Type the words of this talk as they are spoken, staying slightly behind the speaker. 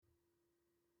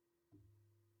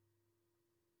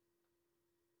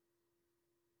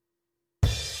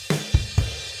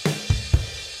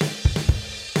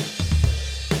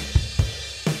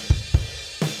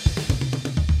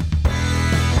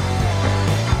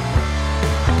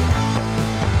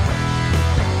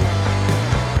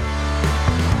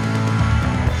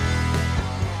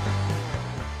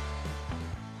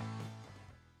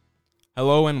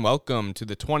Hello and welcome to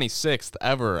the 26th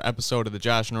ever episode of the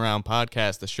Josh and Around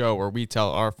podcast, the show where we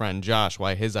tell our friend Josh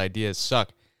why his ideas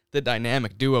suck. The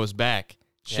dynamic duo's back.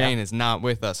 Shane is not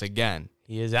with us again.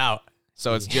 He is out.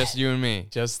 So it's just you and me.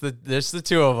 Just the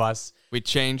two of us. We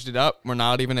changed it up. We're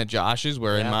not even at Josh's.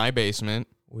 We're in my basement.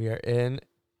 We are in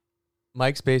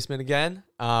Mike's basement again.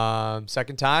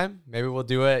 Second time. Maybe we'll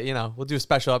do it. We'll do a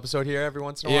special episode here every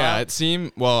once in a while. Yeah, it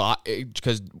seemed,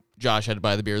 because Josh had to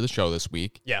buy the beer of the show this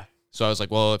week. Yeah. So I was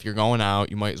like, well, if you're going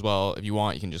out, you might as well, if you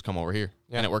want, you can just come over here.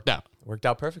 Yeah. And it worked out. It worked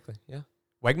out perfectly. Yeah.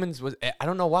 Wegmans was, I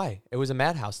don't know why. It was a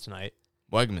madhouse tonight.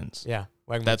 Wegmans. Yeah.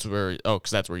 Wegmans. That's where you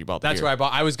bought the beer. That's where I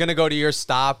bought. I was going to go to your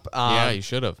stop. Yeah, you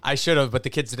should have. I should have, but the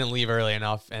kids didn't leave early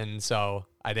enough. And so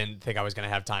I didn't think I was going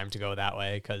to have time to go that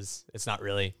way because it's not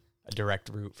really a direct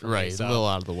route for me. Right. It's a little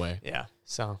out of the way. Yeah.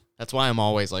 So that's why I'm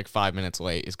always like 5 minutes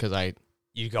late is because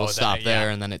we'll stop there,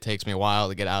 and then it takes me a while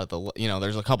to get out of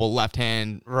there's a couple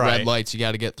left-hand red lights you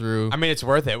got to get through. I mean, it's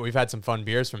worth it. We've had some fun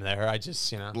beers from there. I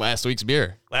just, Last week's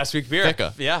beer.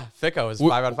 Ficca. Yeah, Ficca was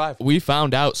 5 out of 5. We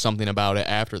found out something about it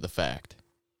after the fact.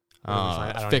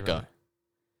 Ficca.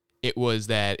 It was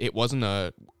that it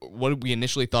wasn't what we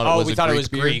initially thought it was. Oh, we thought it was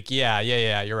beer. Greek. Yeah,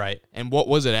 you're right. And what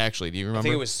was it actually? Do you remember? I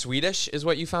think it was Swedish is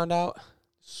what you found out.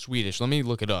 Swedish. Let me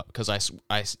look it up because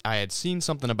I had seen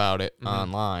something about it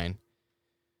online.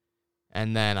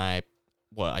 And then I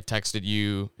texted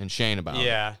you and Shane about it.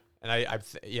 Yeah, and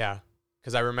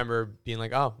because I remember being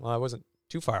like, oh, well, I wasn't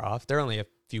too far off. They're only a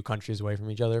few countries away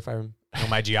from each other if I know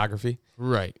my geography.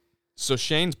 Right. So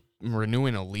Shane's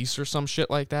renewing a lease or some shit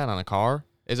like that on a car.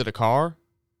 Is it a car?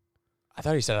 I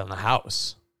thought he said it on the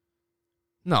house.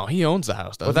 No, he owns the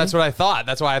house, doesn't he? Well, that's what I thought.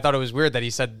 That's why I thought it was weird that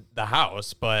he said the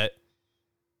house, but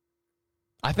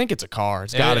I think it's a car.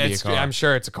 It's got to be a car. I'm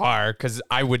sure it's a car because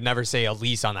I would never say a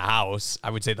lease on the house. I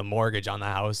would say the mortgage on the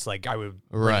house. Like I would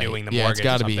renewing the mortgage. Yeah, it's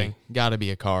got to be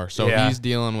a car. So he's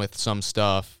dealing with some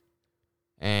stuff,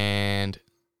 and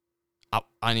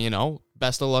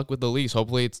best of luck with the lease.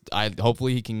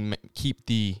 Hopefully he can keep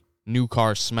the new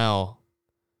car smell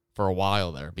for a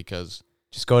while there because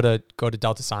just go to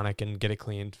Delta Sonic and get it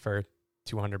cleaned for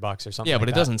 $200 or something. Yeah, but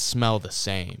it doesn't smell the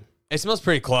same. It smells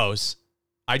pretty close.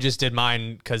 I just did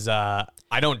mine because I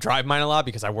don't drive mine a lot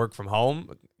because I work from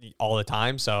home all the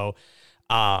time. So,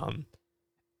 and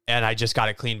I just got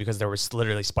it cleaned because there was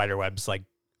literally spider webs like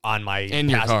on my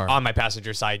car. On my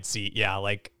passenger side seat. Yeah,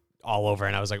 like all over.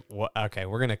 And I was like, "What? Okay,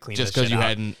 we're gonna clean just this shit out."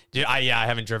 Hadn't. I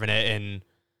haven't driven it in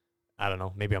I don't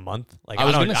know, maybe a month. Like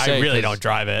I really don't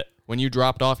drive it. When you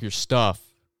dropped off your stuff,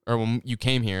 or when you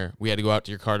came here, we had to go out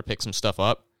to your car to pick some stuff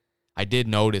up. I did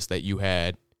notice that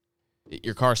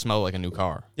your car smelled like a new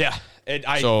car. Yeah.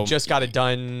 I just got it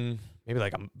done maybe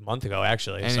like a month ago,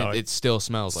 actually. And so it still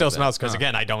smells because,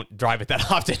 again, I don't drive it that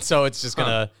often. So it's just going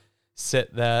to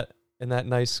sit in that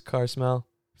nice car smell.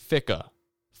 Ficca.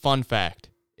 Fun fact.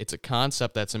 It's a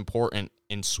concept that's important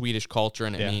in Swedish culture,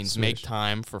 and it means make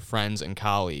time for friends and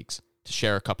colleagues to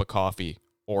share a cup of coffee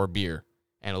or beer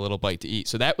and a little bite to eat.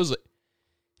 So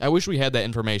I wish we had that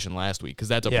information last week because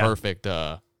that's a perfect...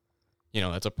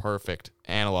 that's a perfect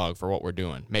analog for what we're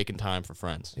doing, making time for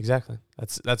friends. Exactly.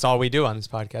 That's all we do on this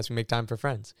podcast. We make time for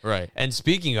friends. Right. And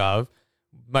speaking of,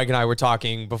 Mike and I were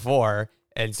talking before,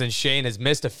 and since Shane has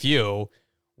missed a few,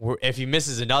 if he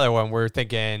misses another one, we're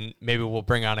thinking maybe we'll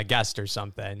bring on a guest or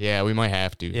something. Yeah, we might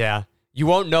have to. Yeah. You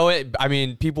won't know it. I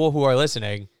mean, people who are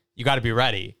listening, you got to be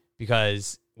ready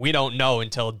because we don't know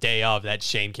until day of that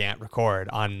Shane can't record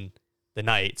on the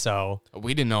night. So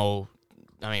we didn't know.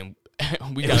 I mean,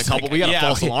 we got a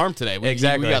false alarm today. We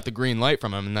got the green light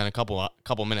from him, and then a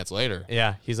couple minutes later,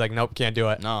 he's like, "Nope, can't do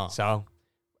it." No. So,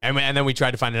 and then we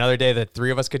tried to find another day that 3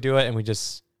 of us could do it, and we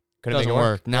just couldn't make it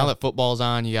work. Now that football's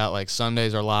on, you got like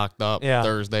Sundays are locked up,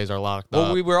 Thursdays are locked up.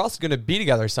 Well, we were also going to be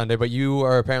together Sunday, but you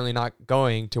are apparently not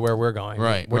going to where we're going.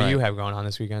 Right. What do you have going on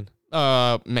this weekend?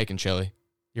 Making chili.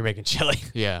 You're making chili.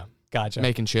 Yeah. Gotcha.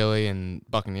 Making chili, and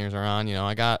Buccaneers are on.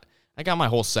 I got my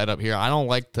whole setup here. I don't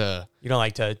like to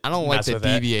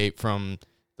deviate from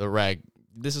the reg.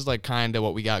 This is like kind of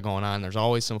what we got going on. There's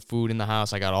always some food in the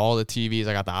house. I got all the TVs.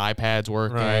 I got the iPads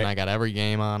working. Right. I got every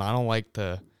game on. I don't like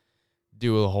to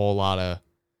do a whole lot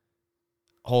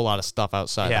of stuff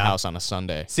outside the house on a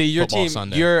Sunday. See, your team,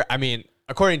 Sunday.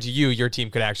 According to you, your team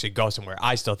could actually go somewhere.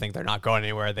 I still think they're not going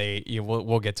anywhere.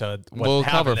 We'll get to we'll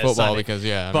cover football Sunday. Because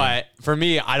but for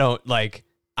me, I don't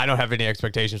have any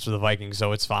expectations for the Vikings,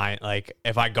 so it's fine. Like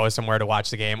if I go somewhere to watch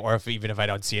the game, or even if I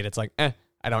don't see it, it's like, I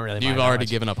don't really. You've already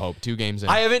given up hope. 2 games in.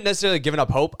 I haven't necessarily given up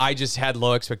hope. I just had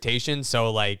low expectations,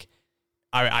 so like,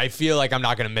 I feel like I'm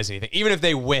not going to miss anything, even if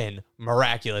they win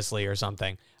miraculously or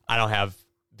something. I don't have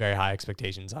very high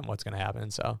expectations on what's going to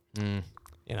happen. So,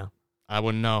 I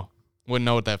wouldn't know. Wouldn't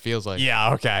know what that feels like.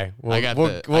 Yeah, okay. We'll get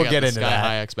into sky that.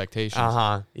 High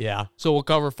expectations. Yeah. So we'll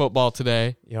cover football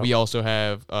today. Yep. We also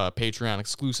have a Patreon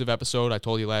exclusive episode. I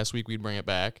told you last week we'd bring it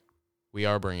back. We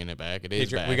are bringing it back. It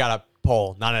is back. We got a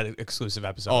poll, not an exclusive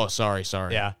episode. Oh, sorry.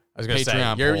 Yeah, I was going to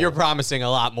say you're promising a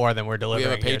lot more than we're delivering.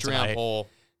 We have a Patreon poll.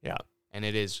 Yeah, and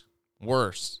it is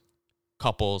worst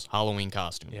couples Halloween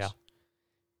costumes. Yeah,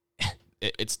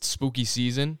 it's spooky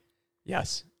season.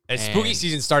 Yes, it's spooky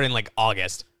season started in like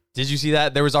August. Did you see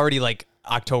that? There was already like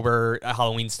October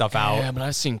Halloween stuff out. Yeah, but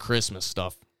I've seen Christmas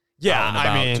stuff. Yeah,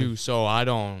 I mean, too. So I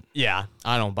don't. Yeah,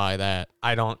 I don't buy that.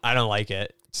 I don't like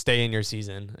it. Stay in your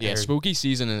season. Yeah, spooky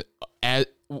season.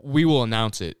 We will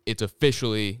announce it. It's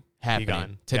officially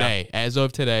happening today. Yeah. As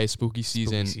of today, spooky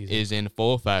season is in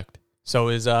full effect. So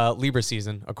is Libra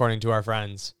season, according to our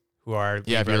friends who are Libras.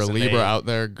 Yeah, if you're a Libra out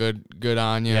there, good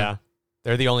on you. Yeah,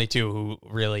 they're the only two who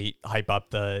really hype up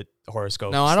the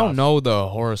horoscope. No, I don't know the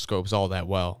horoscopes all that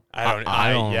well.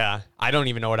 I don't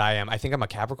even know what I am. I think I'm a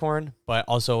Capricorn, but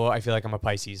also I feel like I'm a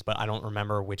Pisces, but I don't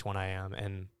remember which one I am.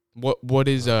 And what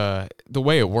is the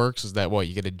way it works is that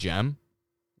you get a gem.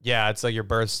 Yeah, it's like your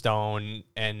birthstone,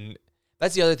 and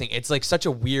that's the other thing. It's like such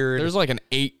a weird. There's like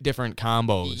 8 different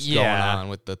combos going on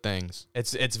with the things.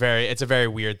 It's a very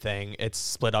weird thing. It's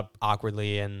split up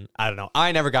awkwardly, and I don't know.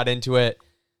 I never got into it.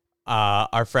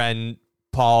 Our friend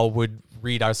Paul would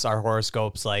read us our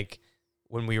horoscopes like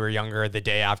when we were younger, the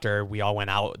day after we all went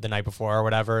out the night before or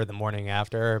whatever, the morning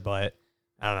after. But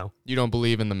I don't know. You don't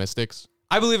believe in the mystics?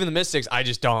 I believe in the mystics. I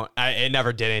just don't. It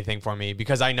never did anything for me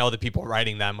because I know the people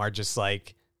writing them are just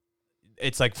like.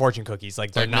 It's like fortune cookies.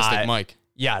 Like they're not Mystic Mike.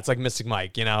 Yeah, it's like Mystic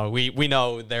Mike. You know, we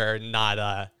know they're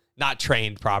not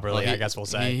trained properly. I guess we'll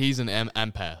say he's an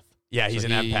empath. Yeah, he's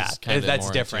an empath. That's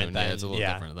different. It's a little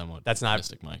different than what. That's not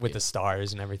Mystic Mike with the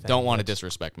stars and everything. Don't want to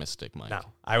disrespect Mystic Mike. No,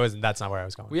 I wasn't. That's not where I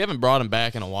was going. We haven't brought him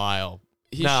back in a while.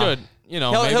 He should.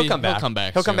 He'll come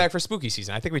back. He'll come back for spooky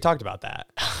season. I think we talked about that.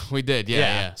 We did.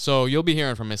 Yeah. So you'll be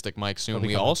hearing from Mystic Mike soon.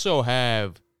 We also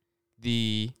have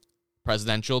the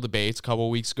presidential debates a couple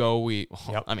weeks ago.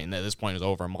 I mean, at this point it was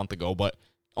over a month ago, but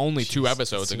only 2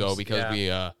 episodes ago because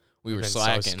we were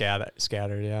slacking. So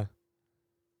scattered, yeah.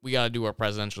 We got to do our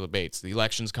presidential debates. The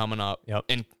election's coming up. Yep.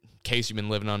 In case you've been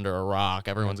living under a rock,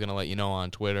 everyone's going to let you know on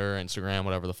Twitter, Instagram,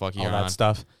 whatever the fuck you're on. All that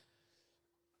stuff.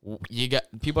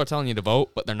 People are telling you to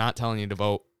vote, but they're not telling you to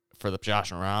vote for the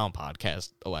Josh and Around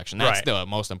podcast election. That's the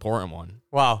most important one.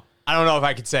 Wow. I don't know if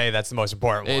I could say that's the most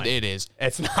important one. It is.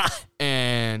 It's not.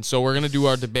 And so we're going to do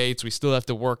our debates. We still have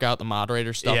to work out the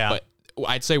moderator stuff, but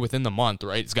I'd say within the month,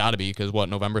 right? It's got to be because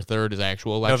November 3rd is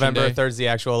actual election November day? 3rd is the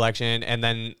actual election. And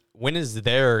then when is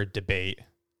their debate?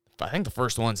 I think the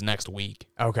first one's next week.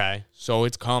 Okay. So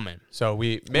it's coming. So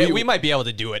we might be able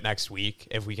to do it next week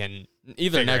if we can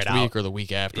either next week or the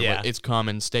week after. Yeah. But it's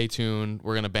coming. Stay tuned.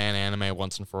 We're going to ban anime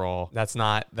once and for all. That's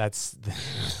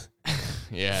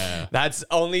yeah. That's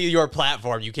only your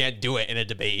platform. You can't do it in a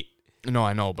debate. No,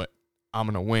 I know, but I'm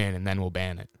going to win and then we'll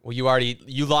ban it. Well,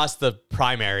 you lost the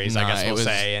primaries, I guess we'll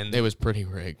say. And it was pretty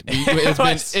rigged.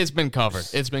 It's been covered.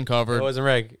 It's been covered. It wasn't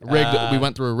rigged. We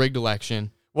went through a rigged election.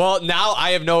 Well, now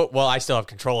I have I still have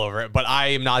control over it, but I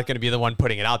am not going to be the one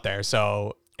putting it out there.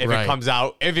 So if it comes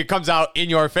out in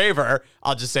your favor,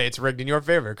 I'll just say it's rigged in your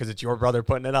favor because it's your brother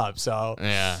putting it up. So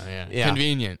yeah.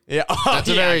 Convenient. Yeah, that's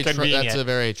a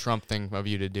very Trump thing of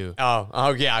you to do.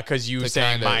 Oh yeah, because you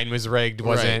saying mine was rigged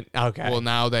wasn't okay. Well,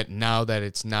 now that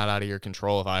it's not out of your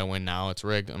control, if I win now, it's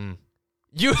rigged. I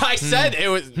said it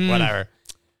was whatever.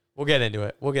 We'll get into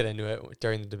it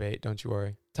during the debate. Don't you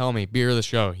worry. Tell me, beer of the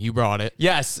show. You brought it.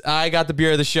 Yes, I got the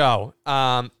beer of the show.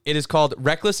 It is called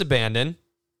Reckless Abandon.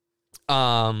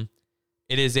 It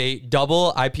is a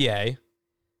double IPA.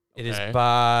 It is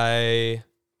by,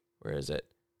 where is it?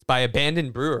 It's by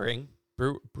Abandoned Brewing.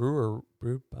 I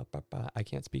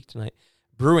can't speak tonight.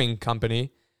 Brewing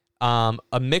Company. A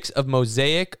mix of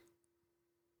Mosaic.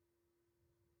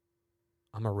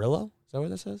 Amarillo? Is that what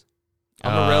this is?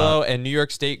 Amarillo and New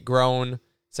York State grown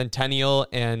Centennial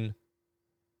and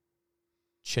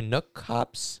Chinook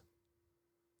hops.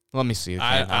 Let me see.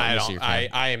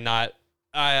 I am not.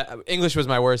 English was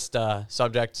my worst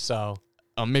subject, so.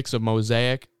 A mix of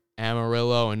Mosaic,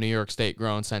 Amarillo, and New York State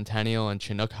grown Centennial and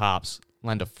Chinook hops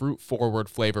lend a fruit-forward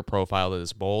flavor profile to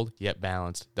this bold yet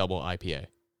balanced double IPA.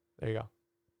 There you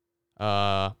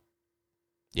go.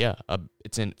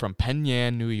 It's from Penn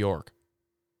Yan, New York.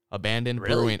 Abandoned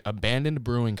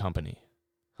Brewing Company.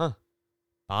 Huh.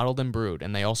 Bottled and brewed.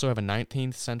 And they also have a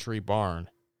 19th century barn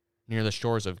near the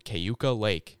shores of Cayuga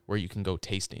Lake where you can go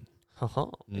tasting.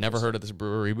 Never heard of this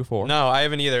brewery before. No, I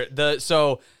haven't either.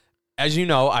 So, as you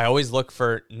know, I always look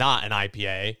for not an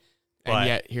IPA. And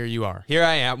yet, here you are. Here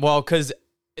I am. Well, because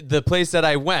the place that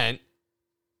I went,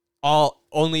 the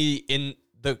only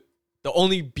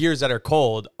beers that are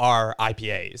cold are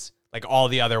IPAs. Like all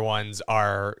the other ones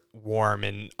are warm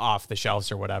and off the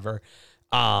shelves or whatever.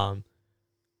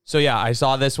 So yeah, I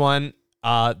saw this one.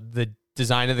 The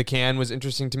design of the can was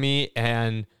interesting to me,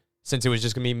 and since it was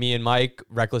just gonna be me and Mike,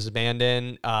 Reckless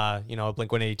Abandon, a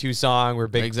Blink-182 song, we're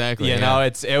big. Exactly.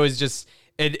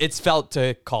 It's felt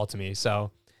to call to me.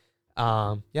 So,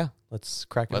 let's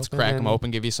crack it. Let's crack them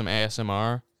open. Give you some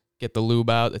ASMR. Get the lube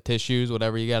out, the tissues,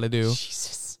 whatever you got to do.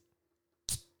 Jesus.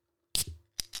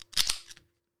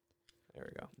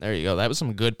 There you go. That was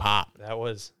some good pop. That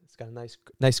was. It's got a nice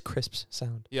crisp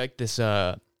sound. You like this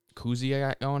koozie I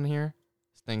got going here?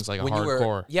 This thing's like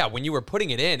hardcore. When you were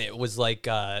putting it in, it was like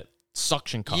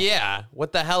suction cup. Yeah.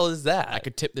 What the hell is that? I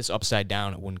could tip this upside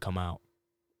down. It wouldn't come out.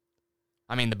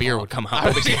 I mean, the beer would come out.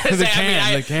 I think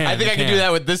I can do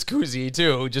that with this koozie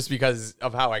too, just because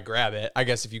of how I grab it. I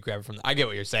guess if you grab it from I get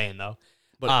what you're saying though.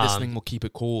 But this thing will keep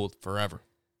it cool forever.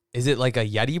 Is it like a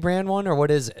Yeti brand one, or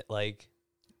what is it? Like,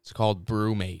 it's called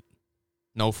Brewmate.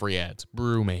 No free ads.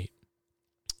 Brewmate.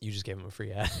 You just gave him a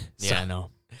free ad. Yeah, I know.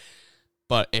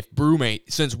 But if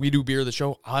Brewmate, since we do beer of the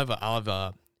show,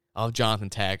 I'll have Jonathan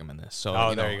tag him in this.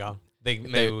 So there you go.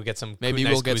 Maybe we'll get some. Maybe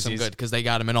we'll get some good because they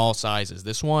got them in all sizes.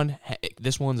 This one's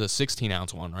a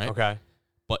 16-ounce one, right? Okay.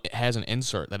 But it has an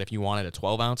insert that if you wanted a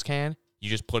 12-ounce can, you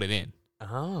just put it in.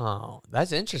 Oh,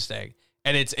 that's interesting.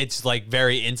 And it's like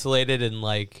very insulated and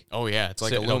like. Oh yeah, it's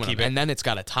like aluminum. And then it's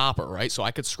got a topper, right? So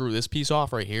I could screw this piece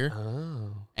off right here.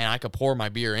 Oh. And I could pour my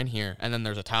beer in here, and then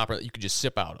there's a topper that you could just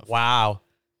sip out of. Wow,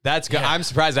 that's good. Yeah. I'm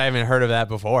surprised I haven't heard of that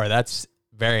before. That's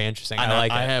very interesting. I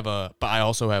like it. But I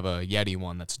also have a Yeti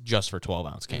one that's just for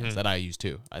 12-ounce cans that I use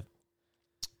too. I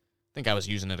think I was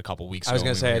using it a couple weeks ago. I was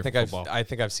gonna say I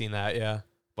think I've seen that. Yeah,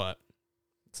 but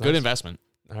it's good investment.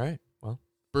 All right, well,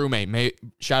 Brewmate,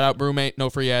 shout out Brewmate. No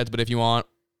free ads, but if you want,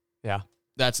 yeah,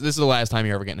 this is the last time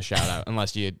you're ever getting a shout out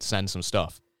unless you send some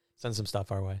stuff. Send some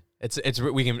stuff our way.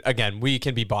 We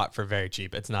can be bought for very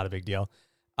cheap. It's not a big deal.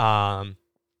 So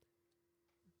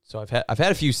I've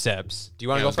had a few sips. Do you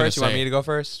want to go first? You want me to go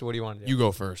first? What do you want to do? You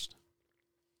go first.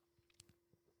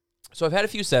 So I've had a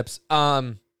few sips.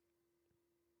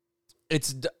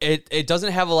 It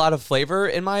doesn't have a lot of flavor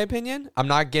in my opinion. I'm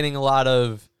not getting a lot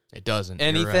of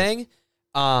anything.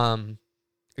 Right.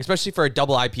 Especially for a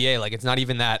double IPA, like it's not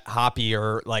even that hoppy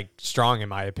or like strong in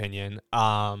my opinion.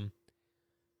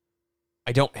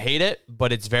 I don't hate it,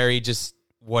 but it's very just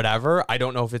whatever. I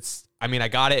don't know if it's. I mean, I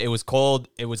got it. It was cold.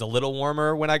 It was a little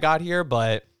warmer when I got here,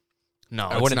 but no,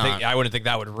 I wouldn't think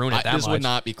that would ruin it that much. This would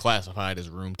not be classified as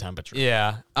room temperature.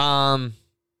 Yeah.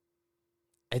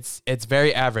 It's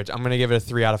very average. I'm gonna give it a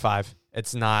 3 out of 5.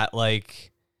 It's not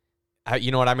like,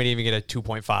 you know what? I'm gonna even get a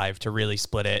 2.5 to really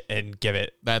split it and give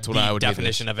it. That's what I would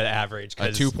definition of an average. A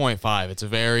 2.5. It's a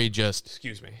very just.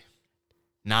 Excuse me.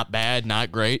 Not bad,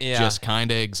 not great. Yeah. Just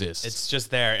kind of exists. It's just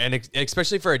there, and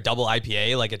especially for a double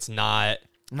IPA, like it's not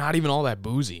even all that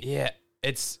boozy. Yeah,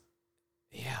 it's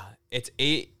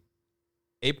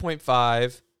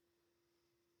 8.5.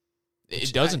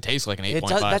 It doesn't taste like an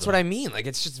 8.5. That's what I mean. Like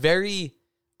it's just very.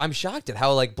 I'm shocked at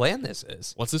how like bland this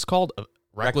is. What's this called?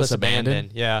 Reckless Abandon.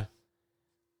 Yeah.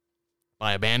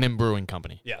 By Abandon Brewing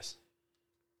Company. Yes.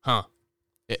 Huh.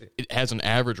 It has an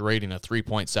average rating of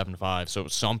 3.75, so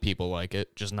some people like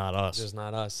it, just not us. Just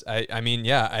not us. I mean,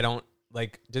 yeah, I don't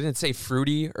like. Didn't it say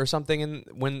fruity or something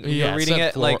when you were reading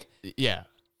it?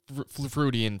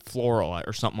 Fruity and floral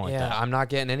or something like that. Yeah, I'm not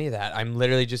getting any of that. I'm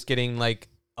literally just getting like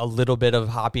a little bit of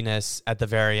hoppiness at the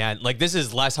very end. Like this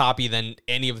is less hoppy than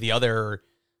any of the other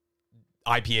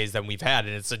IPAs that we've had,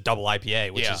 and it's a double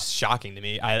IPA, which is shocking to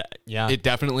me. It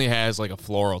definitely has like a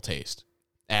floral taste.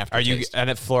 Aftertaste. And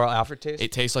a floral aftertaste?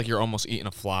 It tastes like you're almost eating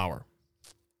a flower.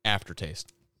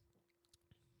 Aftertaste.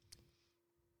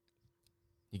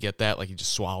 You get that? Like you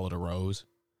just swallowed a rose?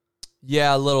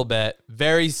 Yeah, a little bit.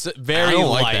 Very I don't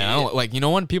light. Like that. I don't, like, you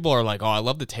know when people are like, oh, I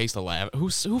love the taste of lavender.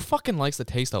 Who fucking likes the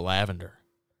taste of lavender?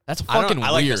 That's fucking weird.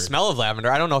 I like the smell of lavender.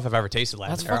 I don't know if I've ever tasted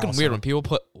lavender. That's fucking weird when people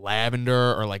put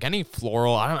lavender or like any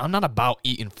floral. I'm not about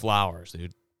eating flowers,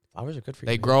 dude. Flowers are good for you.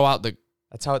 They grow out the...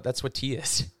 That's what tea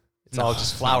is. It's all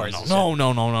just flowers.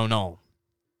 No.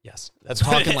 Yes. That's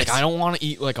talking like I don't want to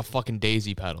eat like a fucking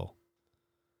daisy petal.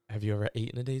 Have you ever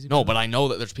eaten a daisy petal? No, but I know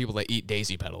that there's people that eat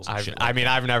daisy petals and shit. I mean,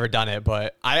 I've never done it,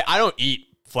 but I don't eat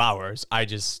flowers. I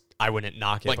wouldn't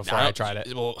knock it before I tried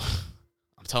it. Well,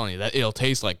 I'm telling you that it'll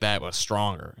taste like that, but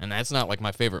stronger. And that's not like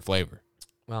my favorite flavor.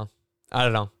 Well, I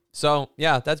don't know. So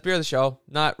yeah, that's beer of the show.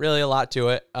 Not really a lot to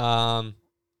it. Sorry,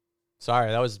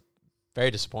 that was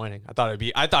very disappointing. I thought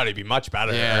it'd be much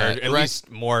better. Yeah, or at least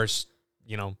more.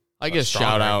 I guess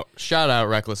stronger. shout out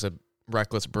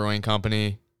Reckless Brewing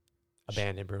Company.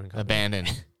 Abandoned Brewing Company.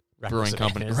 Abandoned Reckless Brewing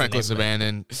Company. Abandoned is the Reckless name of it.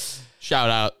 Abandoned. Shout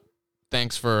out.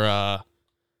 Thanks for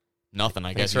nothing,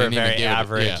 I guess. Thanks for You didn't even very give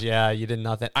average. It, Yeah, you did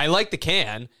nothing. I like the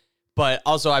can, but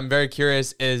also I'm very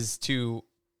curious as to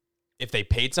if they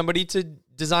paid somebody to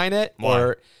design it. Why?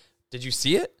 Or did you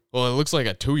see it? Well, it looks like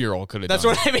a 2-year-old could have done That's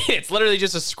what I mean. It's literally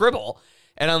just a scribble.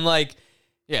 And I'm like,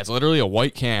 Yeah, it's literally a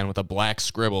white can with a black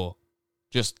scribble.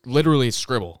 Just literally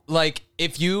scribble. like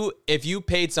if you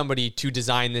paid somebody to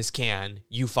design this can,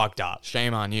 you fucked up.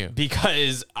 Shame on you.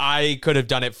 Because I could have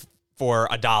done it for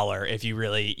 $1 if you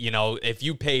really, if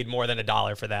you paid more than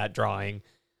 $1 for that drawing,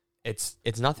 it's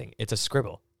nothing. It's a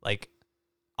scribble. Like,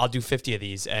 I'll do 50 of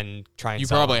these and try and You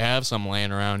sell probably them. have some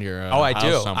laying around your I house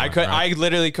do. somewhere, I could. right? I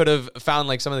literally could have found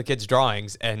like some of the kids'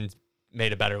 drawings and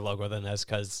made a better logo than this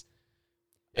because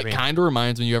It kind of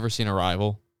reminds me, you ever seen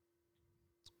Arrival?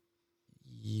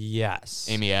 Yes.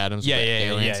 Amy Adams. Yeah, with the yeah,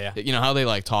 aliens? yeah. You know how they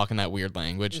like talk in that weird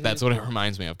language? Mhm. That's what it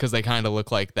reminds me of because they kind of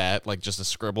look like that, like just a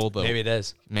scribble. Though Maybe it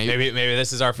is. maybe Maybe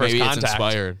this is our first maybe contact. it's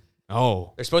inspired.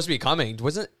 Oh They're supposed to be coming.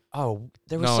 Wasn't? Oh,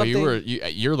 there was no, something.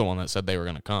 you're the one that said they were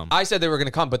gonna come. I said they were going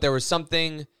to come, but there was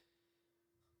something.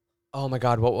 Oh my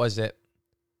God, what was it?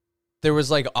 There was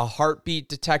like a heartbeat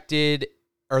detected,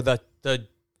 or the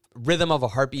rhythm of a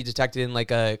heartbeat detected in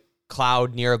like a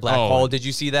cloud near a black Oh. hole. Did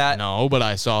you see that? No, but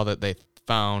I saw that they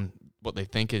found what they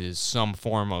think is some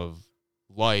form of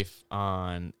life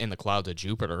in the clouds of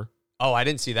Jupiter. Oh, I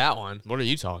didn't see that one. What are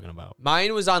you talking about?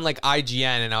 Mine was on like IGN,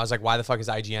 and I was like, why the fuck is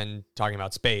IGN talking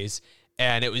about space?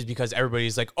 And it was because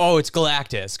everybody's like, oh, it's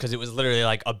Galactus, because it was literally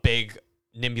like a big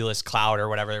nimbulous cloud or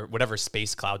whatever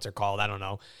space clouds are called. I don't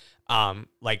know.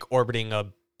 Like orbiting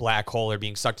a black hole or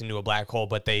being sucked into a black hole,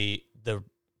 but the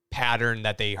pattern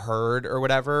that they heard or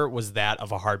whatever was that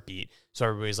of a heartbeat. So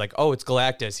everybody's like, oh, it's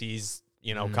Galactus. He's,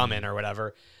 coming or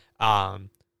whatever.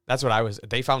 That's what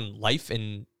they found life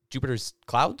in Jupiter's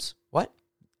clouds. What?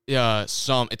 Yeah, it's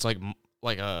like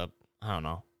a I don't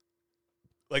know.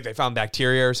 Like they found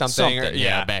bacteria or something.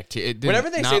 Bacteria. Whenever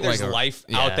they say there's life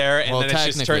out there, and then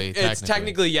it's just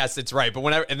technically yes, it's right.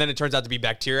 But and then it turns out to be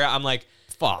bacteria. I'm like,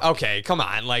 fuck. Okay, come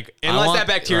on. Like, unless that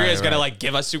bacteria is gonna like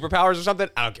give us superpowers or something,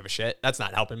 I don't give a shit. That's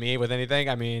not helping me with anything.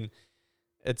 I mean,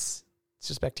 it's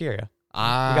just bacteria. We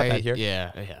got that here.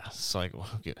 Yeah. It's like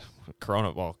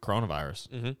coronavirus.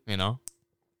 Mm-hmm. You know.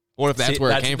 What if that's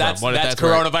where it came from? What if that's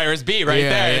coronavirus B right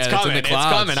there? It's coming. It's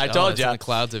coming. I told you. In the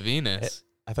clouds of Venus.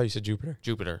 I thought you said Jupiter.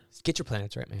 Jupiter. Get your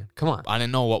planets right, man. Come on. I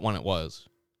didn't know what one it was.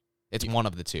 It's one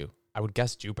of the two. I would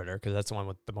guess Jupiter because that's the one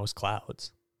with the most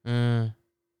clouds.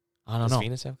 I don't Does know.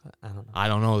 Venus have clouds? I don't know. I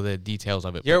don't know the details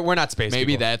of it. We're not space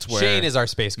Maybe people. that's where Shane is our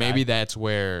space guy. Maybe that's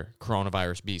where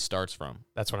coronavirus B starts from.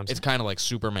 That's what I'm saying. It's kind of like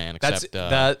Superman, That's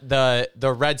except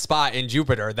the red spot in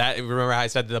Jupiter. That remember how I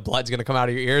said the blood's gonna come out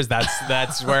of your ears?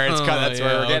 That's where it's that's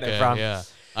where we're getting it from. Yeah,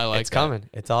 I like. It's coming.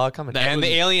 It's all coming, and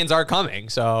the aliens are coming.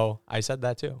 So I said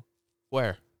that too.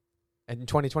 Where? In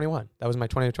 2021. That was my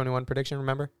 2021 prediction.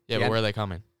 Remember? Yeah, but where are they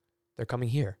coming? They're coming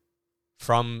here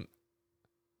from.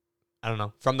 I don't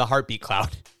know. From the heartbeat cloud.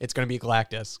 It's gonna be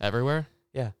Galactus. Everywhere?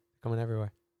 Yeah, coming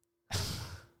everywhere.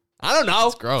 I don't know.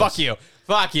 It's gross. Fuck you.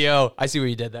 Fuck you. I see what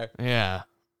you did there. Yeah.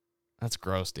 That's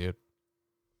gross, dude.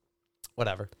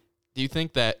 Whatever. Do you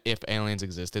think that if aliens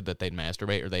existed that they'd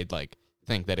masturbate or they'd like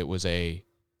think that it was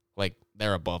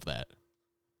they're above that?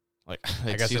 Like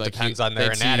I guess it depends on their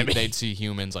anatomy. They'd see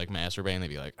humans like masturbating and they'd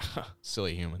be like,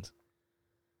 silly humans.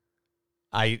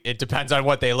 It depends on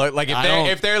what they look like.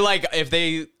 If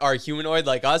they are humanoid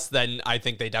like us, then I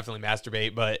think they definitely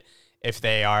masturbate. But if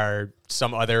they are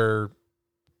some other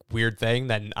weird thing,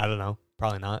 then I don't know.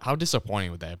 Probably not. How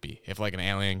disappointing would that be if like an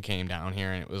alien came down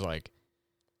here and it was like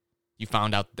you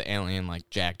found out the alien like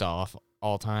jacked off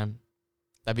all the time?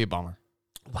 That'd be a bummer.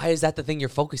 Why is that the thing you're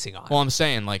focusing on? Well, I'm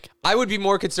saying like I would be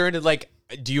more concerned in like,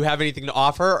 do you have anything to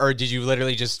offer, or did you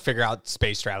literally just figure out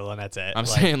space travel and that's it? I'm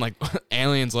saying like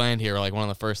aliens land here, like one of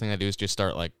the first things they do is just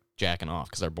start like jacking off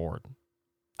because they're bored.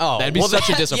 Oh, that'd be such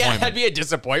a disappointment. Yeah, that'd be a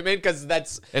disappointment because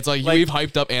it's like we've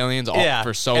hyped up aliens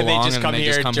for so long, and they just come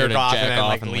here to jack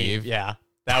off and leave. Yeah,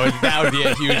 that would be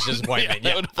a huge disappointment.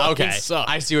 That would fucking suck.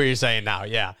 I see what you're saying now.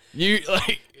 Yeah, you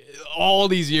like all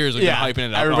these years we've been hyping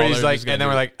it up. Everybody's like, and then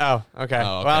we're like, oh, okay.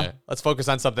 Well, let's focus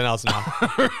on something else now.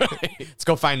 Right. Let's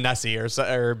go find Nessie or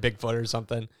Bigfoot or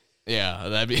something. Yeah,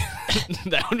 that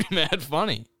would be mad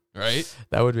funny, right?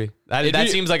 That would be. That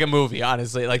seems like a movie,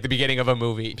 honestly, like the beginning of a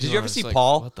movie. Did you ever see like,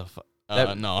 Paul? What the fuck?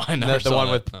 No, I never the saw one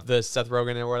that. with the Seth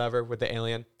Rogen or whatever with the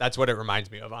alien. That's what it reminds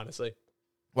me of, honestly.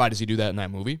 Why does he do that in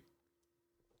that movie?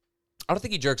 I don't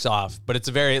think he jerks off, but it's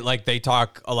a very like they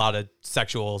talk a lot of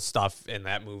sexual stuff in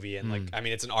that movie, and like I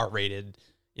mean it's an R-rated.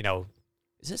 You know,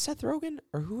 is it Seth Rogen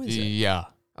or who is it? Yeah.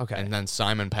 Okay. And then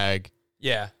Simon Pegg.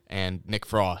 Yeah. And Nick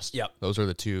Frost. Yep. Those are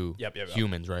the two yep.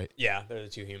 humans, right? Yeah, they're the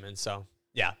two humans. So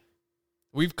yeah,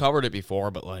 we've covered it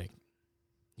before, but like,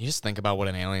 you just think about what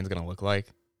an alien's gonna look like.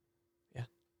 Yeah.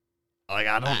 Like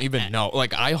I don't even know.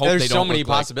 Like I hope there's they don't so many look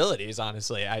possibilities.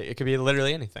 Honestly, it could be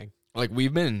literally anything. Like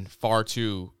we've been far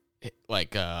too.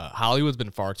 Like Hollywood's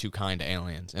been far too kind to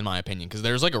aliens, in my opinion, because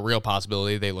there's like a real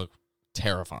possibility they look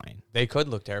terrifying. They could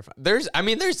look terrifying. There's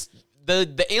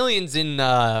the aliens in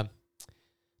the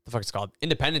fuck it's called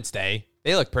Independence Day.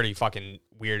 They look pretty fucking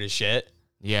weird as shit.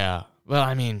 Yeah, well,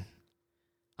 I mean,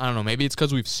 I don't know. Maybe it's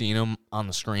because we've seen them on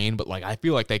the screen, but like I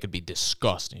feel like they could be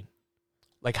disgusting.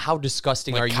 Like how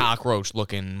disgusting like are you?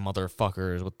 Cockroach-looking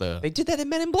motherfuckers with the. They did that in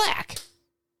Men in Black.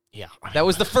 Yeah, that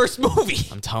was the first movie.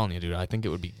 I'm telling you, dude. I think it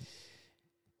would be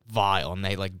vile, and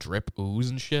they like drip ooze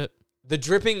and shit. The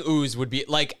dripping ooze would be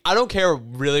like I don't care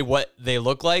really what they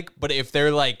look like, but if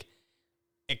they're like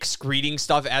excreting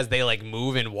stuff as they like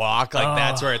move and walk, like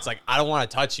that's where it's like I don't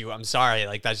want to touch you. I'm sorry,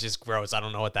 like that's just gross. I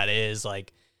don't know what that is.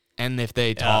 Like, and if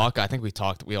they talk, I think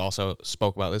we also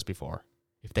spoke about this before.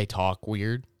 If they talk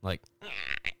weird, like.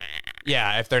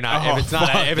 Yeah, if they're not, if it's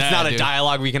not a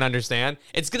dialogue we can understand,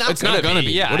 it's not gonna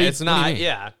be. Yeah, it's not.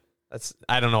 Yeah,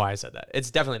 I don't know why I said that. It's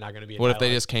definitely not gonna be. What if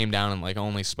they just came down and like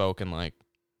only spoke in like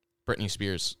Britney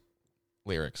Spears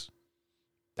lyrics?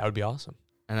 That would be awesome.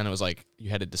 And then it was like you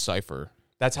had to decipher.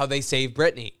 That's how they save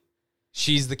Britney.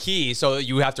 She's the key, so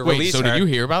you have to release her. So did you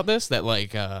hear about this? That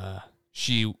like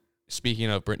she, speaking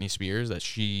of Britney Spears, that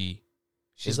she's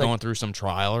like, going through some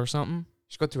trial or something.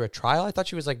 She's going through a trial. I thought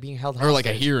she was like being held hostage. Or like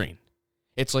a hearing.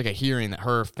 It's like a hearing that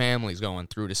her family's going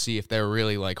through to see if they're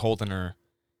really like holding her,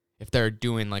 if they're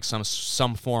doing like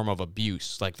some form of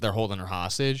abuse, like they're holding her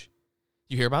hostage.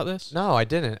 You hear about this? No, I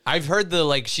didn't. I've heard the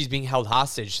like she's being held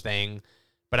hostage thing,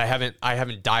 but I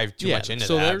haven't dived too much into that.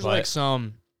 So there's like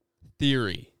some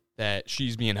theory that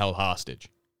she's being held hostage,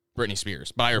 Britney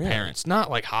Spears, by her parents. Not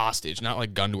like hostage, not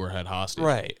like gun to her head hostage.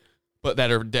 Right. But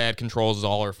that her dad controls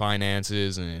all her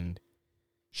finances and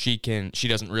she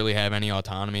doesn't really have any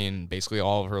autonomy, and basically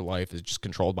all of her life is just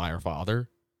controlled by her father.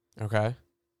 Okay.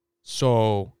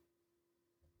 So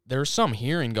there's some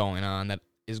hearing going on that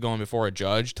is going before a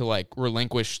judge to like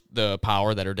relinquish the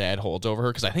power that her dad holds over her,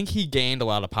 because I think he gained a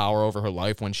lot of power over her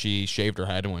life when she shaved her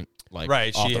head and went like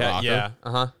off the rocker.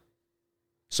 Yeah.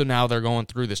 So now they're going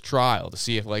through this trial to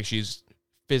see if like she's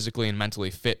physically and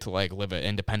mentally fit to like live an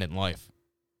independent life.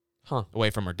 Away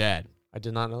from her dad. I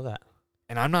did not know that.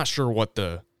 And I'm not sure what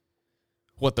the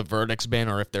verdict's been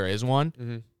or if there is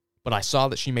one, but I saw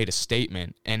that she made a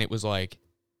statement and it was like,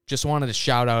 just wanted to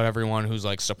shout out everyone who's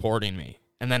like supporting me.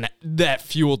 And then that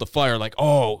fueled the fire. Like,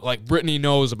 oh, like Britney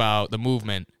knows about the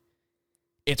movement.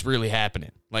 It's really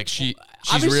happening. Like she's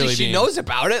obviously really she knows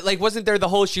about it. Like, wasn't there the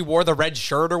whole she wore the red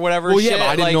shirt or whatever? Well, yeah, but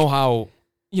I didn't know how.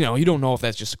 You don't know if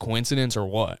that's just a coincidence or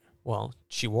what. Well,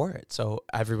 she wore it, so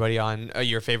everybody on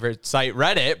your favorite site,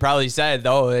 Reddit, probably said,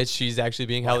 "Oh, she's actually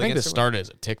being held." I think against this started as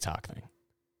a TikTok thing.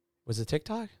 Was it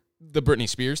TikTok? The Britney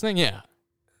Spears thing, yeah.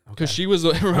 Because she was,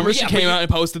 remember she came out and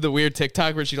posted the weird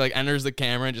TikTok where she like enters the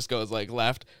camera and just goes like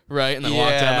left, right, and then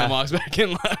walks out and then walks back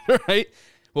in left, right.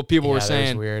 Well, people were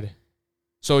saying weird.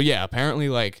 So yeah, apparently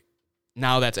like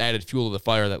now that's added fuel to the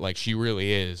fire that like she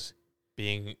really is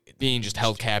being just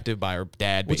held captive by her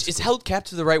dad. Which is held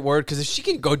captive the right word, because if she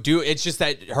can go do it's just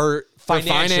that her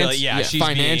financially, she's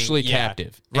financially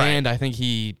captive. Right. And I think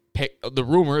the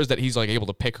rumor is that he's like able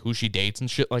to pick who she dates and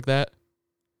shit like that.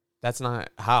 That's not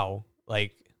how.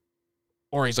 Like,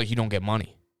 or he's like, you don't get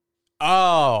money.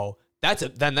 Oh, that's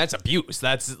abuse.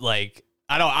 That's like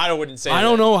I wouldn't say. I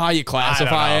don't know how you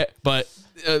classify it, but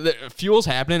the fuel's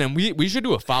happening, and we should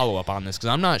do a follow up on this because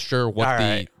I'm not sure what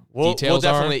the details we'll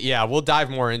definitely, are. Yeah, we'll dive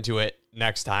more into it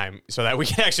next time so that we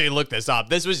can actually look this up.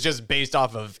 This was just based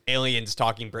off of aliens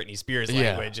talking Britney Spears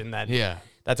language, and then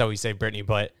that's how we say Britney.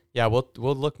 But yeah, we'll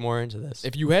look more into this.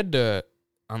 If you had to,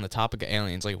 on the topic of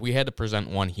aliens, like we had to present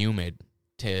one human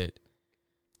to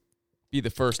be the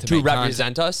first to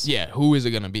represent us. Yeah, who is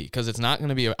it going to be? Because it's not going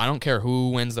to be. I don't care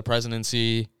who wins the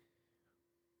presidency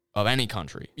of any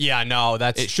country. Yeah, no,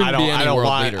 it shouldn't be any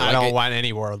world leader. I don't want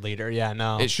any world leader. Yeah,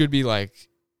 no, it should be like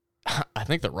I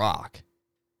think The Rock.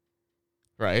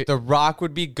 Right, The Rock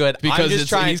would be good because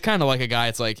he's kind of like a guy.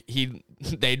 It's like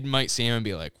they might see him and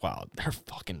be like, "Wow, they're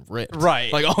fucking ripped."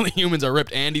 Right, like all the humans are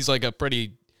ripped, and he's like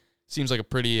seems like a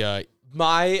pretty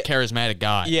charismatic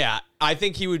guy. Yeah, I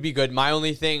think he would be good. My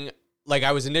only thing, like,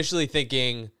 I was initially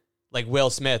thinking like Will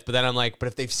Smith, but then I'm like, but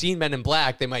if they've seen Men in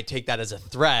Black, they might take that as a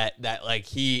threat that like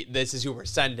this is who we're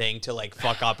sending to like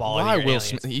fuck up all of your Will aliens.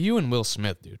 Smith? You and Will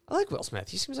Smith, dude. I like Will Smith.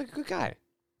 He seems like a good guy.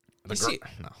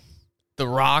 No. The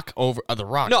Rock over The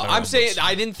Rock. No, I'm saying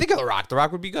I didn't think of The Rock. The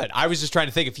Rock would be good. I was just trying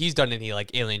to think if he's done any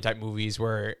like alien type movies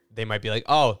where they might be like,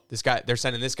 oh, this guy, they're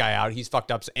sending this guy out. He's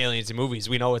fucked up aliens in movies.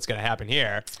 We know what's going to happen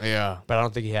here. Yeah. But I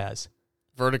don't think he has.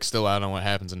 Verdict's still out on what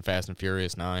happens in Fast and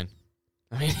Furious 9.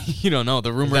 I mean, you don't know.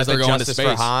 The rumors they're the going to Justice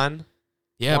space. For Han?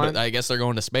 Yeah, one? but I guess they're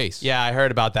going to space. Yeah, I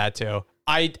heard about that too.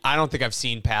 I don't think I've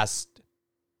seen past.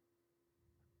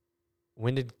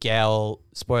 When did Gal,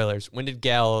 spoilers, when did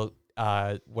Gal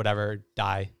whatever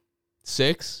die?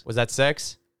 6? Was that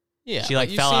 6? Yeah. She like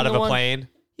fell out of a plane.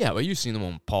 Yeah, but you've seen the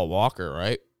one with Paul Walker,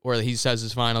 right? Where he says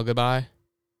his final goodbye.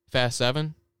 Fast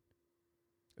 7?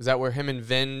 Is that where him and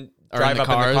Vin Or drive in up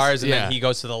the in the cars? cars and Yeah. then he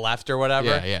goes to the left or whatever?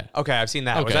 Yeah, yeah. Okay, I've seen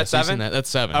that. Okay, Was that so you've 7? seen that. That's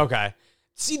 7. Okay.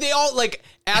 See, they all like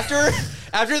after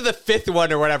the 5th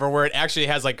one or whatever, where it actually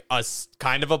has like a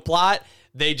kind of a plot.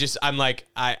 They just, I'm like,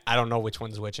 I don't know which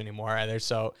one's which anymore either.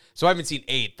 So I haven't seen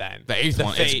 8 then. The 8th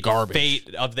one is garbage.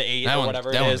 Fate of the 8 That or one-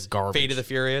 whatever that it one's is. garbage. Fate of the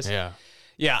Furious. Yeah.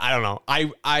 Yeah, I don't know.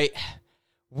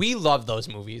 We love those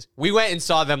movies. We went and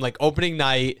saw them like opening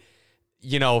night,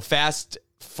 you know, Fast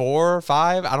 4 or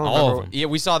 5. I don't All remember. of them. Yeah,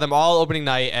 we saw them all opening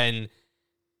night and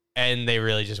they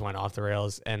really just went off the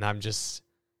rails. And I'm just,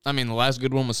 I mean, the last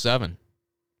good one was 7.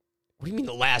 what do you mean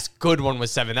the last good one was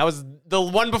 7? That was the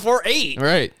one before 8.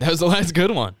 Right. That was the last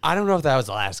good one. I don't know if that was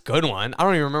the last good one. I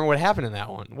don't even remember what happened in that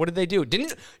one. What did they do?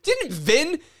 Didn't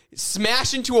Vin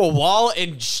smash into a wall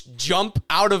and jump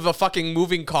out of a fucking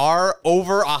moving car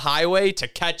over a highway to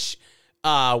catch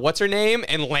what's her name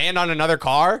and land on another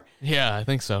car? Yeah, I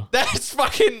think so. That's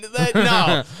fucking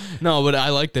no. No, but I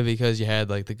liked it because you had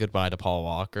like the goodbye to Paul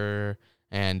Walker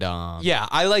and Yeah,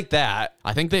 I like that.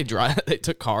 I think they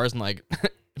took cars and like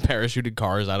parachuted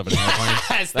cars out of an airplane.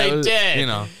 Yes, That they was, did. You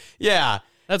know, Yeah,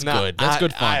 that's good. That's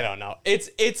good fun. I don't know.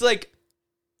 It's like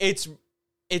it's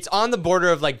on the border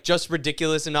of like just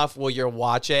ridiculous enough where you'll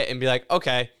watch it and be like,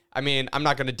 okay. I mean, I'm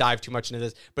not going to dive too much into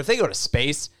this, but if they go to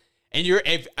space and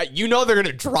if you know they're going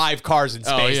to drive cars in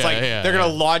space, they're going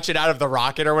to launch it out of the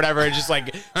rocket or whatever and just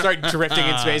like start drifting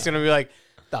in space, and it'll be like,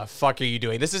 the fuck are you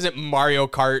doing? This isn't Mario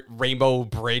Kart Rainbow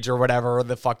Bridge or whatever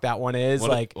the fuck that one is.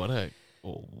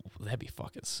 Oh, that'd be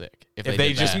fucking sick if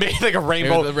they just made like a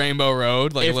rainbow, the Rainbow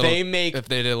Road. Like if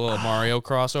they did a little Mario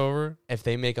crossover, if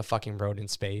they make a fucking road in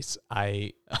space,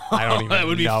 I don't even that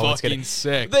would be know fucking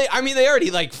sick. They already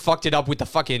like fucked it up with the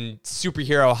fucking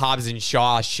superhero Hobbs and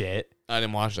Shaw shit. I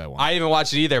didn't watch that one. I didn't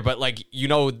watch it either, but like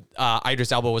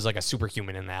Idris Elba was like a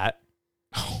superhuman in that.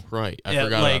 Oh, right, I forgot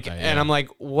about that. Yeah. And I'm like,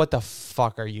 what the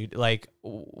fuck are you like?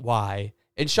 Why?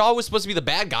 And Shaw was supposed to be the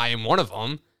bad guy in one of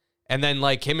them. And then,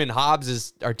 like, him and Hobbs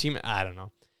is our team. I don't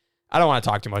know. I don't want to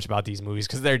talk too much about these movies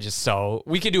because they're just so.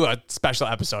 We could do a special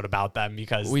episode about them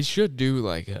because we should do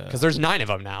like because there's 9 of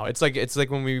them now. It's like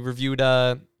when we reviewed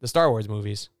the Star Wars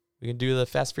movies. We can do the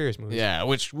Fast Furious movies. Yeah,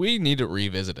 which we need to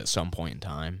revisit at some point in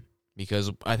time because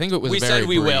I think it was. We very said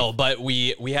we brief. will, but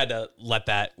we had to let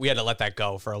that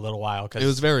go for a little while because it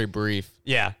was very brief.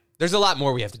 Yeah, there's a lot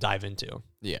more we have to dive into.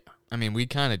 Yeah. I mean, we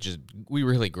kind of we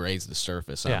really grazed the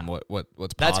surface on what's possible.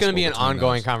 That's going to be an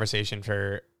ongoing conversation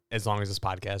for as long as this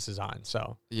podcast is on.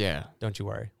 So yeah, don't you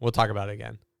worry. We'll talk about it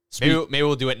again. Maybe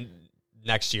we'll do it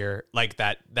next year, like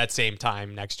that same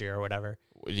time next year or whatever.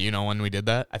 Do you know when we did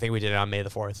that? I think we did it on May the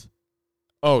 4th.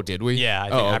 Oh, did we? Yeah,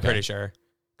 I'm pretty sure.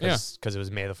 Because it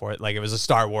was May the 4th. Like it was a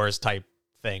Star Wars type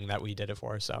thing that we did it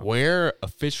for. So we're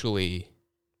officially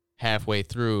halfway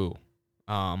through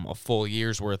a full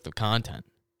year's worth of content.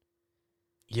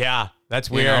 Yeah, that's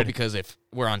weird. You know, because if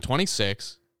we're on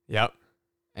 26, yep,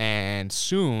 and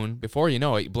soon, before you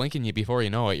know it, before you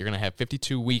know it, you're gonna have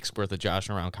 52 weeks worth of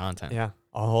Joshing Around content. Yeah,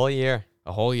 a whole year.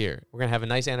 We're gonna have a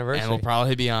nice anniversary, and we'll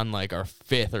probably be on like our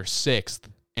 5th or 6th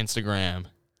Instagram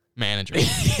manager. Yeah,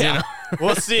 you know?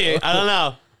 We'll see. I don't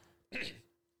know.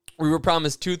 We were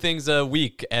promised 2 things a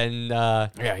week, and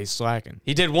yeah, he's slacking.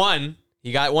 He did 1.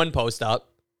 He got 1 post up.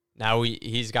 Now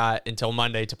he's got until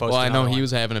Monday to post. Well, I know he was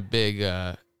having a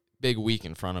big week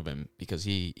in front of him because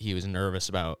he was nervous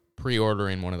about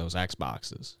pre-ordering one of those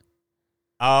Xboxes.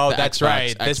 Oh, that's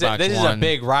right. This is a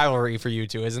big rivalry for you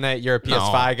two, isn't it? You're a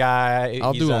PS5 guy.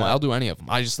 I'll do any of them.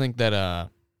 I just think that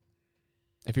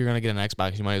if you're gonna get an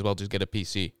Xbox, you might as well just get a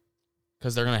PC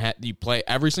because they're gonna you play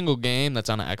every single game that's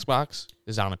on an Xbox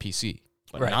is on a PC,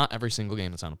 but not every single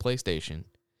game that's on a PlayStation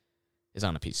is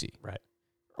on a PC, right?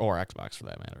 Or Xbox for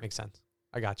that matter. Makes sense.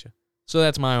 I got you. So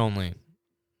that's my only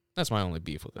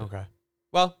beef with it. Okay.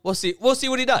 Well, we'll see. We'll see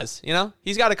what he does. You know,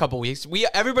 he's got a couple weeks.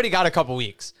 Everybody got a couple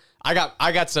weeks. I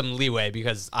got some leeway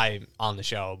because I'm on the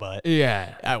show, but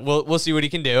yeah, we'll see what he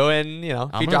can do. And you know, if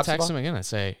I'm gonna text him again and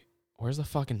say, "Where's the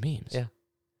fucking memes?" Yeah,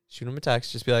 shoot him a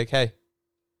text. Just be like, "Hey,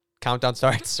 countdown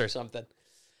starts" or something.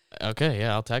 Okay,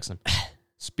 yeah, I'll text him.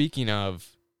 Speaking of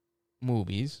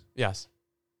movies, yes.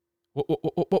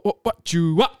 What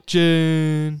you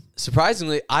watching?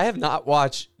 Surprisingly, I have not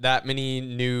watched that many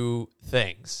new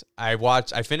things. I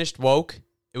finished Woke.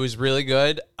 It was really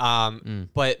good.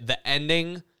 But the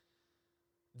ending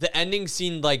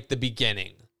seemed like the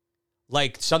beginning.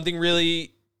 Like something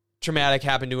really traumatic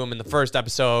happened to him in the first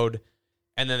episode,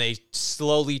 and then they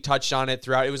slowly touched on it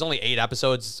throughout. It was only 8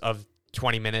 episodes of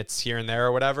 20 minutes here and there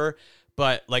or whatever.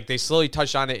 But like they slowly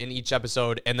touched on it in each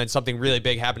episode, and then something really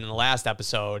big happened in the last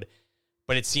episode.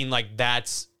 But it seemed like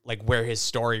that's like where his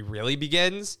story really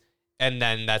begins. And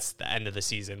then that's the end of the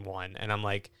season 1. And I'm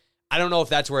like, I don't know if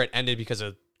that's where it ended because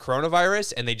of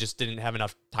coronavirus and they just didn't have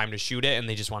enough time to shoot it and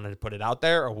they just wanted to put it out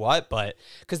there or what. But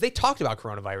because they talked about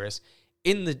coronavirus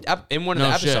in one of the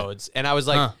episodes. And I was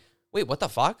like, wait, what the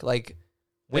fuck? Like,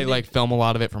 they like film a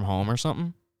lot of it from home or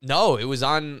something? No, it was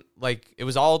on like, it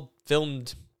was all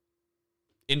filmed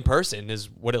in person is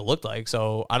what it looked like.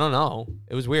 So I don't know.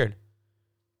 It was weird.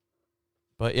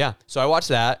 But yeah, so I watched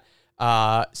that.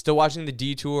 Still watching The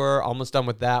Detour. Almost done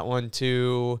with that one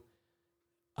too.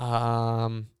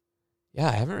 Yeah,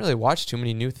 I haven't really watched too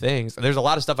many new things. There's a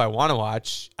lot of stuff I want to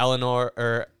watch. Enola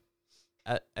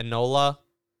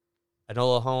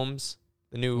Holmes,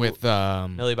 the new with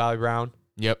Millie Bobby Brown.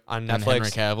 Yep, on Netflix. And Henry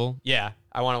Cavill. Yeah,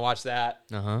 I want to watch that.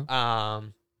 Uh-huh.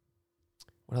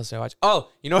 What else did I watch? Oh,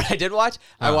 you know what I did watch?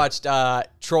 I watched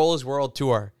Trolls World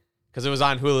Tour. Because it was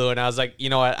on Hulu, and I was like, you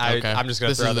know what? I'm just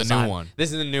going to throw this on. This is the new one.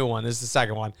 This is the new one. This is the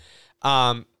second one.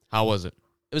 How was it?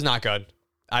 It was not good.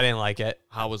 I didn't like it.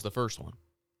 How was the first one?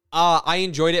 I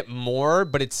enjoyed it more,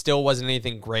 but it still wasn't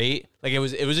anything great. Like, it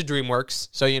was a DreamWorks,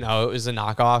 so, you know, it was a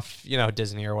knockoff, you know,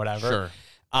 Disney or whatever.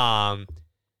 Sure.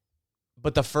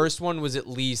 But the first one was at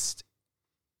least,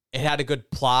 it had a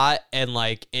good plot, and,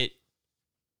 like, it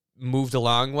moved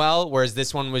along well, whereas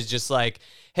this one was just like,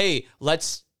 hey,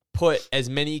 let's put as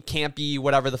many campy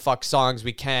whatever the fuck songs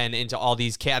we can into all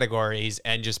these categories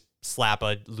and just slap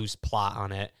a loose plot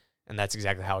on it. And that's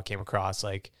exactly how it came across.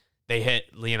 Like they hit,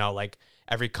 you know, like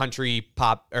every country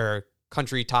pop or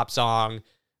country top song,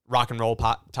 rock and roll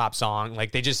pop top song.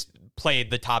 Like they just played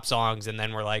the top songs and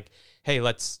then we're like, hey,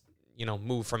 let's, you know,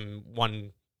 move from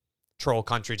one troll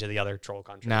country to the other troll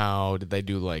country. Now, did they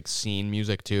do like scene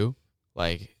music too?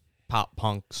 Like pop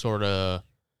punk sort of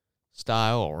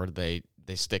style, or did they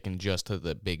sticking just to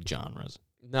the big genres?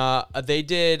 No, they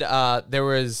did. They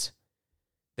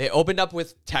opened up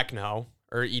with techno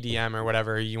or EDM or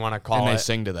whatever you want to call it. And they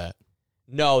sing to that.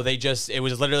 No, it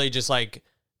was literally just like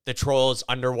the trolls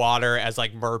underwater as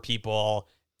like mer people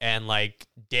and like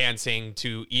dancing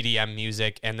to EDM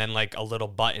music and then like a little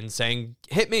button saying,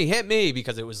 hit me,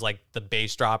 because it was like the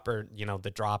bass drop or, you know,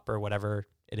 the drop or whatever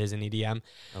it is in EDM.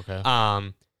 Okay.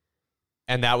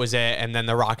 And that was it. And then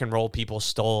the rock and roll people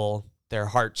stole their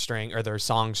heartstring or their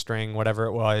song string, whatever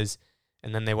it was.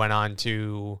 And then they went on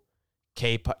to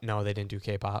K-pop. No, they didn't do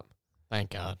K-pop. Thank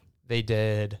God. They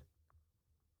did.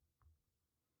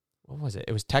 What was it?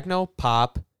 It was techno,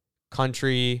 pop,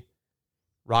 country,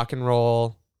 rock and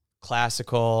roll,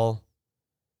 classical.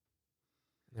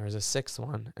 There was a sixth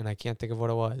one, and I can't think of what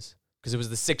it was. Because it was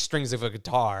the 6 strings of a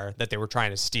guitar that they were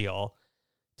trying to steal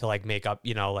to like make up,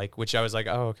 you know, like, which I was like,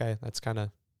 oh, okay, that's kind of,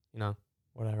 you know,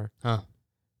 whatever. Huh.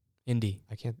 Indie.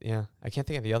 I can't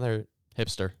think of the other.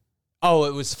 Hipster. Oh,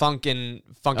 it was funk and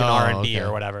R&B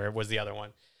or whatever. It was the other one.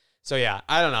 So yeah,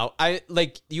 I don't know. I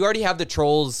like, you already have the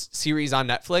Trolls series on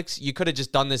Netflix. You could have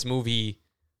just done this movie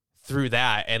through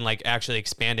that and like actually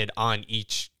expanded on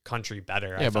each country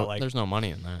better. Yeah, I but felt like there's no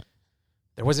money in that.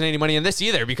 There wasn't any money in this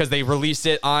either because they released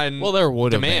it on there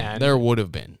would have demand. been. There would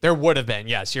have been. There would have been.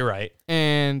 Yes, you're right.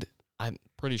 And I'm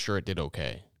pretty sure it did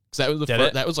okay. Because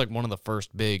that was like one of the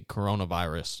first big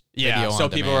coronavirus. Yeah, video so on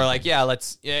people demand were like, things. yeah,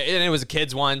 let's. Yeah, and it was a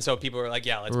kids one, so people were like,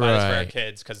 yeah, let's buy this for our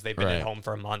kids because they've been at home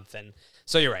for a month. And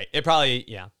so you're right. It probably,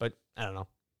 yeah, but I don't know.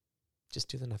 Just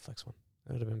do the Netflix one.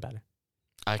 That would have been better.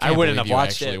 I wouldn't have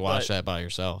watched it. Watch that by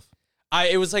yourself.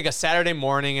 It was like a Saturday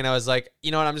morning, and I was like,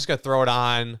 you know what? I'm just gonna throw it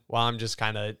on while I'm just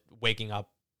kind of waking up.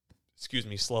 Excuse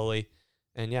me, slowly.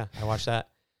 And yeah, I watched that.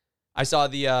 I saw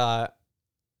the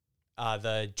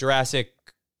Jurassic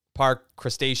Park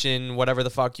crustacean, whatever the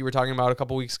fuck you were talking about a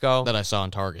couple weeks ago. That I saw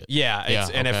on Target. Yeah,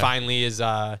 it finally is.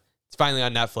 It's finally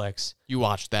on Netflix. You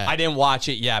watched that? I didn't watch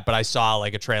it yet, but I saw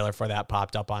like a trailer for that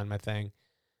popped up on my thing.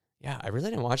 Yeah, I really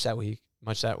didn't watch that week.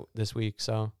 much that this week.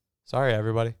 So sorry,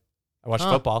 everybody. I watched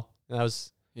football. And that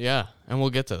was and we'll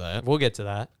get to that. We'll get to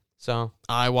that. So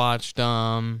I watched.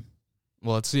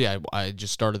 Well, let's see. I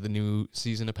just started the new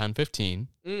season of Pen 15.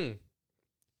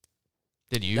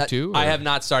 Did you too? Or? I have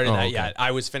not started that yet.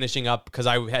 I was finishing up because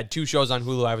I had 2 shows on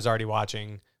Hulu. I was already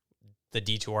watching The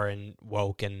Detour and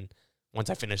Woke, and once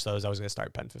I finished those, I was going to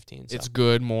start Pen 15. So. It's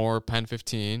good. More Pen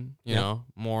 15. You know,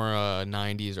 more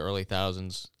 90s, early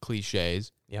thousands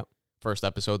cliches. Yep. First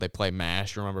episode, they play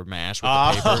MASH. Remember MASH with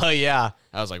the paper? Oh, yeah.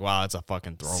 I was like, wow, that's a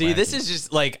fucking throwback. See, this is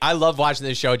just like, I love watching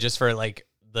this show just for like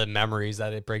the memories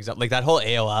that it brings up. Like that whole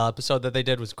AOL episode that they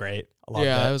did was great. I loved it.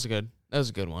 That was good. That was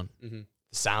a good one. Mm-hmm.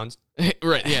 The sounds.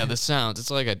 Right, yeah, the sounds.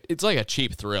 It's like a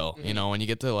cheap thrill, you know, when you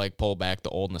get to like pull back the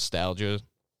old nostalgia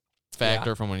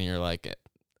factor from when you're like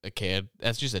a kid.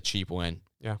 That's just a cheap win.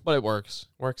 Yeah. But it works.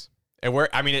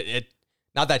 I mean, it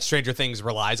not that Stranger Things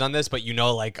relies on this, but you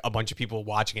know, like a bunch of people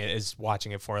watching it is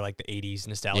watching it for like the 80s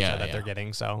nostalgia that they're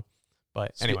getting. So,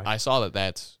 but anyway. I saw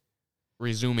that's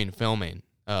resuming filming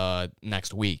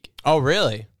next week. Oh,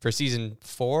 really? For season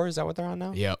 4? Is that what they're on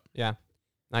now? Yep. Yeah.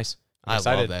 Nice. I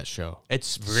love that show.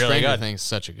 It's really Stranger good. Things is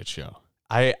such a good show.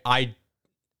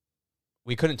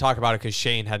 We couldn't talk about it because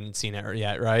Shane hadn't seen it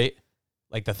yet, right?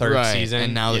 Like the 3rd season.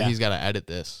 And now that he's got to edit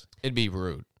this, it'd be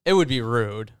rude. It would be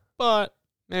rude. But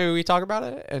maybe we talk about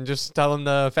it and just tell him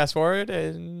to fast forward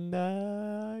and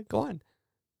go on.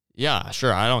 Yeah,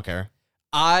 sure. I don't care.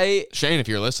 Shane, if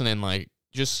you're listening, like,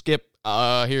 just skip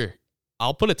here.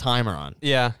 I'll put a timer on.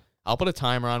 Yeah. I'll put a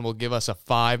timer on. We'll give us a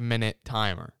 5-minute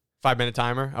timer. 5-minute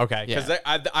timer? Okay. Because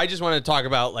I just want to talk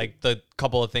about like the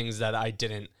couple of things that I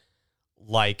didn't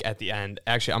like at the end.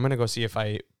 Actually, I'm going to go see if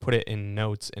I put it in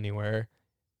notes anywhere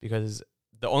because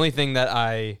the only thing that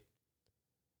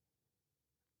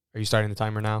Are you starting the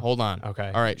timer now? Hold on.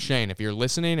 Okay. All right, Shane, if you're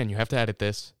listening and you have to edit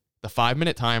this, the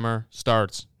 5-minute timer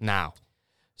starts now.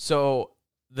 So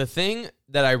the thing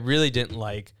that I really didn't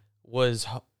like was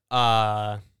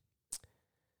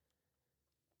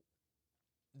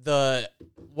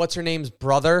what's her name's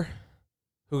brother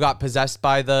who got possessed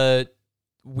by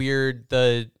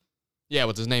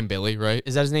what's his name? Billy, right?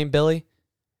 Is that his name, Billy?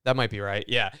 That might be right.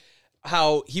 Yeah.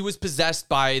 How he was possessed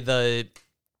by the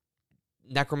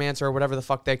necromancer or whatever the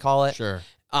fuck they call it. Sure.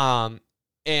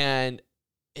 And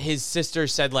his sister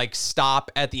said like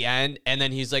stop at the end, and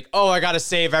then he's like, oh, I gotta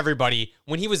save everybody,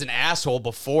 when he was an asshole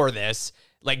before this,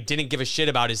 like didn't give a shit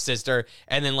about his sister,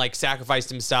 and then like sacrificed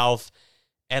himself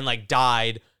and like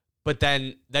died. But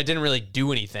then that didn't really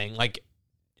do anything. Like,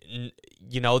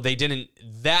 you know,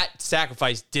 that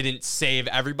sacrifice didn't save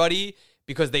everybody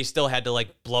because they still had to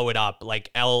like blow it up.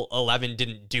 Like L11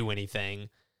 didn't do anything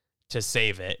to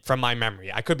save it from my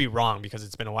memory. I could be wrong because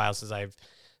it's been a while since I've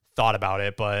thought about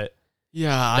it, but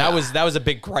yeah, that was a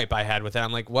big gripe I had with it.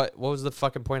 I'm like, what was the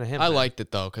fucking point of him? I liked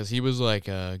it though, because he was like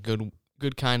a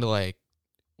good kind of like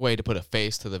way to put a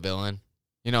face to the villain.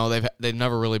 You know, they've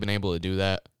never really been able to do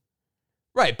that.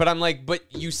 Right, but I'm like, but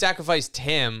you sacrificed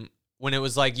him when it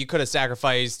was like you could have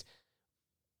sacrificed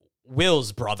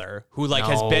Will's brother, who like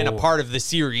has been a part of the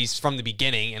series from the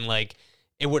beginning, and like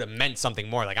it would have meant something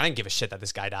more. Like I didn't give a shit that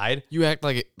this guy died. You act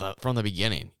like it from the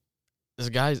beginning. This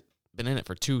guy's been in it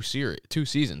for 2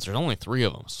 seasons. There's only 3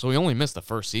 of them, so he only missed the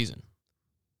first season.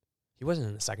 He wasn't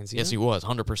in the second season. Yes, he was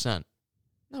 100%.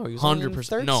 No, he was 100%. In the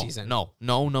third season. No.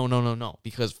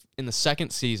 Because in the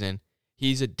second season,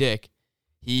 he's a dick.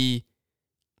 He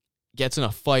gets in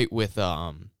a fight with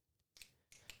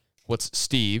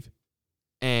Steve,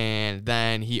 and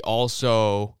then he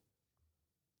also,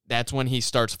 that's when he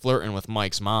starts flirting with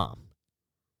Mike's mom.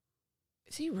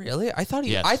 Is he really? I thought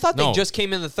Yes. they just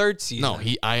came in the 3rd season. No,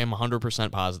 I am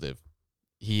 100% positive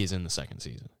he is in the 2nd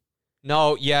season.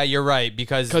 No, yeah, you're right,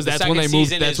 because that's when they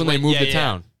moved. That's when they moved to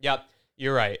town. Yep,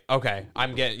 you're right. Okay,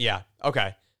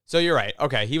 okay. So you're right.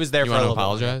 Okay, he was there for a little bit. You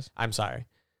want to apologize? I'm sorry.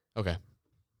 Okay.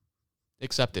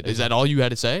 Accepted. Is that all you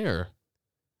had to say, or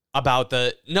about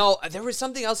No, there was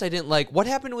something else I didn't like. What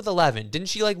happened with 11? Didn't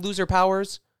she like lose her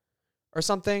powers or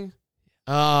something?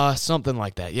 Something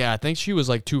like that. Yeah, I think she was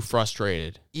like too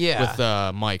frustrated. Yeah. With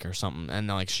Mike or something, and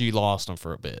like she lost him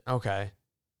for a bit. Okay.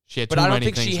 She had too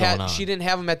many things going on. But I don't think she didn't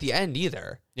have him at the end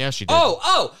either. Yeah, she did.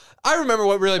 Oh! I remember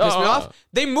what really pissed me off.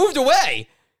 They moved away.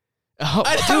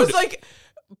 I was like,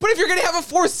 but if you're going to have a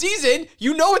 4th season,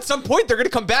 you know at some point they're going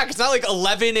to come back. It's not like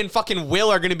 11 and fucking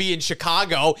Will are going to be in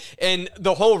Chicago and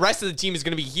the whole rest of the team is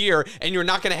going to be here and you're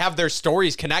not going to have their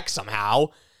stories connect somehow.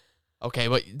 Okay,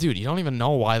 but dude, you don't even know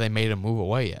why they made him move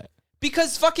away yet.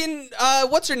 Because fucking,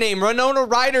 what's her name? Winona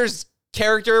Ryder's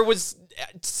character was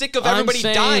sick of everybody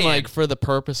dying. Like for the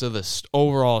purpose of the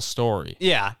overall story.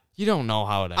 Yeah. You don't know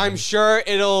how it ends. I'm sure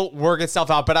it'll work itself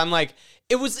out, but I'm like,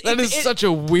 that is such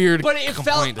a weird but it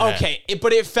felt okay.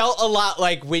 But it felt a lot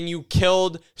like when you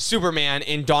killed Superman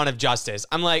in Dawn of Justice.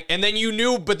 I'm like, and then you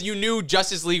knew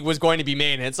Justice League was going to be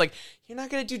made, and it's like, you're not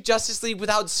gonna do Justice League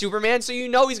without Superman, so you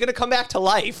know he's gonna come back to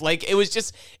life. Like,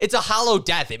 it's a hollow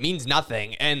death. It means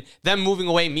nothing, and them moving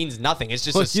away means nothing. It's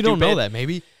just you don't know that.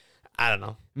 Maybe I don't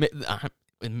know.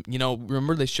 You know,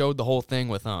 remember they showed the whole thing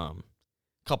with a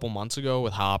couple months ago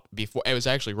with Hop before it was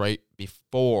actually right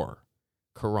before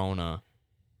Corona.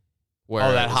 Where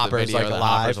that Hopper's like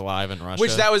Hopper's alive in Russia.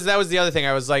 Which that was the other thing.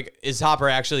 I was like, is Hopper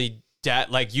actually dead?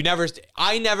 Like,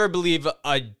 I never believe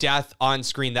a death on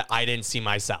screen that I didn't see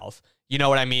myself. You know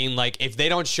what I mean? Like, if they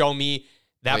don't show me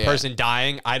that person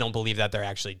dying, I don't believe that they're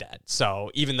actually dead.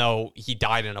 So even though he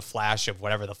died in a flash of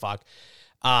whatever the fuck,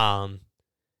 but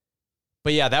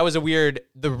yeah, that was a weird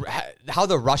how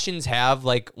the Russians have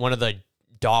like one of the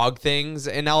dog things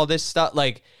and all this stuff.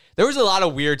 Like, there was a lot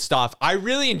of weird stuff. I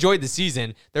really enjoyed the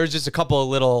season. There was just a couple of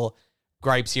little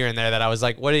gripes here and there that I was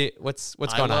like, what's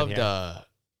going on here? I loved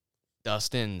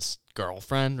Dustin's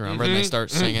girlfriend. Remember when they start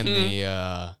singing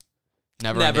the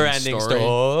Never-ending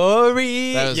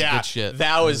story. That was good shit.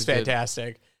 That was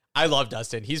fantastic. Good. I love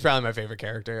Dustin. He's probably my favorite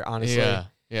character, honestly.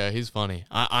 Yeah, he's funny.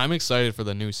 I'm excited for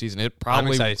the new season. I'm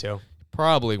excited too.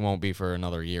 Probably won't be for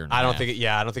another year. I don't think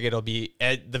it'll be,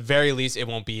 at the very least, it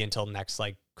won't be until next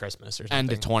like Christmas or something.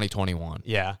 End of 2021.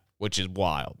 Yeah. Which is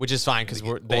wild. Which is fine because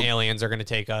the aliens are going to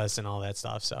take us and all that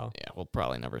stuff. So yeah, we'll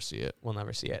probably never see it. We'll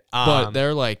never see it. But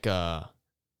they're like, they're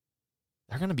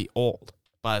going to be old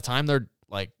by the time they're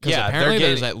like, because apparently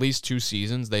there's at least 2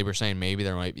 seasons. They were saying maybe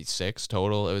there might be 6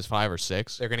 total. It was 5 or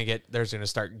 6. They're going to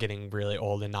start getting really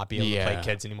old and not be able to play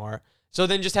kids anymore. So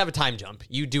then just have a time jump.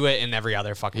 You do it in every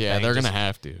other fucking thing. Yeah, they're going to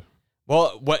have to.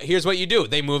 Well, here's what you do.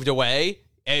 They moved away.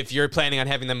 If you're planning on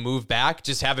having them move back,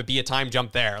 just have it be a time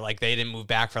jump there. Like, they didn't move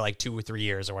back for like 2 or 3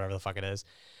 years or whatever the fuck it is.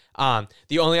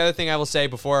 The only other thing I will say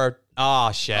before...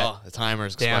 Oh, shit. Oh, the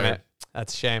timer's expired. Damn it.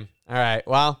 That's a shame. All right.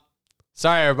 Well,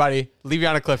 sorry, everybody. Leave you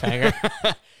on a cliffhanger.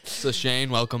 So,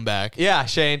 Shane, welcome back. Yeah,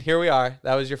 Shane, here we are.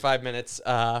 That was your 5 minutes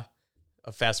of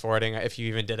fast forwarding. If you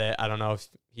even did it. I don't know if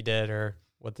he did or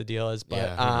what the deal is.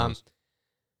 But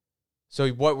so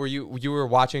what were you were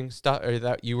watching stuff, or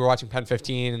that you were watching Pen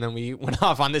 15 and then we went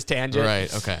off on this tangent?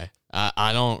 Right. Okay.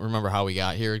 I don't remember how we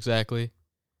got here exactly.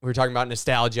 We were talking about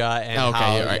nostalgia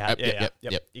and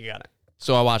Yep. You got it.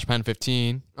 So I watched Pen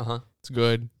 15. Uh-huh. It's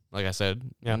good. Like I said.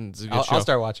 Yeah. It's a good show. I'll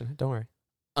start watching it. Don't worry.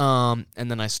 And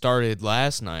then I started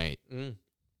last night a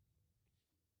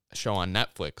show on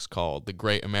Netflix called The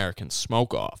Great American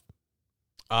Smoke Off.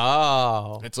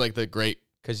 Oh. It's like the great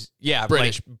British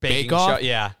like Bake Off. Show.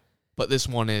 Yeah. But this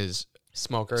one is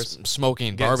smokers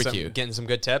smoking barbecue. Getting some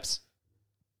good tips?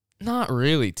 Not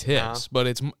really tips, but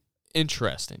it's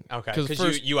interesting. Okay,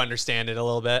 because you understand it a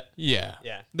little bit. Yeah.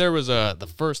 There was the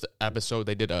first episode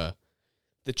they did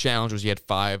the challenge was you had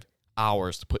 5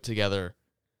 hours to put together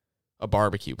a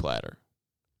barbecue platter.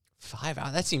 5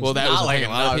 hours? That seems that not was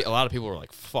like a lot of people were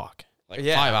like, "Fuck, like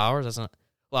 5 hours? That's not."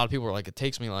 A lot of people were like, "It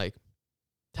takes me like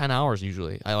 10 hours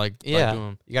usually." I like doing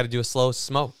them. You got to do a slow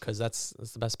smoke because that's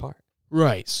the best part.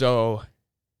 Right. So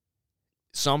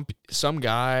some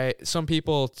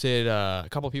people did a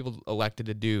couple people elected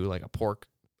to do like a pork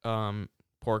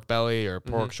belly or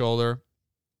pork shoulder.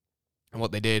 And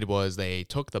what they did was they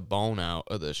took the bone out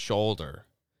of the shoulder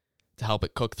to help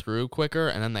it cook through quicker,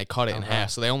 and then they cut it in half.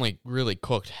 So they only really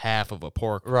cooked half of a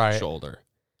pork shoulder.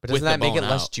 But doesn't that make it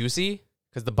less juicy?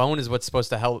 Because the bone is what's supposed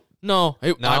to help. No,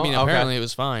 I mean apparently it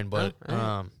was fine, but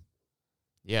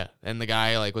yeah. And the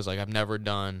guy was like, I've never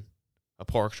done a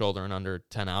pork shoulder in under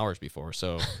 10 hours before,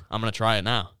 so I'm gonna try it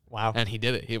now. Wow. And he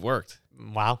did it. It worked.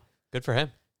 Wow. Good for him.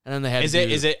 And then they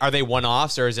had are they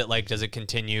one-offs or is it like, does it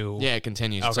continue? Yeah, it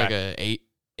continues. Okay. It's like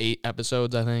eight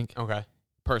episodes, I think. Okay.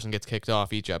 Person gets kicked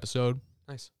off each episode.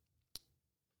 Nice.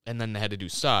 And then they had to do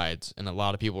sides, and a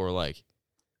lot of people were like,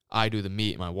 I do the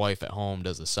meat, my wife at home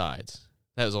does the sides.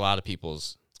 That was a lot of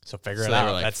people's. So figure it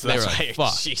out. That's like,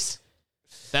 fuck. Jeez.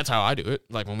 That's how I do it.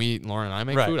 Like when Lauren and I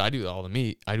make food, I do all the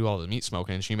meat. I do all the meat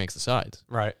smoking, and she makes the sides.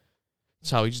 Right. That's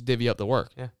how we just divvy up the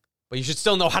work. Yeah. But you should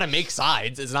still know how to make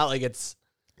sides. It's not like it's.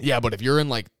 Yeah, but if you're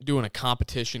in doing a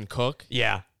competition cook.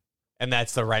 Yeah. And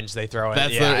that's the wrench they throw in.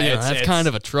 That's kind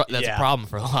of a problem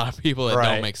for a lot of people that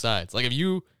don't make sides. Like if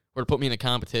you were to put me in a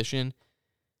competition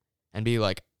and be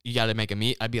like, you got to make a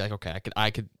meat, I'd be like, okay,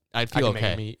 I'd feel okay.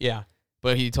 Make a meat. Yeah.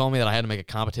 But if he told me that I had to make a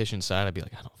competition side, I'd be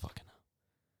like, I don't fucking know.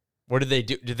 What did they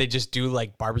do? Did they just do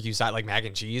like barbecue side, like mac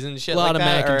and cheese and shit? A lot of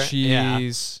mac and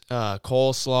cheese,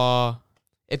 coleslaw.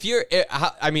 If you're,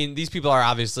 I mean, these people are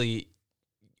obviously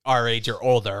our age or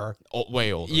older.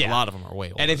 Way older. Yeah. A lot of them are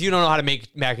way older. And if you don't know how to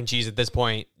make mac and cheese at this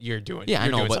point, you're doing Yeah, you're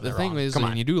I know, doing but the thing wrong. is,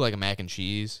 when you do like a mac and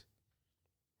cheese,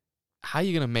 how are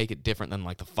you going to make it different than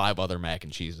like the 5 other mac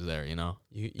and cheeses there, you know?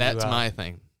 That's my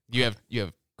thing. You have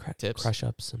tips? Crush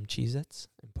up some Cheez-Its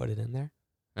and put it in there.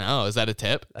 Oh, is that a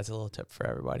tip? That's a little tip for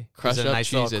everybody. Crush up a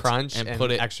nice little Cheez-Its crunch and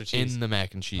put it extra cheese in the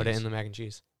mac and cheese. Put it in the mac and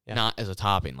cheese. Yeah. Not as a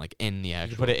topping, like in the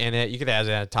actual. You put it in it. You could add it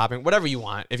as a topping, whatever you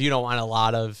want. If you don't want a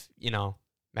lot of,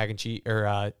 mac and cheese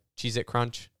or Cheez-It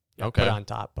crunch, put it on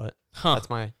top. But that's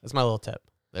my little tip.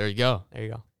 There you go. There you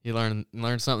go. You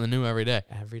learn something new every day.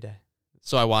 Every day.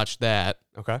 So I watched that.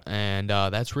 Okay. And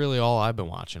that's really all I've been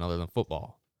watching other than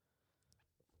football.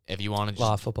 If you want to just... A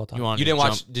lot of football talk. You didn't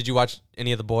watch... Did you watch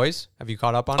any of The Boys? Have you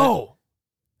caught up on it? Oh!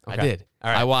 Okay. I did.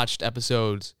 All right. I watched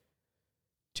episodes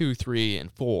 2, 3,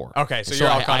 and 4. Okay, so you're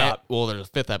all caught up. Well, there's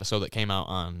a 5th episode that came out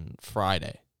on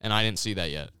Friday, and I didn't see that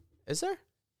yet. Is there?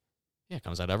 Yeah, it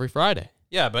comes out every Friday.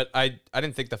 Yeah, but I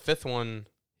didn't think the 5th one...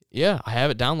 Yeah, I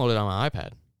have it downloaded on my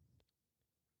iPad.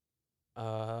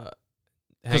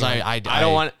 Because I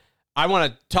don't want... I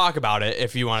want to talk about it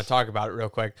if you want to talk about it real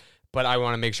quick, but I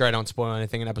want to make sure I don't spoil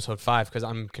anything in episode 5 because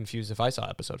I'm confused if I saw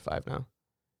episode 5 now.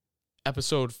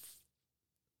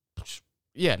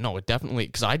 Yeah, no, it definitely,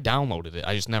 because I downloaded it.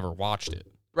 I just never watched it.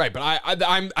 Right, but I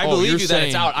believe you that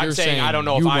it's out. I'm saying I don't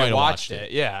know if I watched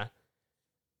it. Yeah.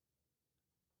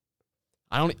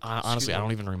 Honestly, I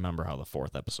don't even remember how the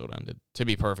 4th episode ended, to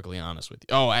be perfectly honest with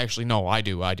you. Oh, actually, no, I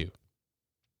do.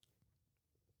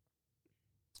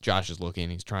 Josh is looking.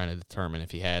 He's trying to determine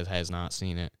if he has not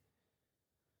seen it.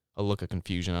 A look of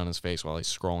confusion on his face while he's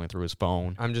scrolling through his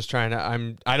phone. I'm just trying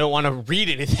to... I don't want to read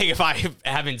anything if I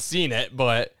haven't seen it,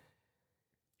 but...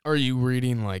 Are you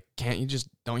reading,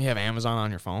 don't you have Amazon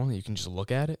on your phone that you can just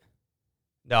look at it?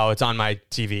 No, it's on my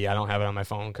TV. I don't have it on my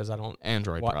phone because I don't...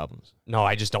 Android problems. No,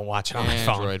 I just don't watch it on my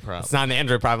phone. Android problems. It's not an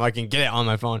Android problem. I can get it on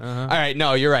my phone. All right,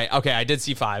 no, you're right. Okay, I did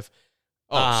see 5.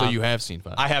 Oh, so you have seen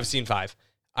 5. I have seen 5.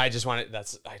 I just wanted to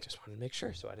make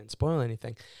sure so I didn't spoil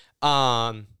anything.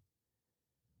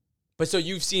 But so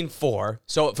you've seen 4.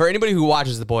 So for anybody who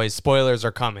watches The Boys, spoilers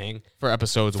are coming for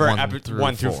episodes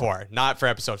 1 through 4, not for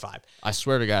episode 5. I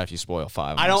swear to God, if you spoil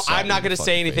 5, I'm not going to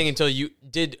say anything until you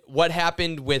did. What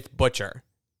happened with Butcher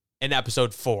in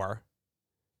episode 4?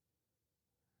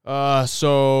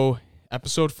 So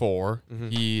episode 4,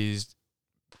 he's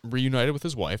reunited with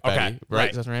his wife, Betty. Right?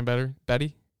 Is that her name?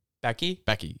 Betty?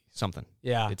 Becky, something.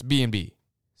 Yeah. It's B&B.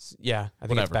 Yeah, I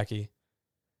think it's Becky.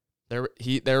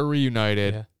 They're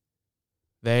reunited. Yeah.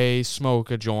 They smoke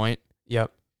a joint.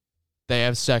 Yep. They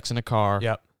have sex in a car.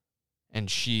 Yep.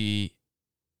 And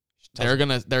they're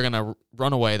gonna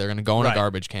run away. They're gonna go in a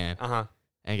garbage can.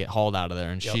 And get hauled out of there.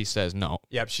 And she says no.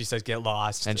 Yep. She says get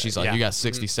lost. And she's like, you got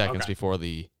 60 seconds before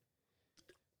the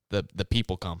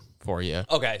people come for you.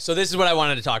 Okay, so this is what I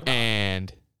wanted to talk about.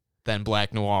 And then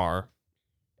Black Noir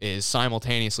is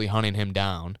simultaneously hunting him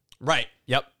down. Right.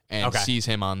 Yep. And sees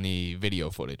him on the video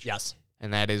footage. Yes.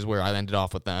 And that is where I ended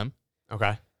off with them.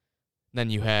 Okay. Then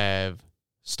you have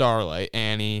Starlight,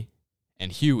 Annie, and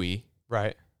Huey.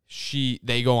 Right.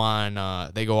 They go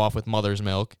off with Mother's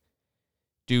Milk.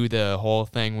 Do the whole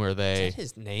thing where they... Is that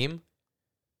his name?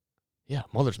 Yeah,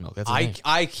 Mother's Milk. That's his name.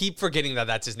 I keep forgetting that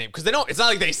that's his name because it's not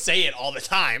like they say it all the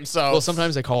time. So well,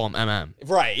 sometimes they call him MM.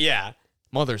 Right. Yeah.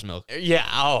 Mother's Milk. Yeah.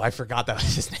 Oh, I forgot that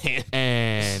was his name.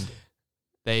 And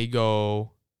they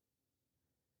go...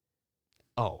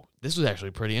 Oh, this was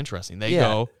actually pretty interesting. They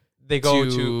go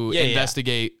to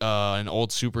investigate an old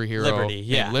superhero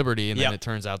named Liberty, and then it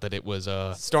turns out that it was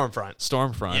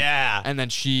Stormfront. Yeah. And then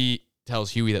she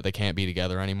tells Huey that they can't be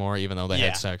together anymore, even though they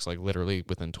had sex literally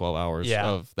within 12 hours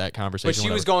of that conversation. But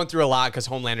she was going through a lot because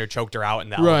Homelander choked her out in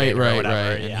the elevator or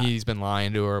whatever. Right. And he's been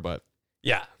lying to her, but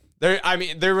yeah,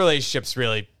 their relationship's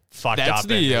really fucked up.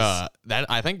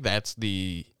 I think that's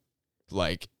the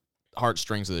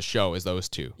heartstrings of the show is those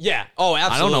two. Yeah. Oh,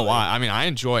 absolutely. I don't know why. I mean, I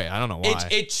enjoy it. I don't know why.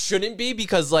 It shouldn't be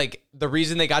because the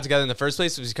reason they got together in the first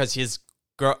place was because his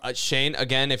girl Shane,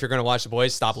 again, if you're going to watch The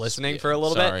Boys, stop listening for a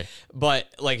little bit.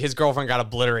 But his girlfriend got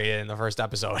obliterated in the first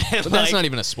episode. But that's not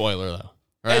even a spoiler though.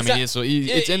 Right? It's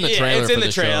in the trailer. It's in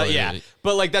the trailer. Yeah.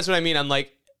 But that's what I mean. I'm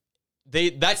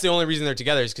that's the only reason they're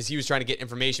together is because he was trying to get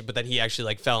information, but then he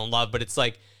actually fell in love. But it's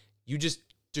you just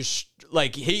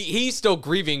he's still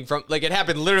grieving from it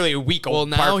happened literally a week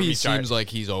old. Well, now he seems like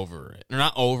he's over it. Or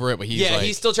not over it, but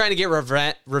he's still trying to get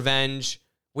revenge,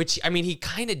 which I mean he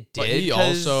kind of did. But he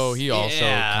also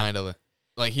kind of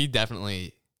he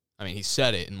definitely. I mean, he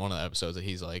said it in one of the episodes that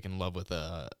he's in love with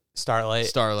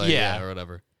Starlight, or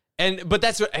whatever. But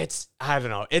that's what it's. I don't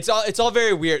know. It's all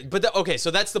very weird. But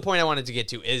so that's the point I wanted to get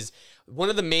to is one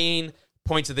of the main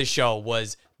points of this show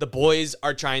was the boys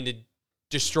are trying to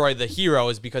destroy the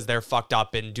heroes because they're fucked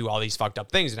up and do all these fucked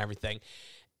up things and everything.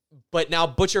 But now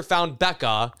Butcher found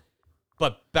Becca,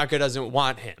 but Becca doesn't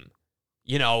want him,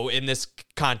 in this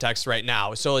context right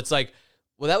now. So it's like,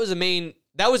 well, that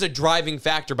was a driving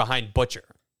factor behind Butcher,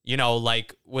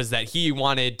 was that he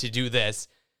wanted to do this.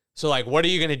 So like, what are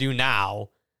you going to do now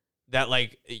that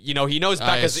he knows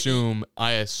Becca's...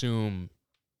 I assume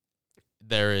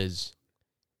there is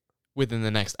within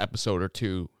the next episode or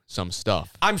two some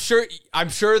stuff. I'm sure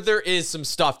there is some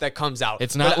stuff that comes out.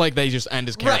 It's not like they just end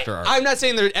his character arc. I'm not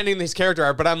saying they're ending his character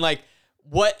arc, but I'm like,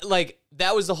 what,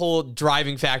 that was the whole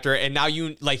driving factor. And now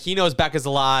he knows Becca's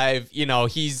alive.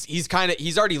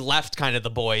 He's already left kind of the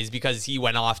boys because he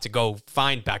went off to go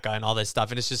find Becca and all this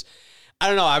stuff. And it's just, I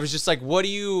don't know. I was just like, where are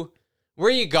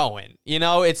you going?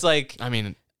 It's like, I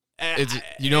mean,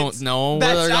 you don't know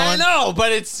where they're going. I know,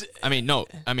 but it's, I mean, no,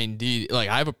 I mean,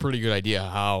 I have a pretty good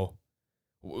idea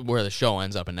where the show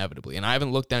ends up inevitably. And I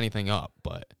haven't looked anything up,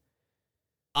 but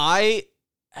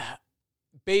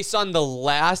based on the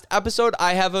last episode,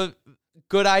 I have a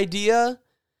good idea.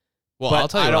 Well, but I'll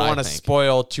tell you, I don't want to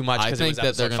spoil too much. I think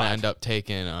that they're going to end up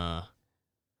taking,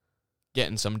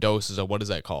 getting some doses of, what is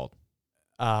that called?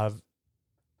 The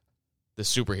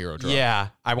superhero drug. Yeah,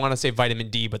 I want to say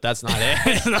vitamin D, but that's not it.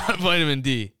 It's not vitamin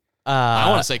D. I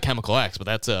want to say Chemical X, but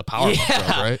that's a power drug,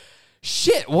 right?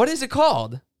 Shit, what is it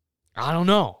called? I don't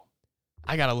know.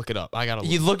 I gotta look it up.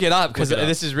 You look it up because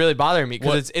this is really bothering me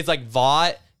because it's like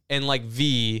VOT and like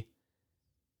V.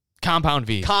 Compound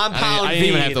V. Compound V. I didn't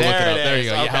even have to look it up. There you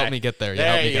go. Okay. You helped me get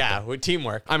there. With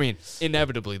teamwork. I mean,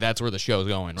 inevitably, that's where the show's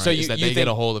going, right? So they get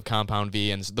a hold of Compound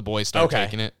V and the boys start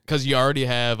taking it. Because you already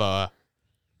have,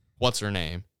 what's her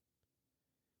name?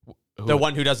 The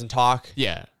one who doesn't talk?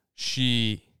 Yeah.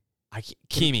 Chemo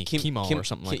or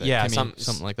something like that. Yeah,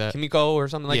 something like that. Kimiko or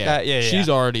something like that. Yeah, She's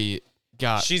already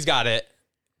got... She's got it.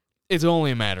 It's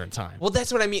only a matter of time. Well,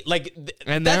 that's what I mean.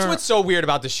 And that's what's so weird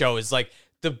about the show is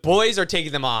the boys are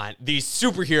taking them on. These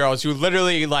superheroes who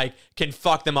literally can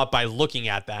fuck them up by looking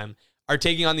at them are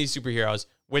taking on these superheroes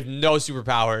with no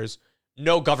superpowers,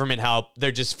 no government help.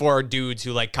 They're just four dudes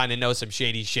who kind of know some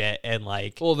shady shit and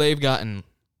Well, they've gotten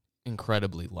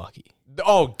incredibly lucky.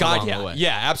 Oh God, yeah,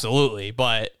 yeah, absolutely.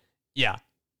 But yeah.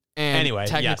 And anyway,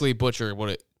 technically,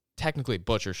 yes. Technically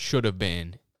Butcher should have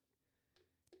been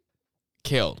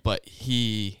killed, but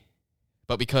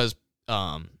because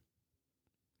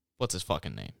what's his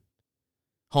fucking name?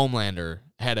 Homelander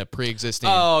had a pre-existing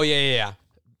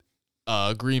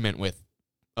agreement with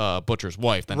Butcher's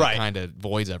wife, then it kind of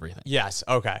voids everything. Yes,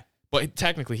 okay. But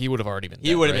technically, he would have already been dead.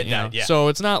 He would have been dead, yeah. So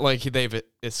it's not like they've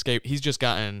escaped. He's just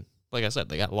gotten, like I said,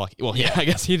 they got lucky. Well, I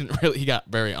guess he got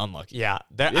very unlucky. Yeah.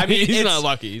 He's not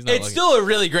lucky. It's still a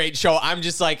really great show. I'm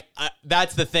just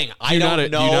that's the thing. I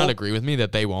don't know. Do you not agree with me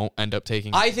that they won't end up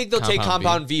taking I think they'll take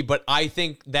Compound V, but I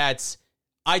think that's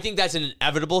an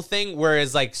inevitable thing,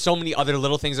 whereas so many other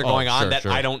little things are going on that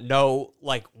I don't know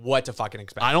what to fucking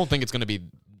expect. I don't think it's going to be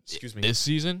this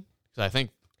season. I think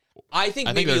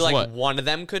maybe one of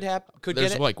them could get it.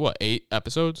 There's 8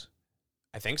 episodes?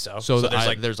 I think so. So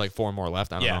there's 4 more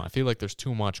left. I don't know. I feel like there's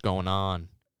too much going on.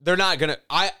 They're not going to...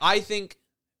 I think...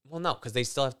 Well, no, because they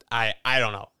still have... I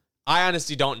don't know. I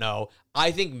honestly don't know.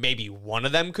 I think maybe one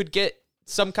of them could get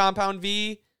some Compound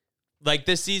V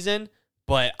this season,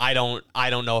 but I don't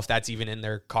know if that's even in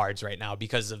their cards right now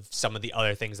because of some of the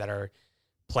other things that are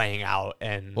playing out.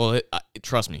 And well,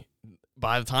 trust me,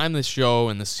 by the time this show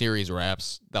and the series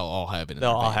wraps, they'll all have it.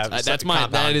 They'll all have it.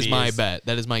 That is my bet.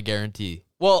 That is my guarantee.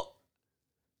 Well,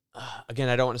 again,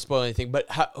 I don't want to spoil anything, but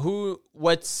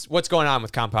what's going on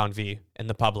with Compound V and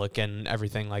the public and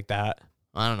everything like that?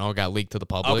 I don't know. It got leaked to the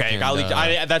public. Okay, it got leaked.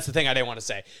 That's the thing I didn't want to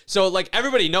say. So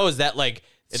everybody knows that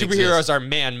superheroes are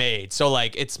man-made. So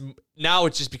it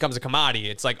just becomes a commodity.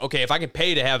 It's okay, if I can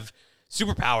pay to have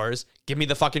superpowers, give me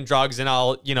the fucking drugs and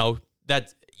I'll,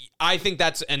 I think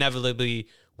that's inevitably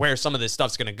where some of this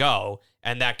stuff's going to go.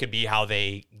 And that could be how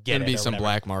they get it. It's going to be some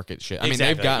black market shit. I mean,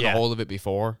 they've gotten a hold of it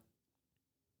before.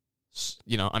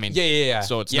 Yeah.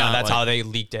 So it's not that's how they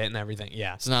leaked it and everything.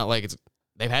 Yeah. It's not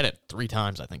they've had it 3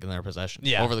 times, I think, in their possession.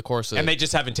 Yeah. Over the course of and they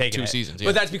just haven't taken 2 seasons. Yeah.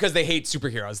 But that's because they hate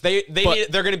superheroes.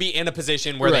 They're going to be in a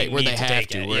position where they need to have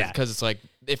to. Because it's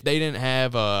if they didn't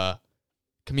have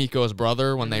Kimiko's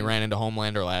brother when they ran into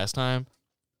Homelander last time,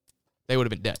 they would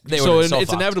have been dead.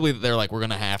 It's inevitably that they're we're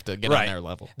going to have to get on their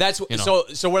level. That's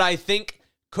so what I think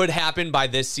could happen by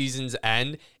this season's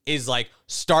end is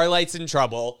Starlight's in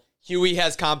trouble. Huey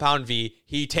has Compound V.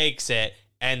 He takes it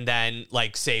and then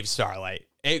saves Starlight.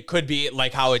 It could be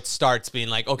how it starts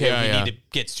being okay, we need to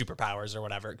get superpowers or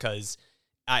whatever because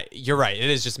You're right. It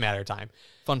is just a matter of time.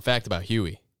 Fun fact about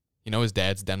Huey. You know his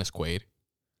dad's Dennis Quaid?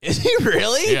 Is he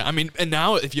really? Yeah, I mean, and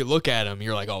now if you look at him,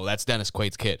 you're like, oh, that's Dennis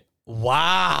Quaid's kid.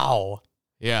 Wow.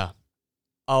 Yeah.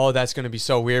 Oh, that's going to be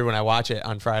so weird when I watch it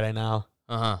on Friday now.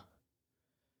 Uh-huh.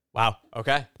 Wow.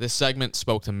 Okay. This segment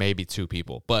spoke to maybe 2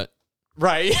 people, but...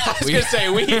 Right. I was going to say,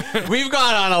 we've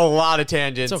gone on a lot of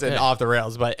tangents okay. and off the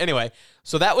rails. But anyway,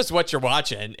 so that was what you're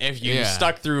watching. If you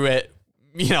stuck through it,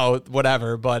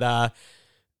 whatever. But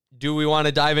do we want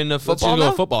to dive into football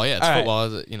now? Football, yeah. It's all football,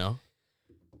 right.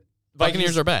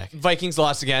 Buccaneers are back. Vikings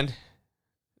lost again.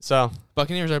 So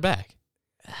Buccaneers are back.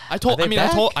 I told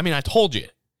you.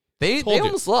 They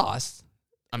almost lost.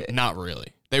 Not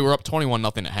really. They were up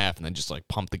 21-0 at half, and then just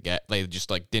pumped the gas. They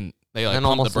just didn't. They pumped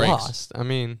almost the brakes. Lost. I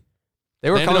mean, they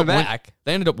were coming back.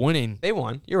 They ended up winning. They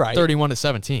won. You're right.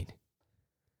 31-17.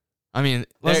 I mean,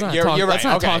 let's not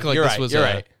talk like this was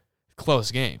a close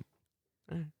game.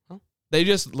 Well, they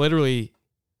just literally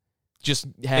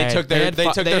had. They took their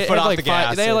foot off the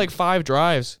gas. They had 5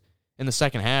 drives in the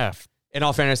second half. In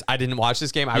all fairness, I didn't watch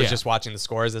this game. I was just watching the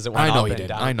scores as it went up and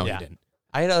down. I know you didn't.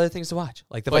 I had other things to watch,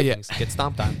 like the Vikings get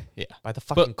stomped on by the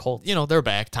fucking Colts. They're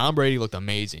back. Tom Brady looked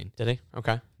amazing. Did he?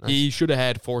 Okay. Nice. He should have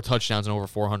had 4 touchdowns and over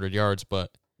 400 yards,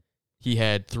 but he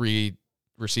had 3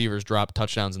 receivers drop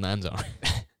touchdowns in the end zone.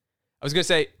 I was going to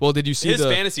say, well, did you see his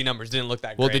fantasy numbers didn't look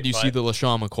that great. Well, did you see the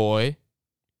LaShawn McCoy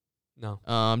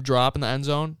drop in the end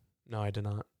zone? No, I did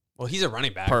not. Well, he's a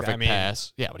running back. Perfect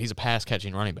pass. Yeah, but he's a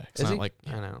pass-catching running back. It's Is not he? like...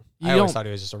 I know. I always thought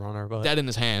he was just a runner, but... Dead in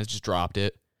his hands, just dropped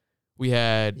it.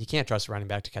 You can't trust a running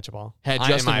back to catch a ball. Had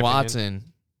Justin Watson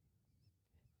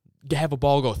have a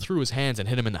ball go through his hands and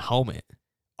hit him in the helmet.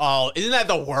 Oh, isn't that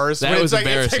the worst? That was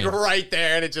embarrassing. It's right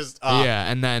there, and it just...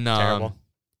 and then terrible.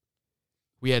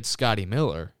 We had Scotty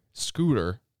Miller,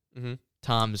 Scooter,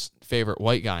 Tom's favorite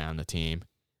white guy on the team.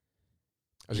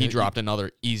 He dropped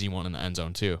another easy one in the end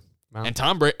zone, too. Wow. And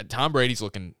Tom Brady's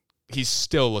looking... He's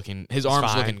still looking... His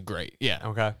arm's looking great. Yeah.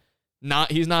 Okay.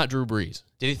 He's not Drew Brees.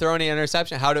 Did he throw any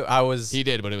interception? He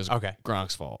did, but it was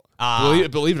Gronk's fault.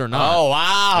 Believe it or not. Oh,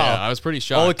 wow. Yeah, I was pretty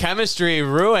shocked. Old chemistry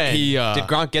ruined. Did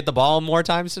Gronk get the ball more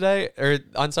times today or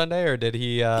on Sunday, or did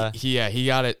he? He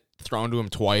got it thrown to him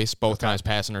twice, both times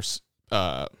pass interference.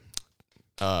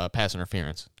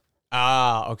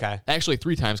 Okay. Actually,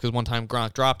 3 times because one time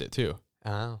Gronk dropped it too.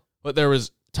 Oh. But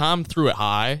Tom threw it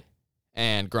high,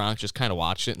 and Gronk just kind of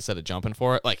watched it instead of jumping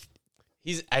for it.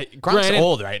 Gronk's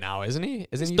old right now, isn't he?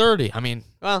 He's 30. I mean,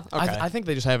 well, okay. I think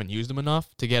they just haven't used him enough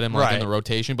to get him in the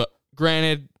rotation. But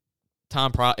granted,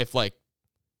 if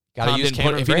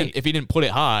he didn't put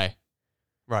it high,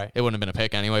 right, it wouldn't have been a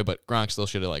pick anyway. But Gronk still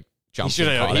should have jumped.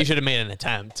 He should have made an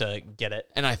attempt to get it.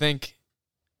 And I think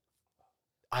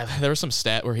there was some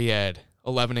stat where he had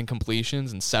 11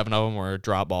 incompletions and 7 of them were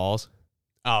drop balls.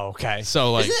 Oh, okay.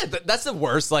 So that's the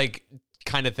worst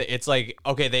kind of thing. It's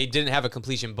okay, they didn't have a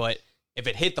completion, but if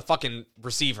it hit the fucking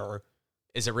receiver,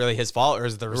 is it really his fault or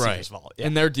is it the receiver's fault? Yeah.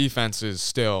 And their defense is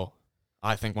still,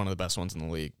 I think, one of the best ones in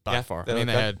the league by far. They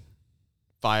had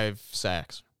 5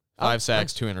 sacks. 5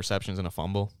 sacks, 2 interceptions, and a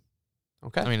fumble.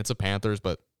 Okay. I mean, it's the Panthers,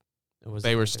 but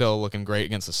they were still looking great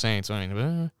against the Saints. I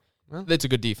mean, it's a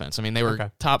good defense. I mean, they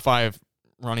were top 5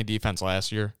 running defense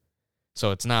last year.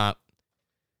 So it's not...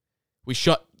 We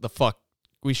shut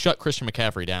Christian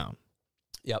McCaffrey down.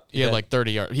 Yep. He had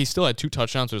 30 yards. He still had 2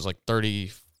 touchdowns, so it was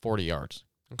 30, 40 yards.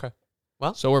 Okay.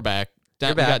 Well, so we're back.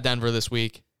 We got Denver this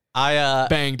week. I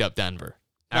banged up Denver.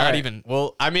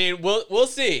 Well, I mean, we'll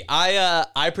see.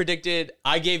 I predicted,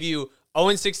 I gave you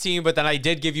 0-16, but then I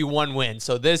did give you 1 win.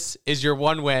 So this is your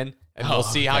 1 win, and we'll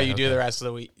see how you do the rest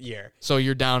of the year. So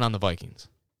you're down on the Vikings.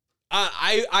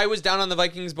 I was down on the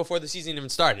Vikings before the season even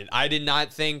started. I did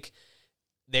not think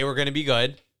they were going to be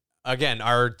good. Again,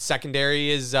 our secondary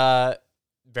is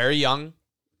very young.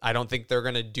 I don't think they're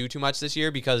going to do too much this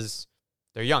year because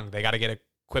they're young. They got to get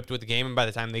equipped with the game, and by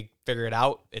the time they figure it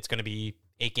out, it's going to be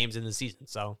 8 games in the season.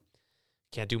 So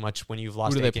can't do much when you've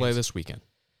lost 8 games. Who do they play this weekend?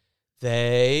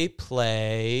 They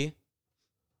play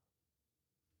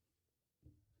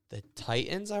the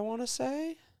Titans, I want to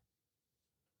say.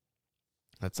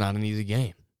 That's not an easy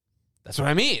game. That's what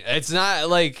I mean. It's not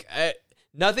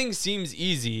nothing seems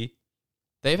easy.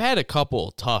 They've had a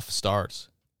couple tough starts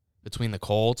between the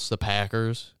Colts, the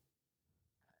Packers,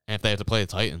 and if they have to play the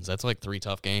Titans, that's 3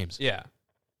 tough games. Yeah.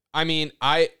 I mean,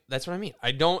 that's what I mean.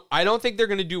 I don't think they're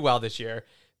going to do well this year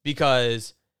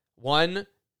because it's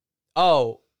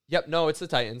the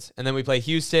Titans. And then we play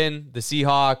Houston, the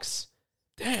Seahawks,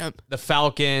 the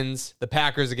Falcons, the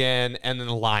Packers again, and then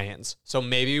the Lions. So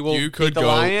maybe we'll beat the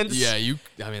Lions. Yeah,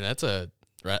 I mean,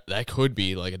 that could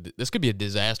be this could be a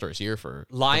disastrous year for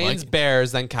Lions,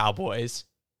 Bears, then Cowboys.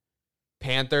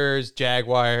 Panthers,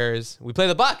 Jaguars. We play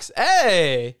the Bucks.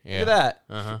 Hey, look at that.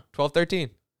 12-13. It's going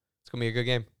to be a good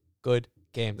game. Good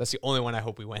game. That's the only one I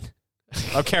hope we win.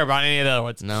 I don't care about any of the other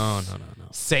ones. No.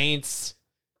 Saints.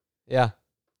 Yeah.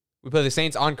 We play the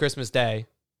Saints on Christmas Day.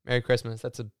 Merry Christmas.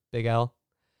 That's a big L.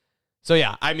 So,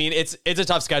 yeah, I mean, it's a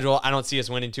tough schedule. I don't see us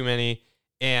winning too many.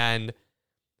 And,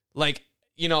 like,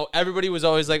 you know, everybody was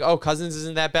always like, oh, Cousins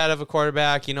isn't that bad of a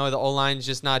quarterback. You know, the O-line's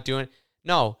just not doing it.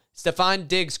 No, Stephon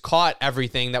Diggs caught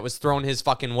everything that was thrown his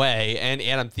fucking way, and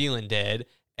Adam Thielen did.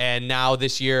 And now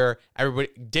this year,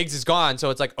 Diggs is gone, so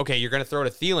it's like, okay, you're going to throw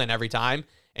to Thielen every time.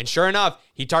 And sure enough,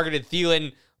 he targeted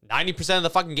Thielen 90% of the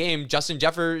fucking game. Justin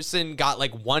Jefferson got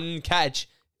like one catch,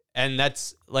 and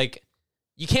that's like,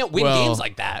 you can't win games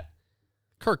like that.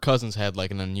 Kirk Cousins had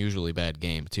like an unusually bad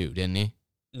game too, didn't he?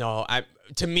 No,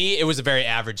 to me, it was a very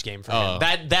average game for him.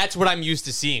 That's what I'm used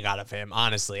to seeing out of him,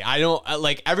 honestly. I don't,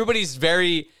 like, everybody's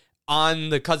very on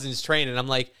the Cousins train, and I'm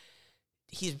like,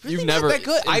 he's really not that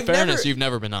good. In fairness, you've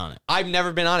never been on it. I've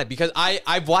never been on it because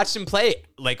I've watched him play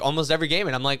like almost every game,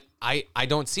 and I'm like, I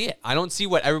don't see it. I don't see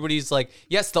what everybody's like.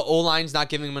 Yes, the O-line's not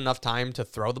giving him enough time to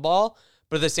throw the ball,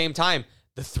 but at the same time,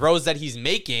 the throws that he's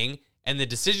making and the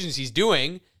decisions he's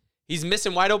doing, he's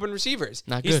missing wide open receivers.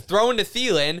 He's throwing to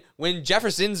Thielen when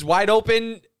Jefferson's wide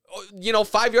open,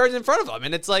 5 yards in front of him,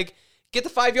 and it's like, get the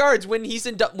 5 yards when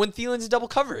when Thielen's in double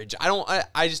coverage.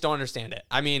 I just don't understand it.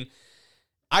 I mean,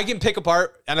 I can pick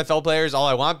apart NFL players all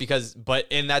I want but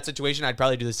in that situation, I'd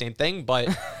probably do the same thing. But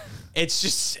it's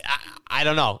just, I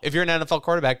don't know. If you're an NFL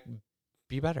quarterback,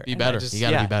 be better. Be better. You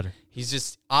got to be better. He's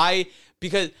just,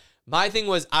 because my thing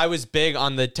was, I was big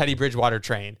on the Teddy Bridgewater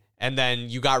train, and then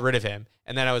you got rid of him.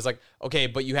 And then I was like, okay,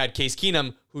 but you had Case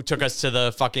Keenum, who took us to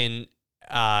the fucking,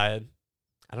 I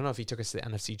don't know if he took us to the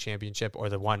NFC Championship or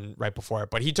the one right before it,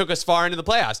 but he took us far into the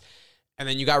playoffs. And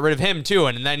then you got rid of him too.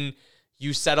 And then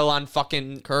you settle on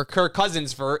fucking Kirk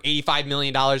Cousins for $85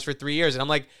 million for 3 years. And I'm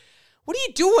like, what are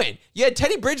you doing? You had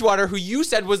Teddy Bridgewater, who you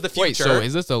said was the future. Wait, so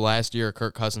is this the last year of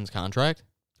Kirk Cousins' contract?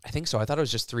 I think so. I thought it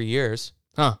was just 3 years.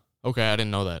 Huh. Okay, I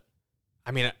didn't know that.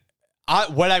 I mean,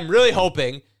 what I'm really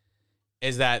hoping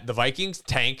is that the Vikings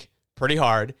tank pretty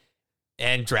hard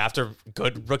and draft a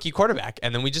good rookie quarterback.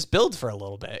 And then we just build for a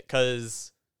little bit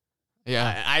because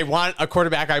I want a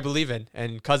quarterback I believe in.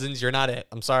 And Cousins, you're not it.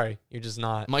 I'm sorry. You're just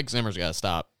not. Mike Zimmer's got to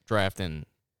stop drafting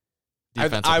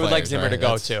defensive I would players, like Zimmer to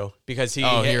go too because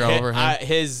you're over him?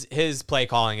 His play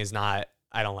calling is not,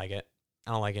 I don't like it.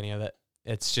 I don't like any of it.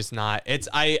 It's just not.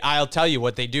 I'll tell you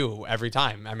what they do every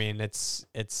time. I mean, it's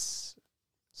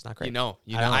not great.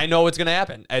 I know what's going to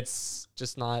happen. It's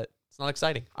just not, it's not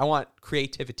exciting. I want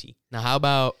creativity. Now, how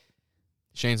about,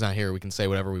 Shane's not here. We can say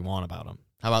whatever we want about him.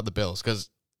 How about the Bills? Because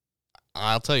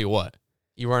I'll tell you what.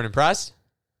 You weren't impressed?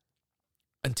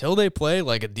 Until they play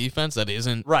like a defense that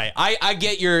isn't. Right. I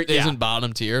get your. Isn't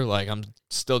bottom tier. Like, I'm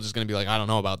still just going to be like, I don't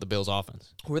know about the Bills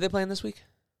offense. Who are they playing this week?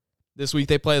 This week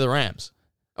they play the Rams.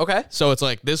 Okay. So it's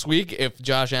like this week, if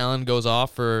Josh Allen goes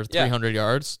off for 300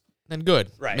 yards, then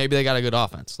good. Right. Maybe they got a good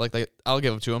offense. Like I'll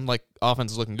give it to them. Like,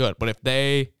 offense is looking good. But if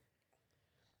the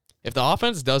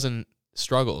offense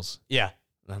struggles,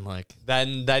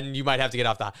 then you might have to get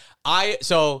off that.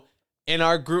 So in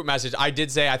our group message, I did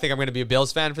say I think I'm going to be a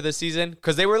Bills fan for this season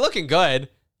because they were looking good,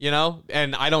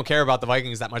 and I don't care about the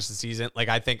Vikings that much this season. Like,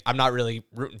 I think I'm not really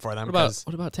rooting for them.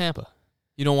 What about Tampa?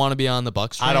 You don't want to be on the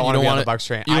Bucs train? I don't want to be on the Bucs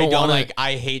train.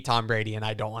 I hate Tom Brady, and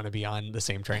I don't want to be on the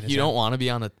same train as him. You don't want to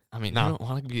be on the... I mean, no. You don't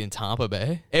want to be in Tampa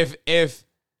Bay? If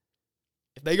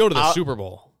they go to the Super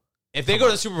Bowl... If they go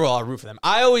to the Super Bowl, I'll root for them.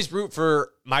 I always root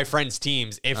for my friends'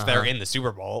 teams if they're in the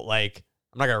Super Bowl. Like,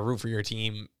 I'm not going to root for your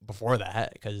team before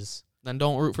that, because... Then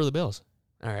don't root for the Bills.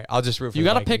 All right, I'll just root for You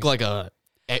got to pick like an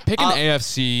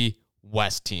AFC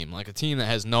West team, like a team that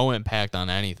has no impact on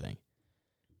anything.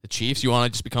 The Chiefs? You want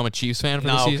to just become a Chiefs fan for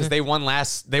the season? No, because they won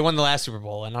the last Super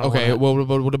Bowl. And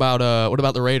what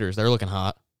about the Raiders? They're looking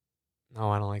hot. No,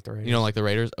 I don't like the Raiders. You don't like the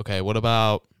Raiders? Okay, what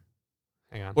about...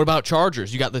 Hang on. What about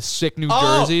Chargers? You got the sick new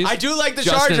jerseys. I do like the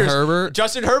Justin Chargers. Herbert.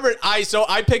 Justin Herbert.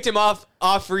 I picked him off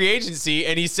free agency,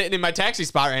 and he's sitting in my taxi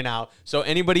spot right now. So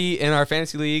anybody in our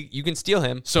fantasy league, you can steal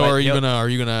him. So are you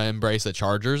gonna embrace the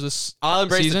Chargers this I'll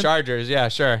embrace season? the Chargers. Yeah,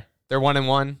 sure. They're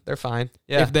 1-1. They're fine.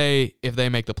 Yeah. If they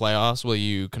make the playoffs, will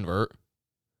you convert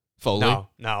fully? No,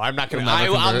 I'm not gonna.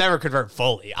 I'll never convert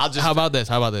fully. I'll just. How about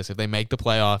this? If they make the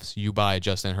playoffs, you buy a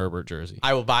Justin Herbert jersey.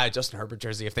 I will buy a Justin Herbert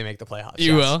jersey if they make the playoffs.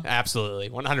 You will? Absolutely,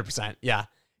 100%. Yeah,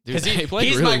 because he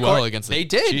played really well against the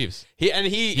Chiefs. He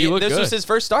looked good. Was his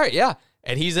first start. Yeah,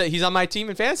 and he's on my team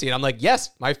in fantasy, and I'm like, yes,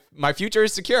 my future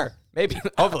is secure. Maybe,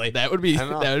 hopefully, that would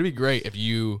be great if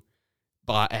you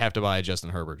I have to buy a Justin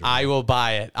Herbert jersey. I will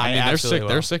buy it. I mean, they're sick.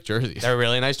 They're sick jerseys. They're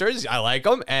really nice jerseys. I like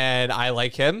them, and I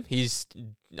like him. He's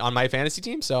on my fantasy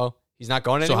team, so he's not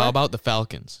going anywhere. So how about the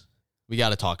Falcons? We got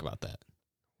to talk about that.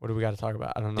 What do we got to talk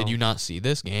about? I don't know. Did you not see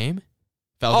this game?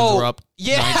 Falcons were up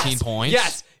 19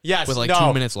 points. Yes. With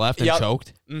 2 minutes left and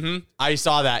choked. Mm-hmm. I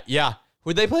saw that. Yeah.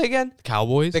 Who'd they play again? The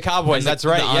Cowboys. That's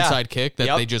right. The onside kick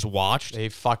that they just watched. They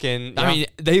fucking. I mean,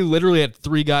 they literally had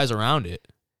 3 guys around it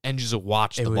and just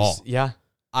watched the ball. Yeah.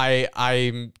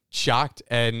 I'm shocked,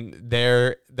 and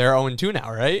they're 0-2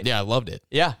 now, right? Yeah, I loved it.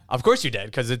 Yeah, of course you did,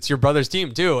 because it's your brother's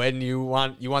team too, and you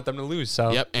want them to lose.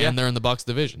 So and they're in the Bucs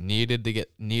division. Needed to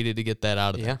get that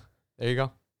out of there. Yeah, there you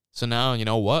go. So now you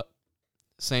know what?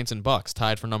 Saints and Bucs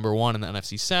tied for number 1 in the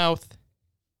NFC South.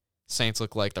 Saints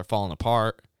look like they're falling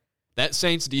apart. That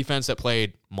Saints defense that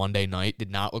played Monday night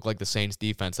did not look like the Saints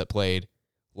defense that played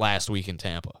last week in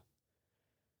Tampa.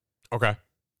 Okay,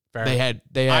 fair. They had.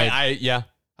 Yeah.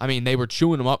 I mean, they were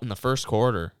chewing them up in the first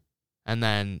quarter, and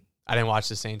then I didn't watch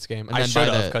the Saints game. I should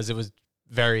have, because it was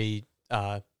very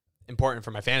important for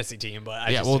my fantasy team, but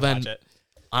I just didn't watch it.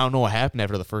 I don't know what happened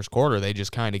after the first quarter. They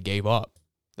just kind of gave up.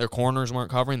 Their corners weren't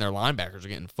covering. Their linebackers were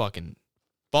getting fucking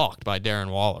fucked by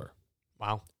Darren Waller.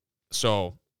 Wow.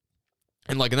 So,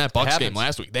 and in that Bucs game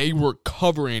last week, they were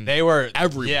covering. They were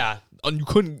everywhere. Yeah. And you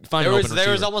couldn't find an open receiver.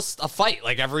 There was almost a fight,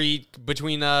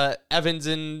 between Evans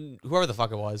and whoever the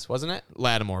fuck it was, wasn't it?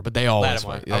 Lattimore, but they always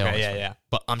fight. Yeah.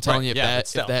 But I'm telling you,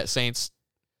 if that Saints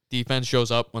defense shows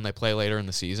up when they play later in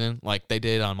the season, like they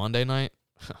did on Monday night,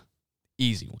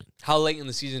 easy win. How late in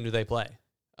the season do they play?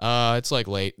 It's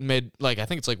late, mid, I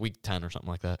think it's week 10 or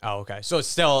something like that. Oh, okay. So it's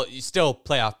still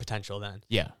playoff potential then.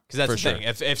 Yeah, because that's the thing.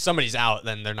 If somebody's out,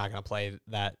 then they're not going to play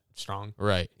that strong,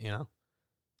 right?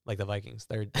 Like the Vikings,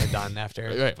 they're done after.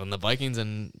 Right. When the Vikings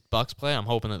and Bucs play, I'm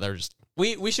hoping that they're just.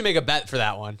 We should make a bet for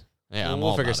that one. Yeah,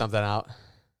 we'll figure something out.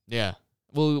 Yeah,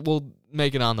 we'll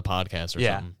make it on the podcast or something.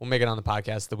 Yeah, we'll make it on the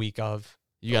podcast the week of.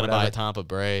 You got to buy a Tampa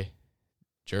Bay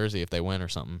jersey if they win or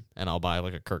something, and I'll buy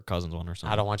a Kirk Cousins one or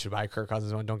something. I don't want you to buy a Kirk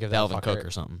Cousins one. Don't give that Dalvin Cook or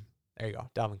something. There you go,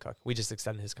 Dalvin Cook. We just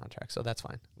extended his contract, so that's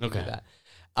fine. Okay. Do that.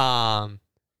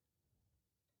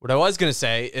 What I was gonna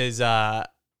say is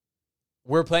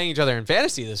we're playing each other in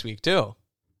fantasy this week too.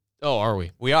 Oh, are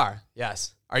we? We are.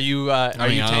 Yes. Are you? Are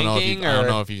you tanking? I don't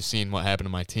know if you've seen what happened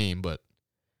to my team, but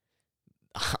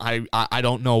I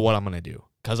don't know what I'm gonna do,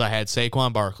 because I had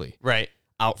Saquon Barkley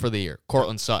out for the year,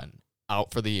 Cortland Sutton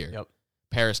out for the year, yep.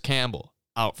 Paris Campbell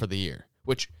out for the year.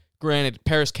 Which, granted,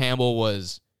 Paris Campbell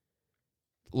was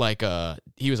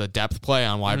he was a depth play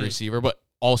on wide receiver, but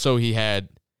also he had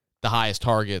the highest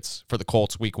targets for the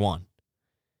Colts week 1.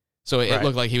 So it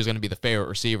looked like he was going to be the favorite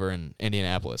receiver in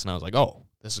Indianapolis, and I was like, oh,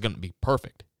 this is going to be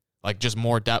perfect. Just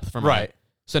more depth from right.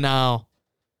 So now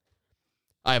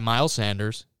I have Miles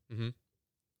Sanders. Mm-hmm.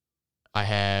 I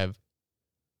have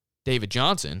David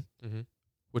Johnson,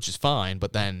 which is fine,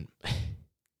 but then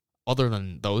other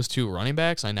than those 2 running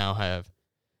backs, I now have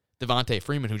Devontae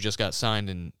Freeman, who just got signed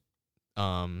in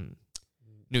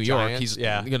New York. Giants, He's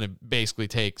going to basically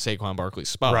take Saquon Barkley's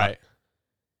spot. Right.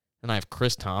 And I have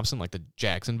Chris Thompson, the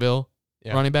Jacksonville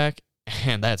running back,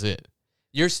 and that's it.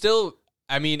 You're still,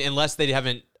 unless they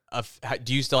haven't,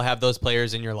 do you still have those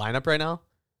players in your lineup right now?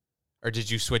 Or did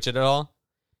you switch it at all?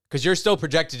 Because you're still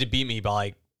projected to beat me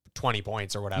by 20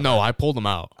 points or whatever. No, I pulled them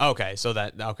out. Okay,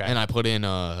 and I put in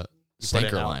a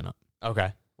stinker lineup.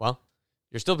 Okay, well,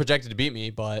 you're still projected to beat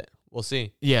me, but we'll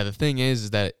see. Yeah, the thing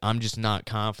is that I'm just not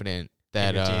confident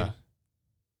that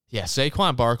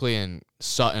Saquon Barkley and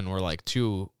Sutton were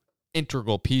 2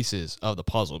 integral pieces of the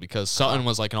puzzle, because Sutton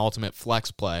was an ultimate flex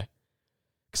play.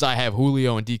 Because I have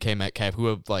Julio and DK Metcalf, who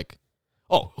have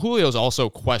Julio's also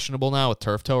questionable now with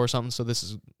turf toe or something, so this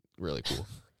is really cool.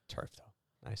 Turf toe,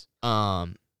 nice.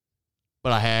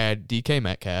 But I had DK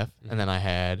Metcalf, and then I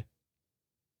had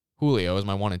Julio as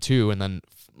my 1 and 2, and then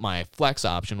my flex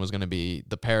option was going to be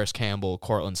the Paris Campbell,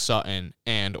 Cortland Sutton,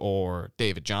 and or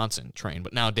David Johnson train.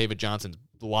 But now David Johnson's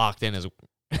locked in as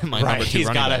my number 2 He's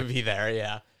running back. He's got to be there,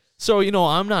 yeah. So,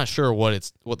 I'm not sure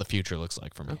what the future looks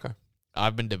like for me. Okay.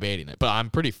 I've been debating it, but I'm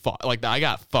pretty I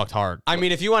got fucked hard.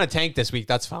 If you want to tank this week,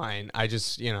 that's fine. I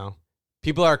just,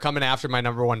 people are coming after my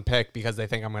number 1 pick because they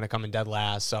think I'm going to come in dead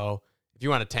last. So if you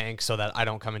want to tank so that I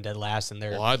don't come in dead last, and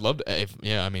they're... Well, I'd love to.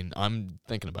 I'm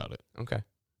thinking about it. Okay.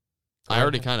 I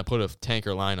already kind of put a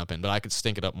tanker lineup in, but I could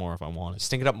stink it up more if I wanted.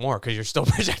 Stink it up more because you're still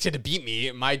projected to beat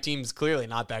me. My team's clearly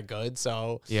not that good,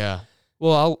 so... Yeah.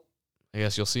 Well, I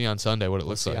guess you'll see on Sunday what it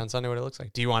looks like. On Sunday what it looks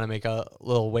like. Do you want to make a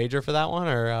little wager for that one,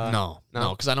 or no,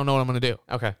 because I don't know what I'm going to do.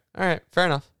 Okay, all right, fair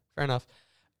enough.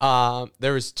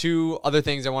 There was 2 other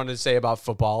things I wanted to say about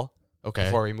football. Okay.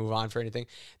 Before we move on for anything.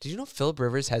 Did you know Phillip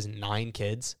Rivers has 9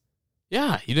 kids?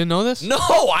 Yeah, you didn't know this? No,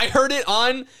 I heard it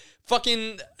on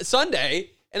fucking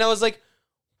Sunday, and I was like,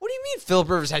 what do you mean Phillip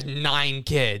Rivers has 9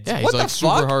 kids? Yeah, what he's like the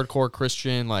super fuck? hardcore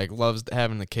Christian, like loves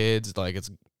having the kids. Like it's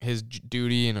his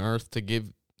duty and earth to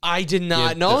give. I did not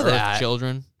give know the that. Earth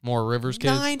children, more Rivers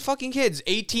kids. 9 fucking kids,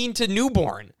 18 to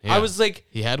newborn. Yeah. I was like,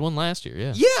 He had one last year,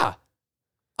 yeah. yeah.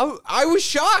 I was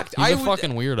shocked. He's a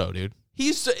fucking weirdo, dude.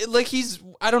 He's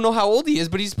I don't know how old he is,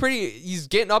 but he's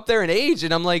getting up there in age.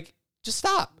 And I'm like, just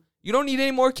stop. You don't need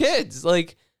any more kids.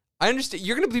 Like, I understand.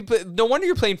 You're going to be, no wonder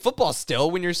you're playing football still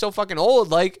when you're so fucking old.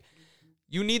 Like,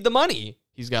 you need the money.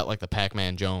 He's got like the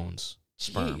Pac-Man Jones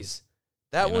sperm. Jeez.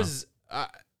 That was,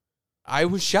 I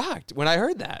was shocked when I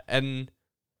heard that. And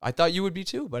I thought you would be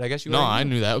too, but I guess you No, already I knew.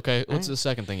 knew that. Okay, what's the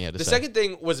second thing you had to The say? second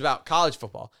thing was about college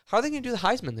football. How are they going to do the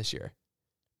Heisman this year?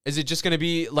 Is it just going to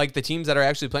be like the teams that are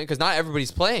actually playing? Because not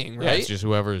everybody's playing, right? Yeah, it's just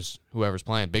whoever's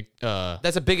playing. Big.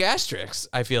 That's a big asterisk,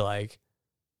 I feel like.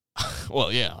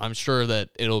 Well, yeah, I'm sure that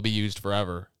it'll be used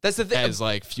forever That's the thing. as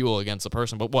like fuel against the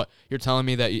person. But what you're telling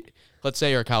me that, let's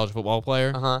say you're a college football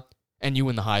player and you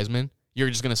win the Heisman, you're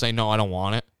just gonna say no, I don't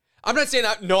want it. I'm not saying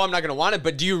no, I'm not going to want it,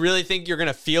 but do you really think you're going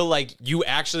to feel like you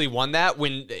actually won that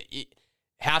when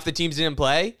half the teams didn't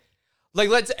play? Like,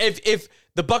 if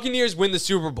the Buccaneers win the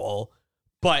Super Bowl,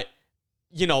 but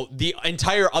you know the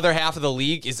entire other half of the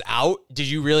league is out, did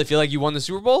you really feel like you won the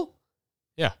Super Bowl?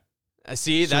 Yeah.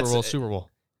 See, Super Bowl.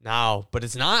 No, but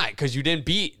it's not because you didn't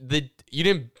you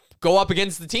didn't go up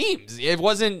against the teams. It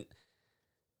wasn't.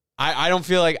 I don't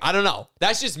feel like, I don't know.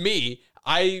 That's just me.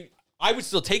 I would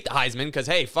still take the Heisman because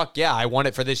hey, fuck yeah, I won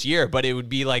it for this year. But it would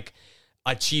be like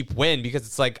a cheap win because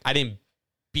it's like I didn't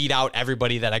beat out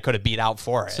everybody that I could have beat out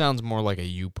for it. Sounds more like a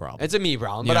you problem. It's a me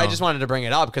problem, but I just wanted to bring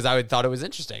it up because I thought it was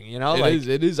interesting. You know,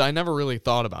 it is. I never really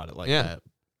thought about it like that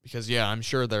because I'm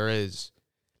sure there is.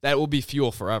 That will be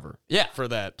fuel forever. Yeah. For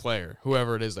that player,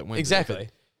 whoever it is that wins. Exactly.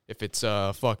 If it's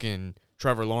fucking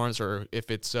Trevor Lawrence or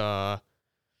if it's I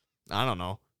don't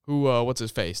know who what's his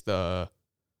face, the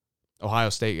Ohio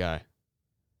State guy.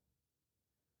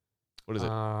 What is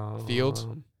it? Fields?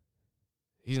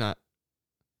 He's not.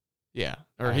 Yeah,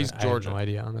 or he's Georgia. I have no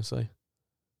idea, honestly.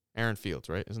 Aaron Fields,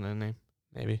 right? Isn't that his name?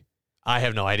 Maybe. I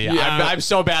have no idea. Yeah. I'm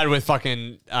so bad with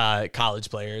fucking college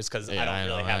players because Yeah, I don't I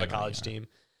really know, have I a know, college yeah. team.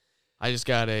 I just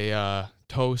got a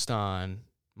toast on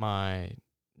my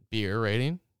beer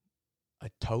rating. A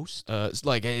toast? It's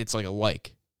like a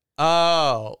like.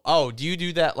 Oh, do you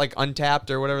do that like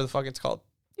Untapped or whatever the fuck it's called?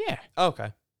 Yeah.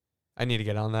 Okay. I need to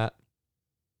get on that.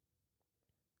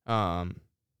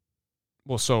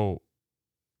 Well, so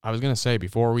I was gonna say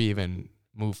before we even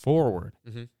move forward,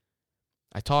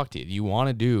 I talked to you. Do you want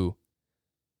to do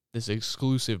this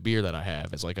exclusive beer that I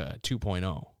have? It's like a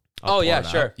 2.0. Oh yeah,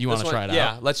 sure. You want to try it out?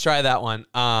 Yeah, let's try that one.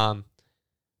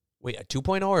 Wait, a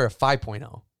 2.0 or a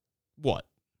 5.0? What?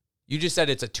 You just said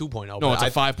it's a 2.0. No, it's a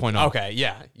 5.0. Okay,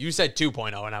 yeah. You said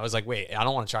 2.0, and I was like, wait, I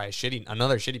don't want to try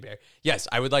another shitty beer. Yes,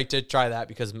 I would like to try that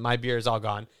because my beer is all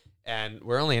gone, and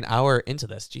we're only an hour into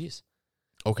this. Jeez.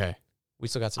 Okay. We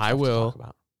still got some stuff to talk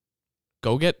about.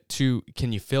 Go get to,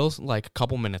 can you fill like a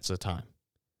couple minutes at a time?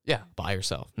 Yeah. By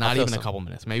yourself. Not even a couple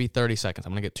minutes. Maybe 30 seconds.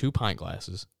 I'm going to get 2 pint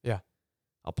glasses. Yeah.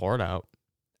 I'll pour it out.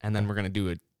 And then we're going to do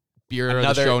a beer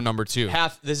of the show number 2.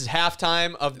 This is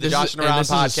halftime of the Josh and Around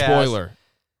podcast. This is a spoiler.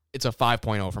 It's a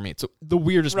 5.0 for me. It's the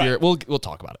weirdest beer. We'll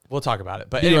talk about it. We'll talk about it.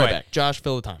 But Be anyway, right back. Josh,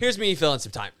 fill the time. Here's me filling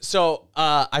some time. So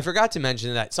I forgot to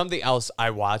mention that something else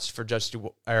I watched for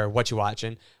or What You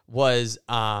Watching was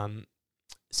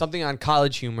something on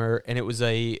College Humor, and it was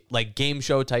a like game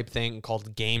show type thing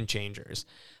called Game Changers,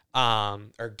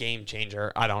 or Game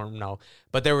Changer. I don't know,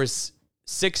 but there was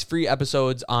 6 free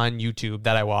episodes on YouTube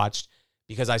that I watched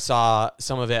because I saw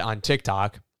some of it on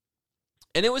TikTok,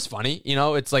 and it was funny. You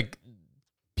know, it's like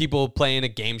people playing a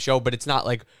game show, but it's not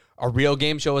like a real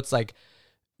game show. It's like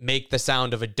make the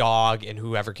sound of a dog and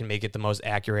whoever can make it the most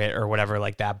accurate or whatever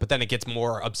like that. But then it gets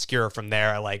more obscure from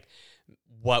there. Like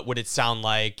what would it sound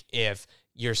like if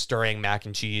you're stirring mac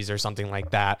and cheese or something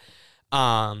like that?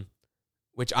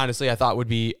 Which honestly I thought would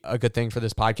be a good thing for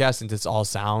this podcast since it's all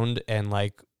sound and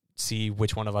like see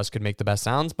which one of us could make the best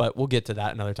sounds, but we'll get to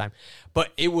that another time.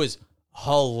 But it was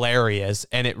hilarious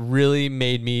and it really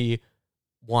made me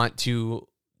want to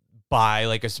buy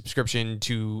like a subscription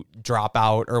to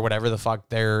Dropout or whatever the fuck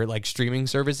their like streaming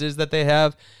services that they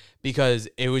have, because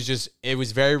it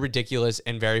was very ridiculous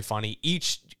and very funny.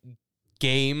 Each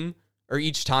game or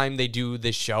each time they do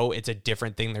this show, it's a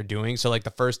different thing they're doing. So like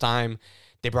the first time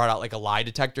they brought out like a lie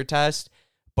detector test,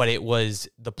 but it was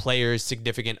the players'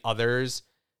 significant others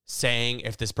saying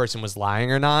if this person was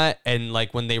lying or not. And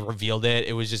like when they revealed it,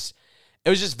 it was just, it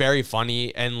was just very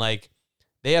funny. And like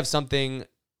they have something,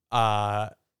 I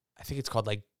think it's called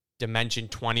like Dimension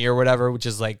 20 or whatever, which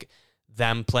is like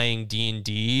them playing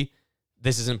D&D.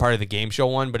 This isn't part of the game show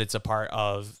one, but it's a part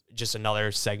of just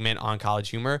another segment on College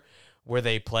Humor where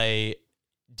they play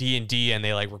D&D and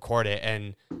they like record it.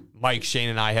 And Mike, Shane,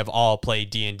 and I have all played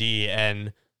D&D,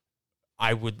 and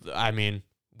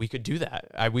we could do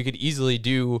that. We could easily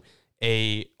do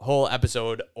a whole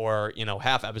episode or,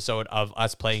 half episode of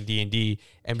us playing D&D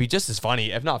and be just as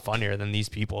funny, if not funnier than these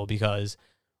people, because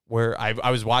I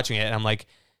was watching it and I'm like,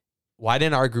 why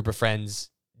didn't our group of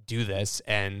friends do this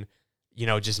and,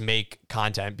 just make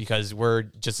content, because we're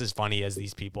just as funny as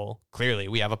these people. Clearly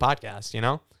we have a podcast,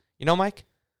 Mike?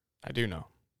 I do know.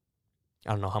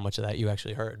 I don't know how much of that you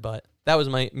actually heard, but that was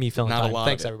me feeling not time. A lot.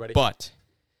 Thanks, everybody. But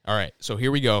all right, so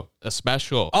here we go. A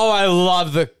special. Oh, I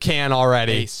love the can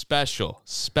already.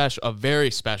 A very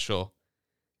special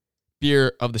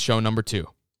beer of the show number 2.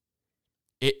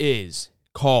 It is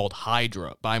called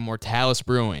Hydra by Mortalis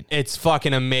Brewing. It's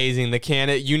fucking amazing. The can,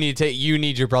 you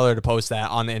need your brother to post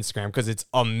that on the Instagram because it's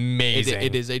amazing.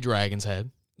 It is a dragon's head.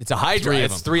 It's a Hydra.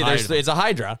 It's a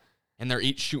Hydra. And they're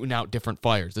each shooting out different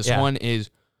fires. This one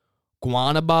is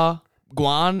Guanabana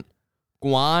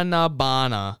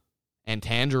and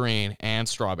tangerine and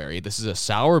strawberry. This is a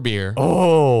sour beer.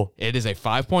 Oh. It is a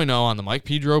 5.0 on the Mike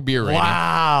Pedro beer rating.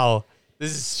 Wow.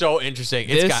 This is so interesting.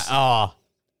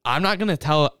 I'm not going to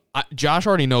tell. Josh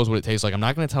already knows what it tastes like. I'm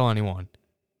not going to tell anyone.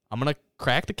 I'm going to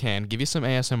crack the can, give you some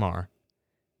ASMR,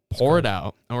 pour it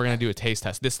out, and we're going to do a taste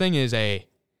test. This thing is a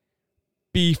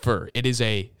beefer. It is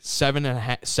a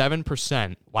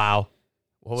 7%. Wow.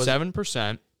 What was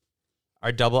 7%.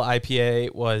 Our double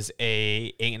IPA was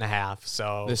a 8.5.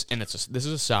 So this is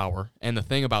a sour. And the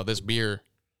thing about this beer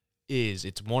is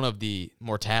it's one of the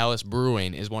Mortalis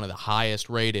Brewing is one of the highest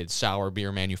rated sour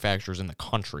beer manufacturers in the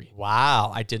country.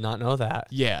 Wow, I did not know that.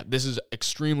 Yeah, this is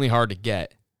extremely hard to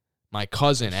get. My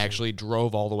cousin actually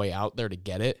drove all the way out there to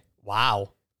get it.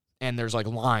 Wow. And there's like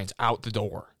lines out the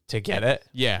door to get it.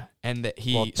 Yeah, and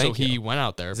he went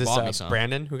out there. Is this bought me some.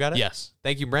 Brandon who got it? Yes.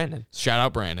 Thank you, Brandon. Shout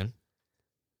out Brandon.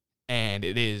 And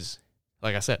it is,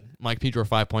 like I said, Mike Pedro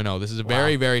 5.0. This is a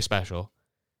very, very special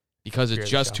because it's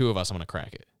just 2 of us. I'm going to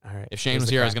crack it. All right. If Shane was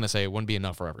here, I was going to say it wouldn't be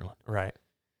enough for everyone. Right.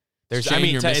 You're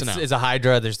missing out. It's a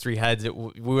Hydra. There's 3 heads.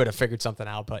 We would have figured something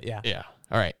out, but yeah. Yeah.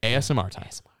 All right. ASMR time.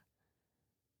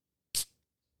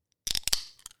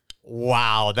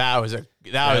 Wow, that was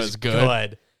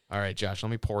good. All right, Josh, let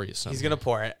me pour you some. He's gonna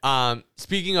pour it.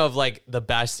 Speaking of like the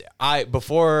best,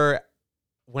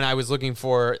 when I was looking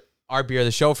for our beer of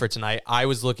the show for tonight, I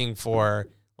was looking for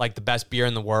like the best beer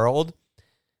in the world,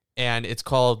 and it's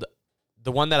called,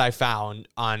 the one that I found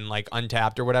on like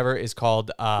Untapped or whatever is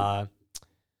called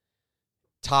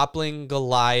Toppling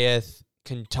Goliath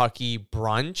Kentucky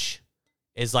Brunch.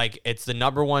 Is like, it's the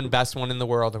number 1 best one in the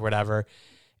world or whatever.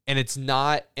 And it's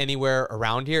not anywhere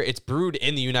around here. It's brewed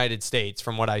in the United States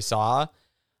from what I saw.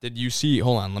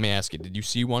 Hold on, let me ask you. Did you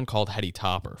see one called Heady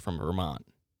Topper from Vermont?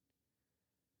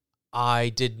 I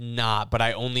did not, but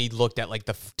I only looked at like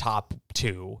the top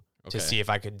 2 to see if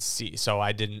I could see. So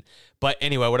I didn't. But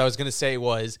anyway, what I was going to say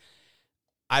was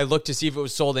I looked to see if it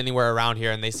was sold anywhere around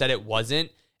here, and they said it wasn't.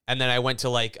 And then I went to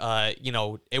like,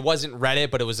 it wasn't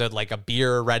Reddit, but it was like a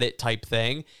beer Reddit type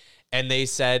thing. And they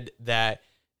said that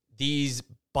these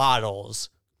bottles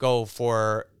go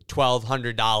for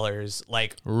 $1,200,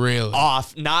 like really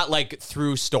off, not like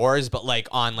through stores, but like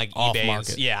on like off eBay.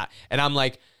 Market. Yeah. And I'm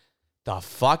like, the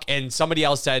fuck? And somebody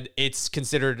else said it's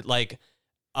considered like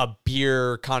a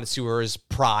beer connoisseur's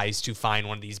prize to find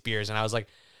one of these beers. And I was like,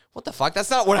 what the fuck? That's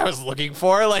not what I was looking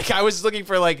for. Like, I was looking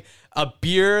for like a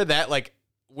beer that like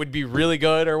would be really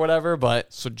good or whatever.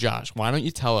 But so Josh, why don't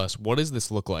you tell us, what does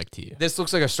this look like to you? This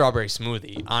looks like a strawberry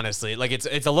smoothie, honestly. Like it's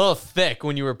a little thick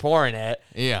when you were pouring it.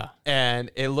 Yeah. And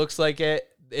it looks like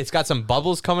it's got some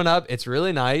bubbles coming up. It's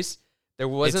really nice.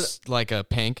 It's like a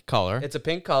pink color. It's a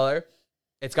pink color.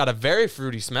 It's got a very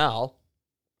fruity smell,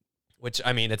 which,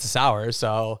 I mean, it's a sour,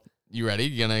 so. You ready?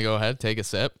 You gonna go ahead, take a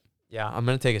sip? Yeah, I'm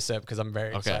gonna take a sip because I'm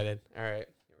very excited. All right,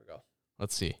 here we go.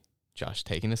 Let's see. Josh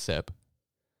taking a sip.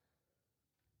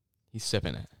 He's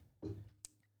sipping it.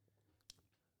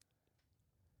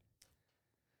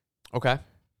 Okay.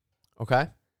 I'm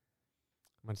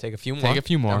gonna take a few more. Take a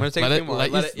few more. I'm gonna take a few more.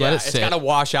 Let it sit. It's gotta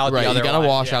wash out the other one. You gotta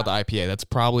wash out the IPA. That's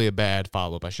probably a bad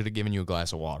follow-up. I should have given you a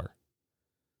glass of water.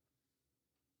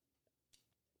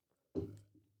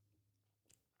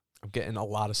 I'm getting a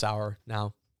lot of sour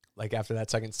now. Like after that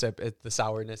second sip, the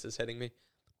sourness is hitting me.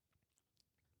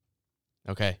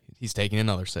 Okay, he's taking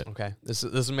another sip. Okay, this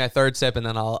is my 3rd sip, and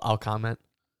then I'll comment.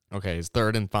 Okay, his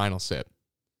 3rd and final sip.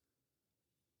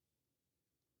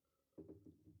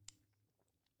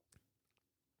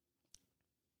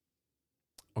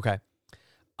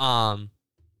 Okay.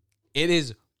 It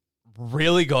is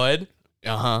really good.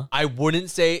 I wouldn't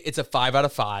say it's a 5 out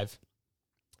of 5,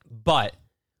 but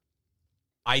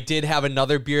I did have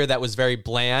another beer that was very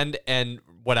bland and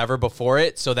whatever before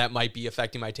it, so that might be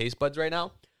affecting my taste buds right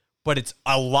now. But it's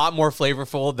a lot more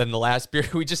flavorful than the last beer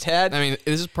we just had. I mean,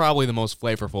 this is probably the most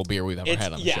flavorful beer we've ever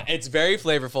had on the show. Yeah, it's very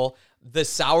flavorful. The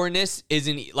sourness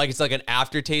isn't like, it's like an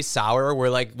aftertaste sour where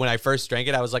like when I first drank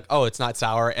it, I was like, oh, it's not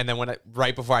sour. And then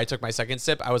right before I took my second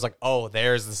sip, I was like, oh,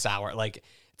 there's the sour. Like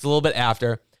it's a little bit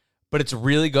after, but it's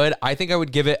really good. I think I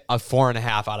would give it a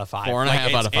 4.5 out of 5.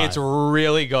 4.5 out of 5. It's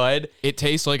really good. It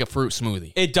tastes like a fruit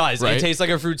smoothie. It does. Right? It tastes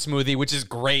like a fruit smoothie, which is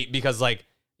great because like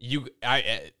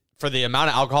for the amount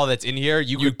of alcohol that's in here,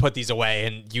 you could put these away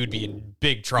and you'd be in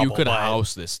big trouble. You could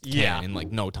house this can in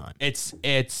like no time.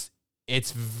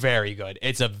 It's very good.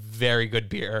 It's a very good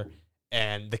beer.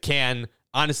 And the can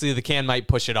might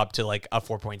push it up to like a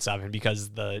 4.7 because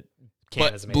the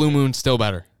can is amazing. Blue Moon's still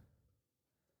better.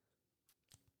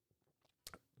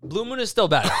 Blue Moon is still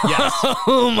better. Yes.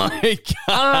 Oh my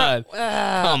God.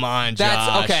 Come on, Josh.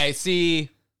 That's okay. See,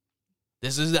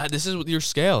 This is your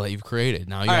scale that you've created.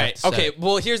 Now you have to okay.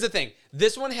 Well, here's the thing.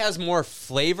 This one has more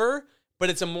flavor, but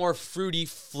it's a more fruity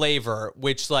flavor,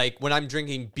 which like when I'm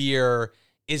drinking beer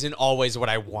isn't always what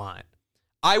I want.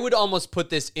 I would almost put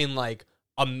this in like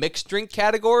a mixed drink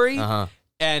category.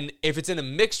 And if it's in a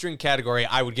mixed drink category,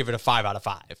 I would give it a 5 out of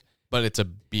 5. But it's a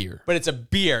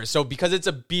beer. So because it's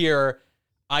a beer,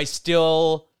 I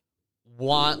still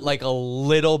want like a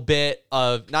little bit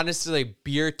of not necessarily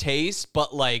beer taste,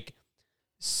 but like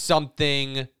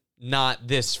something not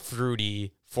this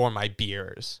fruity for my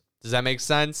beers. Does that make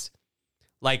sense?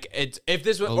 Like if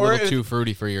this was a little too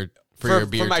fruity for your beer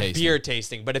for my tasting. beer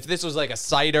tasting, but if this was like a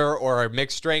cider or a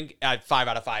mixed drink, at 5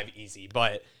 out of 5 easy.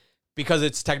 But because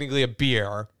it's technically a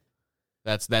beer,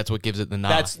 that's what gives it the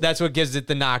knock. That's what gives it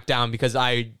the knockdown because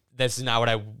this is not what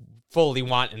I fully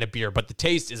want in a beer. But the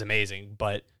taste is amazing,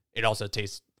 but it also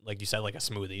tastes like you said like a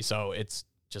smoothie, so it's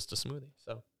just a smoothie.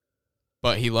 So,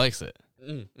 but he likes it.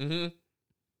 Mm-hmm.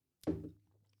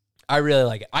 I really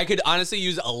like it. I could honestly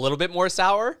use a little bit more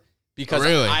sour because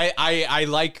really? I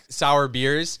like sour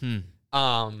beers.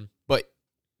 But what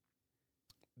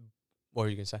were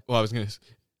you gonna say? Well, I was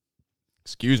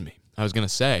gonna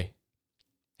say,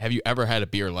 have you ever had a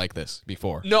beer like this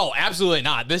before? No, absolutely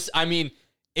not.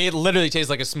 It literally tastes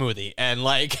like a smoothie, and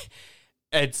like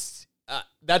it's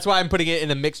that's why I'm putting it in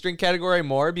the mixed drink category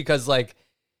more because like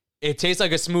it tastes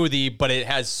like a smoothie, but it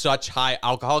has such high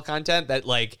alcohol content that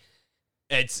like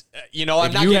it's I'm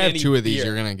not getting any beer. If you have 2 of these,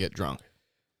 you're gonna get drunk.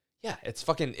 Yeah, it's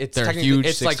technically huge.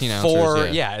 It's like 4.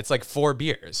 Yeah, it's like 4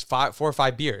 beers, 4 or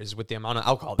 5 beers with the amount of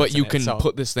alcohol. But you can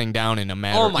put this thing down in a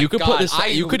matter. Oh my God!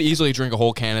 You could easily drink a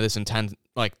whole can of this in 10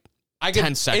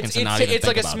 seconds and not even it's think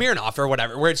like a about Smirnoff or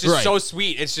whatever, where it's just so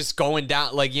sweet. It's just going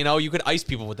down. Like you could ice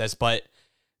people with this, but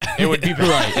it would be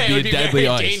right. It'd be a deadly very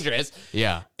ice. Dangerous.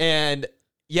 Yeah, and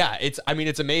yeah, it's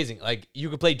amazing. Like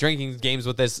you could play drinking games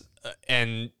with this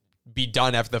and be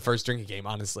done after the first drinking game.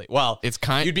 Honestly, well,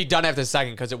 you'd be done after the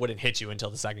second because it wouldn't hit you until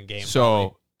the second game. So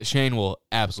probably. Shane will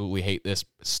absolutely hate this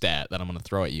stat that I'm going to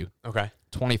throw at you. Okay,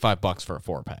 $25 for a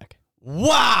 4-pack.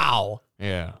 Wow.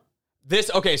 Yeah.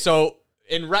 So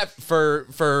in rep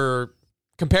for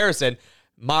comparison,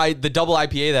 the double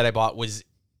IPA that I bought was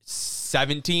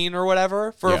 17 or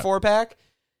whatever for a 4-pack.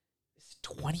 It's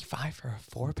 25 for a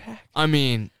 4-pack. I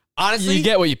mean, honestly, you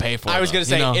get what you pay for. I was gonna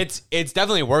say it's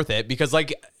definitely worth it because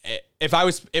like if I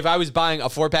was buying a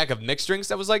 4-pack of mixed drinks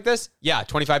that was like this, yeah,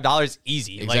 $25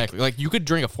 easy. Exactly. Like you could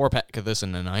drink a 4-pack of this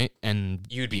in a night and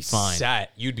you'd be fine.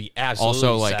 Set. You'd be absolutely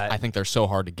also like set. I think they're so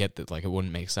hard to get that like it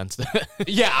wouldn't make sense to.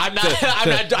 Yeah, I'm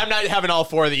not having all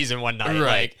 4 of these in one night.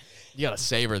 Right. Like, you gotta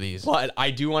savor these. But I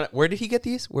do want. Where did he get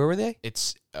these? Where were they?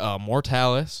 It's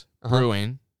Mortalis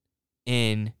Brewing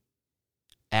in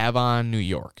Avon, New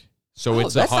York. So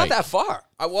it's that's a hike. not that far.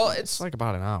 It's like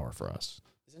about an hour for us.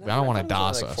 I don't want to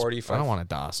DOS us. 45. I don't want to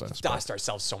DOS us. DOSed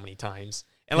ourselves so many times.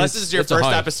 Unless this is your first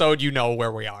episode, you know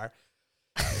where we are.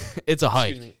 It's a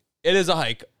hike. It is a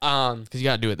hike. Because you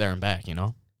got to do it there and back,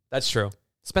 That's true.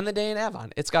 Spend the day in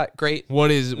Avon. It's got great. What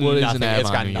is an Avon?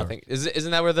 It's got New nothing. York? Isn't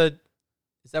that where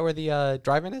the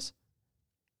drive-in is?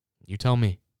 You tell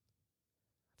me.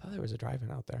 I thought there was a drive-in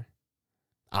out there.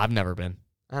 I've never been.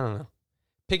 I don't know.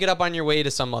 Pick it up on your way to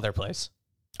some other place.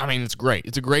 I mean, it's great.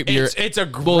 It's a great beer. It's a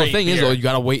great Well, the thing beer. is, though, you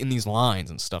got to wait in these lines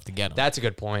and stuff to get them. That's a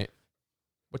good point.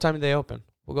 What time do they open?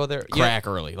 We'll go there. Crack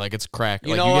early. Like, it's crack. You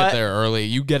like, know you what? get there early.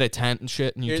 You get a tent and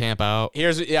shit, and you camp out. I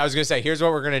was going to say, here's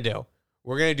what we're going to do.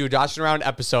 We're going to do a Joshing Around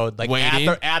episode like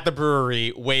at the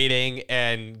brewery, waiting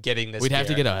and getting this. We'd have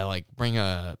to get bring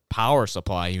a power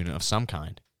supply unit of some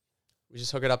kind. We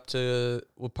just hook it up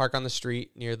we'll park on the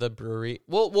street near the brewery.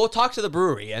 We'll talk to the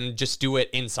brewery and just do it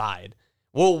inside.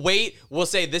 We'll wait. We'll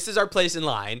say this is our place in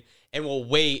line, and we'll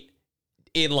wait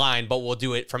in line, but we'll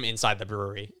do it from inside the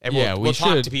brewery. And we'll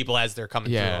talk to people as they're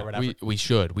coming through or whatever. We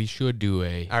should do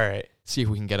all right. See if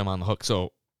we can get them on the hook.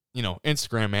 So,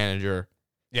 Instagram manager,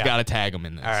 you got to tag him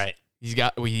in this. All right. He's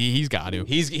got to. He's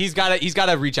got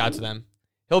to reach out to them.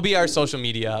 He'll be our social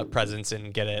media presence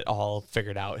and get it all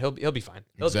figured out. He'll be fine.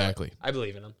 Exactly. I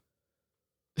believe in him.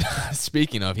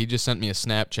 Speaking of, he just sent me a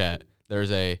Snapchat.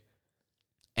 There's a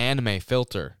anime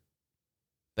filter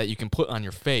that you can put on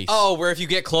your face. Oh, where if you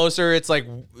get closer, it's like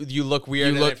you look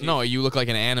weird. You look like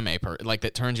an anime like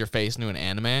that turns your face into an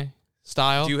anime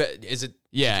style. Is it?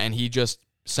 Yeah, and he just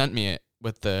sent me it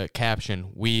with the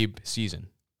caption "Weeb Season."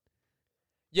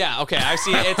 Yeah, okay, I've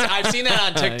seen that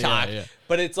on TikTok. Yeah.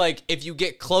 But it's like if you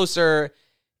get closer,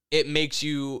 it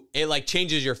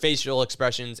changes your facial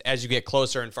expressions as you get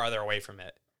closer and farther away from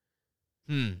it.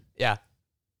 Yeah.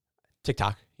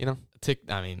 TikTok,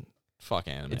 fuck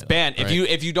anime. It's banned. Right?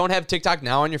 If you don't have TikTok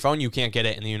now on your phone, you can't get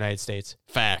it in the United States.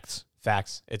 Facts.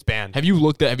 It's banned. Have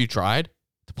you tried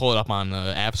to pull it up on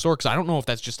the App Store? Because I don't know if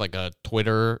that's just like a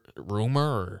Twitter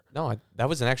rumor or... No, that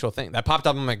was an actual thing. That popped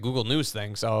up on my Google News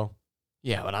thing, so...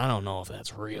 Yeah, but I don't know if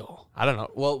that's real. I don't know.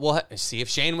 Well, we'll see if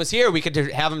Shane was here. We could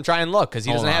have him try and look because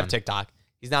he doesn't have TikTok.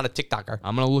 He's not a TikToker.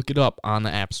 I'm going to look it up on the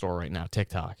App Store right now.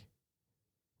 TikTok.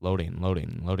 Loading.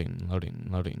 Because,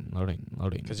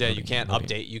 you can't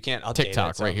update. You can't update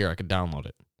TikTok right here. I could download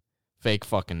it. Fake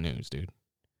fucking news, dude.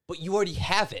 But you already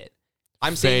have it.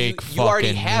 I'm saying you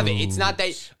already have it. It's not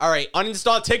that... All right,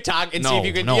 uninstall TikTok and see if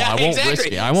you can... No, I won't risk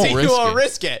it. I won't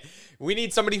risk it. We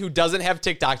need somebody who doesn't have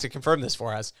TikTok to confirm this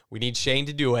for us. We need Shane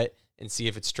to do it and see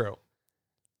if it's true.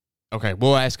 Okay,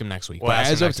 we'll ask him next week. But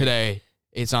as of today,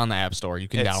 it's on the App Store. You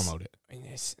can download it.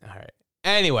 All right.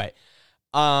 Anyway,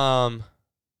 so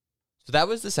that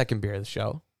was the second beer of the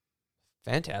show.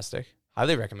 Fantastic.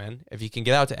 Highly recommend. If you can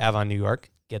get out to Avon, New York,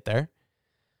 get there.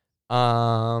 We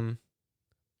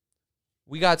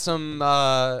got some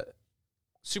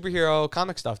superhero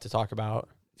comic stuff to talk about.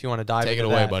 If you want to dive into it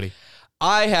away, buddy.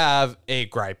 I have a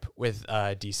gripe with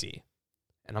DC,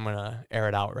 and I'm gonna air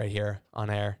it out right here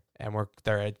on air. And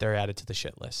they're added to the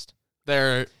shit list.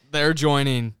 They're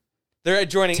joining. They're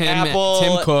joining Apple,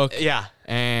 Tim Cook, yeah,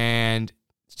 and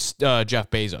Jeff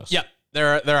Bezos. Yep,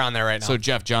 they're on there right now. So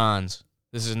Jeff Johns.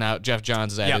 This is now Jeff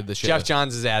Johns is added to the shit list. Jeff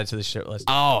Johns is added to the shit list.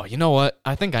 Oh, you know what?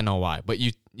 I think I know why, but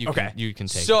you can take it.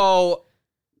 So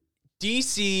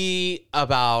DC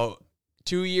about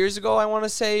 2 years ago, I want to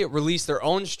say, released their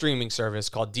own streaming service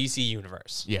called DC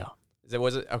Universe. Yeah.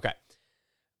 Was it? Okay.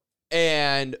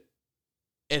 And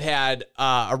it had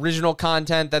original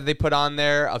content that they put on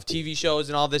there of TV shows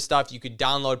and all this stuff. You could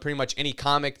download pretty much any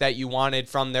comic that you wanted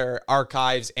from their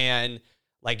archives and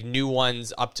like new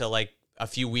ones up to like a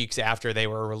few weeks after they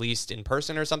were released in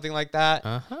person or something like that.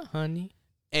 Honey.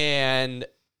 And,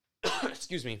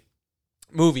 excuse me.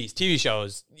 Movies, TV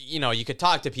shows, you could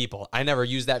talk to people. I never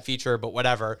used that feature, but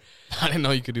whatever. I didn't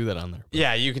know you could do that on there.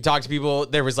 Yeah, you could talk to people.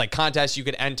 There was like contests you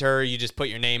could enter. You just put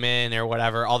your name in or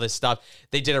whatever, all this stuff.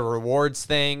 They did a rewards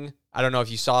thing. I don't know if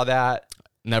you saw that.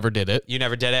 Never did it. You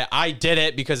never did it. I did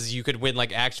it because you could win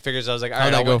like action figures. I was like, all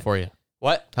right. How'd that go for you?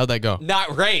 What? How'd that go? Not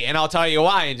great. And I'll tell you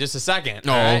why in just a second.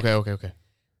 Oh, right? Okay.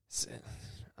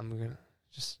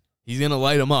 He's going to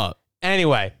light them up.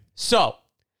 Anyway, so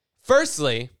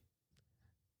firstly,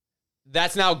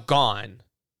 that's now gone.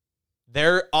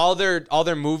 All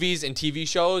their movies and TV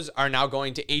shows are now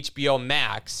going to HBO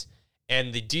Max,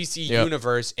 and the DC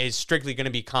universe is strictly going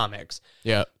to be comics.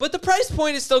 Yeah. But the price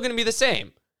point is still going to be the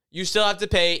same. You still have to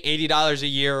pay $80 a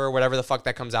year or whatever the fuck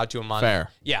that comes out to a month. Fair.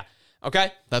 Yeah.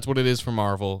 Okay. That's what it is for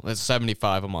Marvel. It's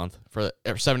 $75 a month or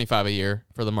 $75 a year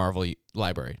for the Marvel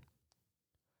library.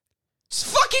 It's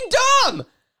fucking dumb.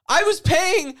 I was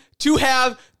paying to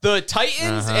have the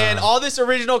Titans and all this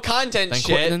original content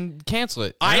shit. Then cancel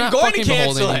it. I'm going to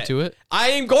cancel it. I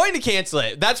am going to cancel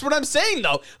it. That's what I'm saying,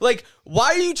 though. Like,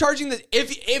 why are you charging this?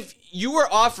 If you were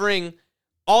offering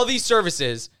all these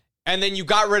services and then you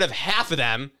got rid of half of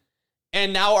them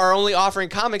and now are only offering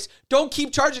comics, don't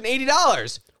keep charging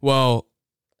 $80. Well,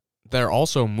 they're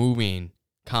also moving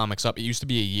comics up. It used to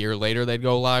be a year later they'd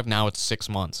go live. Now it's 6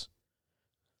 months.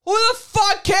 Who the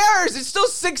fuck cares? It's still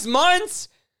 6 months.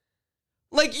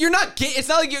 Like, it's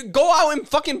not like you go out and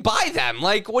fucking buy them.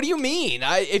 Like, what do you mean?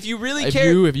 If you really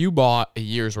care. If you bought a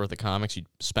year's worth of comics, you'd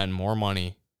spend more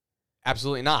money.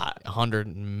 Absolutely not.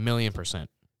 100 million %.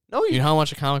 No, you know how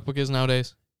much a comic book is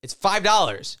nowadays? It's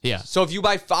 $5. Yeah. So if you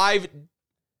buy 5,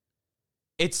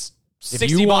 it's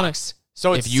 $60.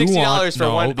 So it's $60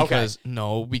 for one.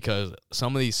 Because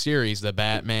some of these series, the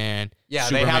Batman, yeah,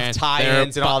 Superman, they have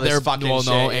tie-ins and all this fucking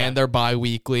shit. And they're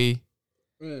bi-weekly.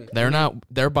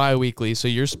 They're bi-weekly, so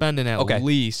you're spending at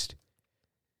least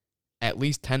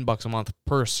 $10 a month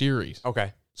per series.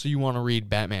 Okay. So you want to read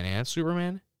Batman and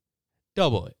Superman?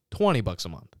 Double it. $20 a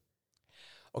month.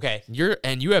 Okay.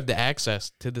 You have the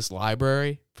access to this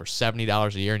library for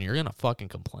 $70 a year, and you're gonna fucking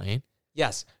complain?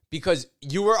 Yes, because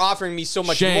you were offering me so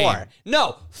much Shame. more.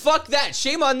 No, fuck that.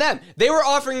 Shame on them. They were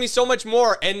offering me so much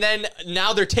more, and then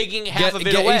now they're taking half of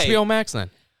it away. Get HBO Max then.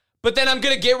 But then I'm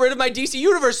gonna get rid of my DC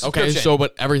Universe subscription. Okay, so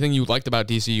but everything you liked about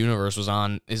DC Universe is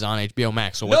on HBO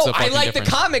Max. So what's the fucking difference? I like the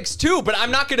comics too, but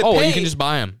I'm not gonna pay. Oh, well, you can just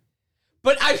buy them.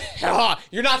 But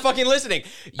you're not fucking listening.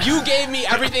 You gave me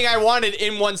everything I wanted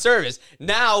in one service.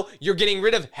 Now you're getting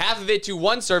rid of half of it to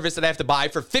one service that I have to buy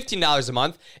for $15 a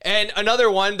month, and another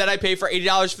one that I pay for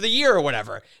 $80 for the year or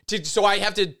whatever. So I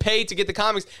have to pay to get the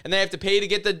comics, and then I have to pay to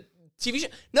get the TV show.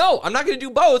 No, I'm not going to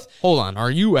do both. Hold on. Are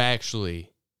you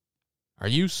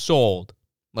sold?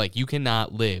 Like you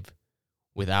cannot live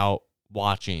without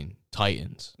watching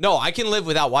Titans? No, I can live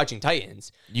without watching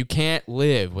Titans. You can't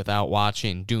live without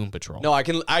watching Doom Patrol. No, I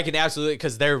can absolutely,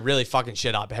 because they're really fucking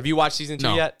shit up. Have you watched season 2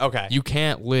 yet? Okay. You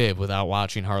can't live without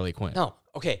watching Harley Quinn. No.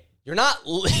 Okay. You're not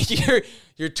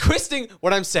you're twisting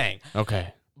what I'm saying.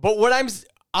 Okay. But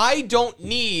I don't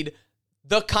need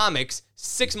the comics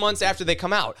 6 months after they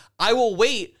come out. I will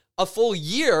wait a full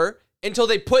year until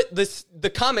they put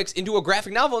the comics into a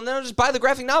graphic novel, and then I'll just buy the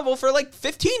graphic novel for like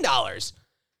 $15.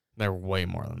 They're way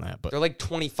more than that, but they're like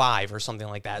 $25 or something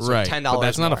like that. So right, $10. But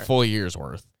that's not more. a full year's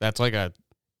worth. That's like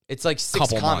it's like 6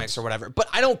 comics months. or whatever. But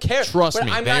I don't care. Trust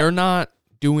me, they're not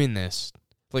doing this.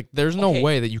 Like, there's no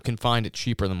way that you can find it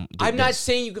cheaper than. I'm not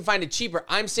saying you can find it cheaper.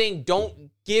 I'm saying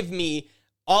don't give me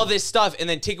all this stuff and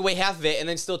then take away half of it and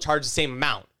then still charge the same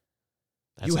amount.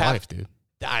 That's life, dude.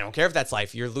 I don't care if that's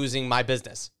life. You're losing my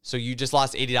business. So you just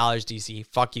lost $80, DC.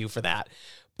 Fuck you for that.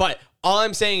 But all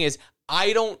I'm saying is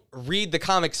I don't read the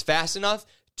comics fast enough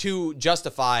to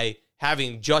justify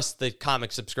having just the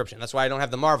comic subscription. That's why I don't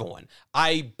have the Marvel one.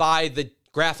 I buy the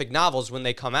graphic novels when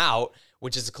they come out,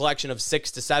 which is a collection of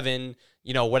 6 to 7,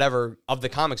 whatever, of the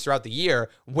comics throughout the year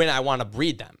when I want to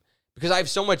read them. Because I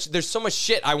have there's so much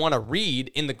shit I want to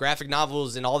read in the graphic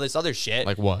novels and all this other shit.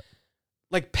 Like what?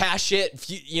 Like past shit,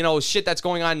 shit that's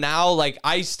going on now. Like,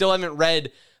 I still haven't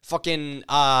read fucking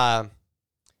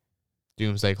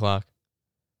Doomsday Clock.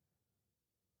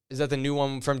 Is that the new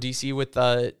one from DC with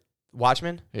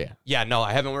Watchmen? Yeah. Yeah, no,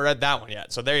 I haven't read that one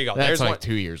yet. So there you go. That's There's like one.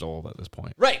 2 years old at this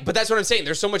point. Right, but that's what I'm saying.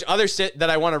 There's so much other shit that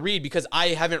I want to read because I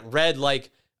haven't read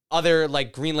like other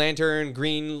like Green Lantern,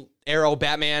 Green Arrow,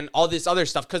 Batman, all this other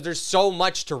stuff because there's so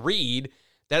much to read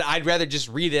that I'd rather just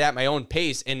read it at my own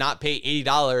pace and not pay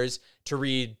 $80 to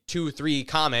read 2-3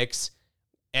 comics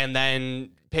and then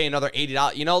pay another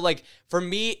 $80. Like for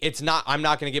me, I'm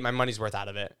not going to get my money's worth out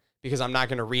of it because I'm not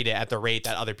going to read it at the rate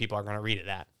that other people are going to read it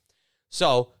at.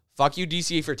 So fuck you,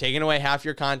 DC, for taking away half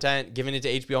your content, giving it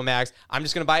to HBO Max. I'm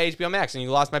just going to buy HBO Max and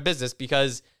you lost my business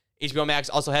because HBO Max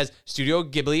also has Studio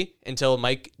Ghibli until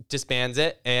Mike disbands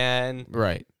it. And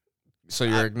right. So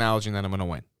you're acknowledging that I'm going to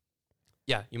win.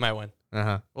 Yeah, you might win.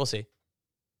 Uh-huh. We'll see.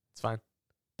 It's fine.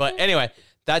 But anyway,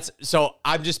 so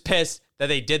I'm just pissed that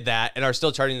they did that and are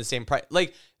still charging the same price.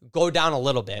 Like, go down a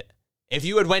little bit. If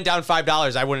you had went down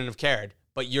 $5, I wouldn't have cared.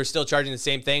 But you're still charging the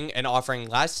same thing and offering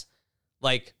less.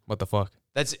 Like, what the fuck?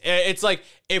 It's like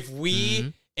if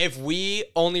we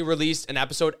only released an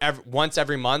episode once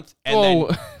every month and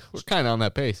then we're kind of on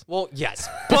that pace. Well, yes,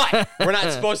 but we're not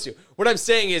supposed to. What I'm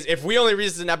saying is if we only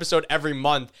released an episode every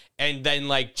month and then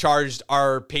like charged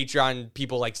our Patreon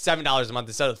people like $7 a month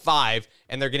instead of $5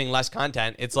 and they're getting less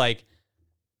content, it's like,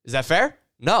 is that fair?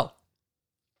 No.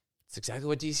 It's exactly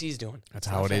what DC is doing. That's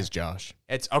how it is, Josh.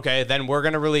 It's okay. Then we're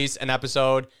going to release an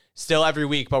episode still every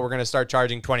week, but we're going to start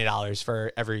charging $20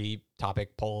 for every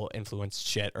topic, poll, influence,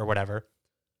 shit, or whatever.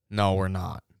 No, we're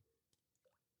not.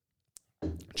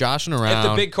 Joshing around.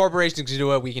 If the big corporations can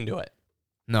do it, we can do it.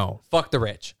 No. Fuck the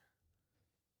rich.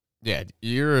 Yeah,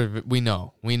 we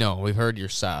know. We've heard your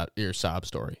sob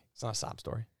story. It's not a sob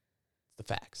story. It's the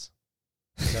facts.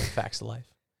 It's the facts of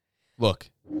life. Look,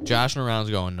 joshing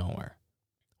around's going nowhere.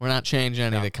 We're not changing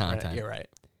any of the content. You're right.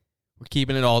 We're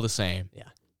keeping it all the same. Yeah.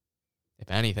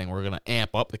 If anything, we're going to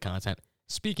amp up the content.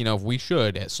 Speaking of, we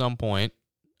should, at some point,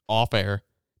 off air,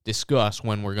 discuss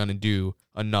when we're going to do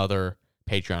another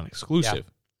Patreon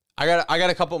exclusive. Yeah. I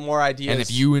got a couple more ideas. And if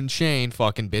you and Shane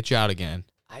fucking bitch out again,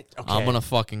 I'm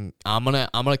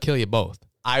gonna kill you both.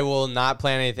 I will not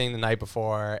plan anything the night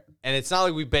before. And it's not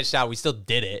like we bitched out. We still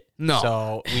did it. No.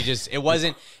 So it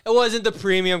wasn't the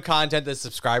premium content that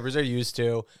subscribers are used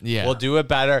to. Yeah. We'll do it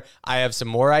better. I have some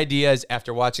more ideas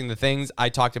after watching the things I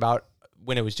talked about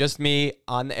when it was just me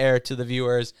on the air to the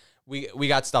viewers. We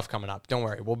got stuff coming up. Don't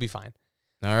worry. We'll be fine.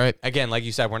 All right. Again, like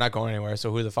you said, we're not going anywhere.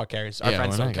 So who the fuck cares? Our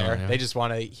friends don't care. They just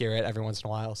want to hear it every once in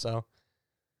a while. So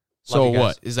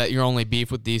what? Is that your only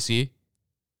beef with DC?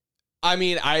 I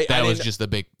mean, that was just the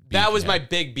big beef. That was my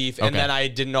big beef. And then I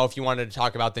didn't know if you wanted to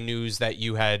talk about the news that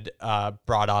you had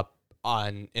brought up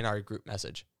in our group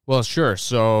message. Well, sure.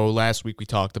 So last week we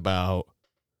talked about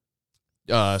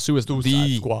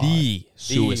Suicide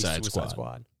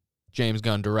Squad. James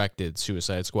Gunn directed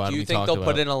Suicide Squad. Do you think they'll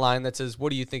put in a line that says, what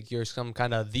do you think, you're some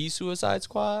kind of the Suicide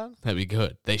Squad? That'd be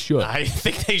good. They should. I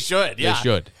think they should, yeah. They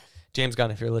should. James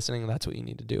Gunn, if you're listening, that's what you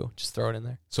need to do. Just throw it in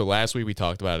there. So last week we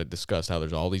talked about it, discussed how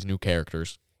there's all these new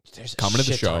characters coming to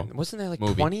the show. Wasn't there like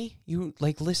 20? You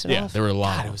listed off? Yeah, there were a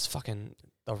lot. God, it was fucking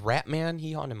the Rat Man.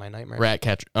 He haunted my nightmare.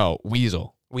 Ratcatcher. Oh,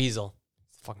 Weasel. Weasel.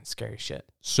 It's fucking scary shit.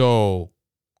 So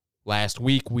last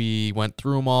week we went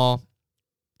through them all.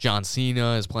 John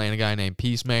Cena is playing a guy named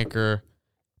Peacemaker.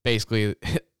 Basically,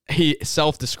 he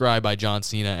self-described by John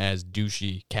Cena as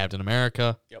douchey Captain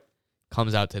America. Yep.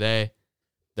 Comes out today.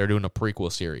 They're doing a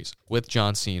prequel series with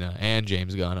John Cena and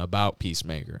James Gunn about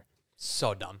Peacemaker.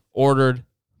 So dumb. Ordered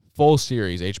full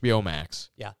series, HBO Max.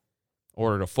 Yeah.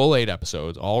 Ordered a full 8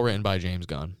 episodes, all written by James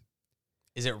Gunn.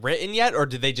 Is it written yet, or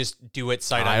did they just do it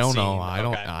sight unseen? I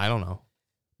don't know. I don't know.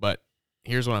 But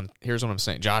here's what I'm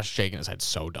saying. Josh shaking his head.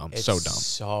 So dumb. It's so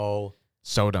dumb.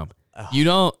 So dumb. Ugh. You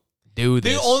don't do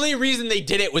this. The only reason they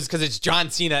did it was because it's John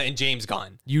Cena and James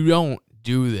Gunn. You don't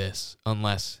do this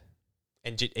unless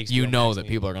you know that Max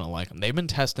people are going to like them. They've been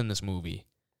testing this movie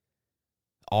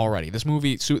already. This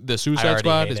movie, the Suicide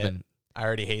Squad, has been... I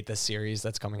already hate this series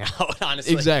that's coming out,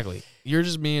 honestly. Exactly. You're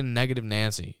just being negative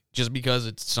Nancy just because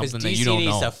it's something that you don't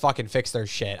know. DC needs to fucking fix their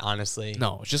shit, honestly.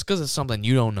 No, it's just because it's something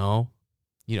you don't know.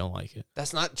 You don't like it.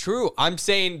 That's not true. I'm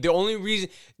saying the only reason...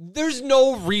 There's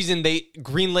no reason they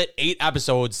greenlit 8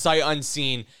 episodes, sight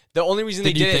unseen. The only reason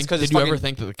they did it is because Did you ever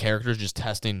think that the character's just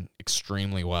testing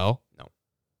extremely well? No.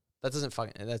 That doesn't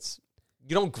fucking...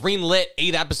 You don't greenlit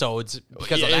 8 episodes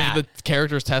because of that. If the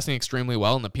character's testing extremely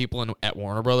well and the people at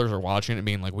Warner Brothers are watching it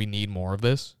being like, we need more of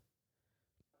this,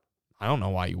 I don't know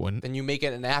why you wouldn't. Then you make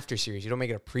it an after series. You don't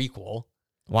make it a prequel.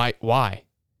 Why?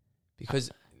 Because...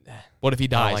 What if he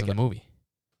dies in the movie?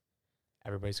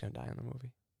 Everybody's going to die in the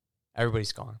movie.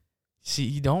 Everybody's gone. See,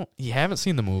 you haven't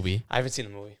seen the movie. I haven't seen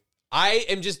the movie. I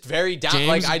am just very down.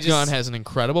 James Gunn has an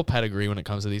incredible pedigree when it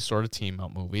comes to these sort of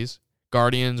team-up movies.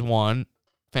 Guardians 1...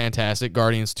 fantastic.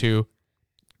 Guardians 2,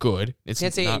 good. It's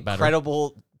can't say not incredible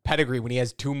better. Pedigree when he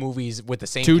has 2 movies with the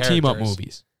same characters. 2 team-up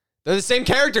movies. They're the same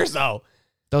characters, though.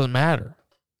 Doesn't matter.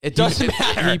 It doesn't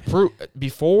matter.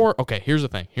 Here's the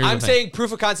thing. I'm saying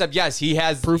proof of concept, yes, he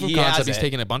has. Proof of concept, he's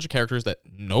taken a bunch of characters that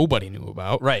nobody knew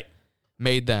about. Right.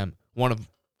 Made them one of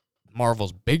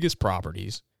Marvel's biggest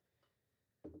properties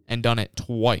and done it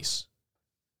twice.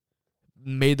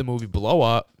 Made the movie blow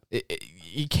up.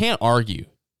 You can't argue.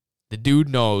 The dude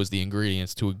knows the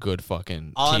ingredients to a good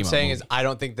fucking All I'm saying movie. is I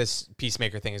don't think this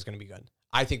Peacemaker thing is going to be good.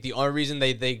 I think the only reason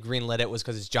they greenlit it was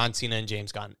because it's John Cena and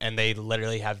James Gunn, and they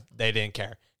literally they didn't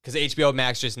care. Because HBO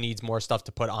Max just needs more stuff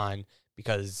to put on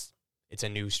because it's a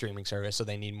new streaming service, so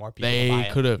they need more people to buy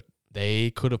it.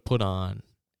 They could have put on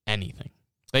anything.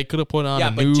 They could have put on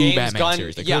a new Batman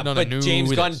series. They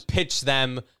James Gunn pitched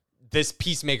them this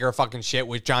Peacemaker fucking shit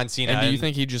with John Cena. And do you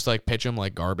think he'd just like pitch him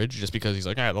like garbage just because he's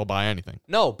like, all right, they'll buy anything?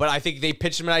 No, but I think they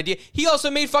pitched him an idea. He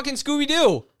also made fucking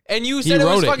Scooby-Doo, and you said it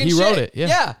was fucking shit. He wrote it,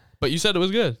 yeah. But you said it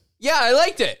was good. Yeah, I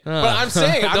liked it. But I'm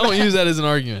saying... Don't use that as an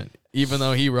argument, even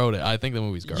though he wrote it. I think the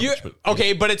movie's garbage.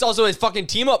 But it's also his fucking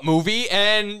team-up movie,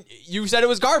 and you said it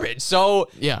was garbage, so...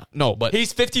 Yeah, no, but...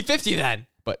 He's 50-50 then.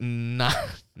 But not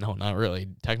really.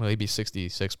 Technically, it'd be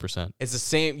 66%. It's the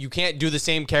same... You can't do the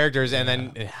same characters and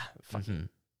then...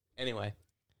 Anyway.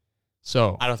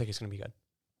 So... I don't think it's going to be good.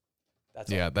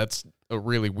 That's a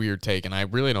really weird take, and I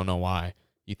really don't know why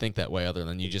you think that way other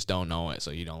than you just don't know it,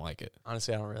 so you don't like it.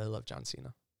 Honestly, I don't really love John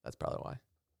Cena. That's probably why.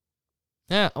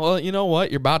 Yeah, well, you know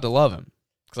what? You're about to love him,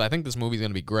 because I think this movie's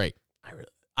going to be great.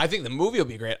 I think the movie will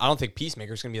be great. I don't think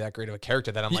Peacemaker's going to be that great of a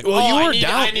character that I'm like,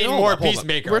 I need more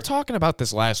Peacemaker. We're talking about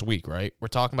this last week, right? We're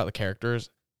talking about the characters,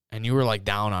 and you were like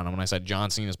down on him when I said John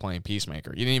Cena's playing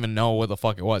Peacemaker. You didn't even know what the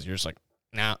fuck it was. You're just like,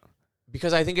 nah.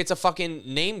 Because I think it's a fucking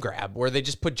name grab where they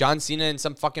just put John Cena in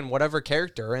some fucking whatever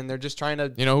character, and they're just trying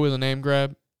to... You know who was a name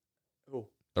grab? Who?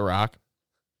 The Rock.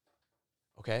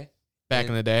 Okay. Back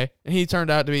in the day. And he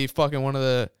turned out to be fucking one of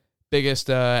the biggest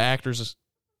actors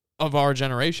of our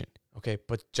generation. Okay,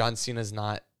 but John Cena's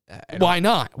not. Why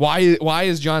not? Why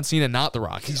is John Cena not The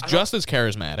Rock? He's just as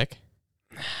charismatic.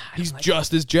 He's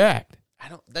just as jacked.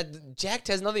 That jacked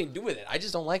has nothing to do with it. I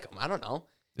just don't like him. I don't know.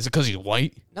 Is it because he's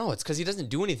white? No, it's because he doesn't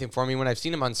do anything for me when I've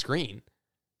seen him on screen.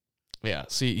 Yeah,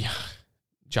 see,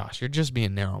 Josh, you're just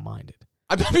being narrow-minded.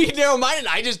 I'm not being narrow-minded.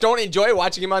 I just don't enjoy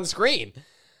watching him on screen.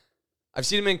 I've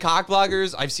seen him in Cock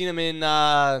Bloggers. I've seen him in...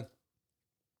 what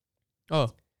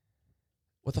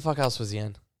the fuck else was he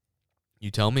in?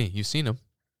 You tell me. You've seen him.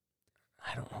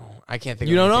 I don't know. I can't think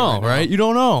of anything. You don't know, right? You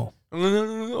don't know.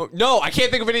 No, I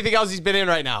can't think of anything else he's been in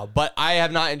right now, but I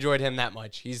have not enjoyed him that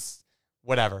much. He's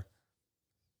whatever.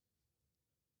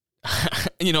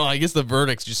 I guess the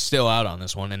verdict's just still out on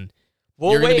this one, and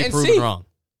we'll you're going to wait be and proven see. wrong.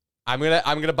 I'm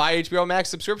gonna buy HBO Max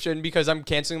subscription because I'm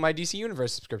canceling my DC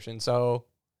Universe subscription. So,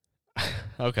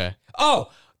 okay. Oh,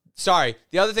 sorry.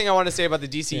 The other thing I want to say about the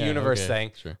DC Universe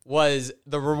thing was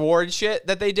the reward shit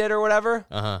that they did or whatever.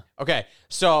 Okay,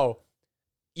 so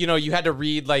you had to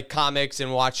read like comics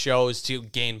and watch shows to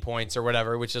gain points or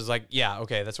whatever, which is like, yeah,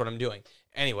 okay, that's what I'm doing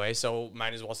anyway. So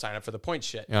might as well sign up for the point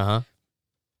shit.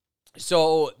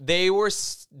 So they were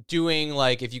doing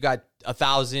like if you got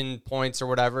 1,000 points or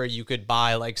whatever, you could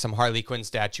buy like some Harley Quinn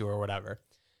statue or whatever.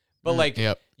 But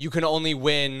you can only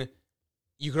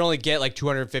get like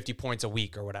 250 points a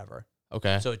week or whatever.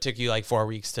 Okay. So it took you like 4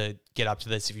 weeks to get up to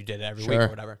this if you did it every week or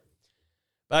whatever.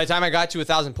 By the time I got to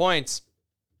 1,000 points,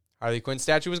 Harley Quinn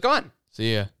statue was gone.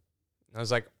 See ya. I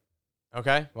was like,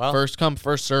 okay, well. First come,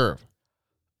 first serve.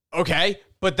 Okay.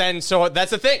 But then, so that's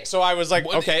the thing. So I was like,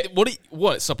 okay.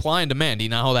 What? Supply and demand. Do you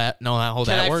know how that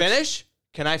works?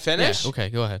 Can I finish? Yeah, okay,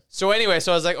 go ahead. So anyway,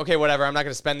 I was like, okay, whatever. I'm not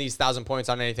going to spend these 1,000 points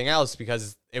on anything else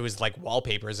because it was like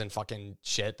wallpapers and fucking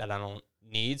shit that I don't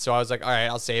need. So I was like, all right,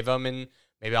 I'll save them and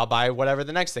maybe I'll buy whatever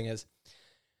the next thing is.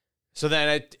 So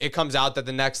then it comes out that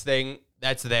the next thing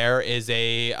that's there is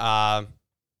a, I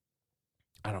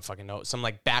don't fucking know, some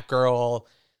like Batgirl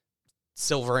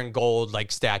silver and gold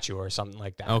like statue or something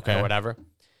like that. Okay. Or whatever,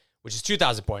 which is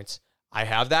 2,000 points. I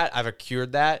have that. I've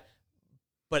accrued that.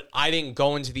 But I didn't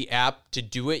go into the app to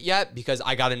do it yet because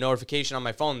I got a notification on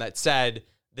my phone that said,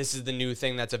 this is the new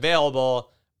thing that's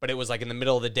available. But it was like in the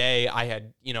middle of the day. I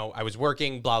had, I was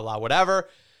working, blah, blah, whatever.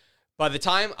 By the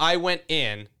time I went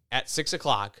in at 6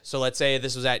 o'clock, so let's say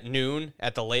this was at noon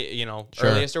at the late,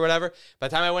 earliest or whatever. By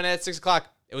the time I went in at 6 o'clock,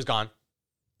 it was gone.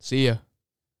 See ya.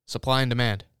 Supply and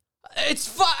demand. It's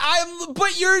fine.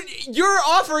 But you're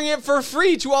offering it for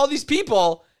free to all these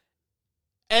people.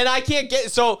 And I can't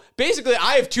get... So, basically,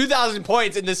 I have 2,000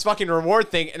 points in this fucking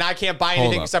reward thing, and I can't buy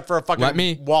anything except for a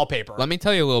fucking wallpaper. Let me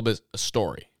tell you a little bit a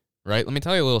story, right? Let me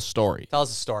tell you a little story. Tell us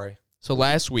a story. So,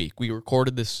 last week, we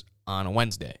recorded this on a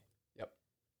Wednesday. Yep.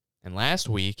 And last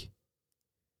week,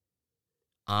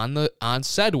 on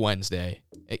said Wednesday,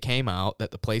 it came out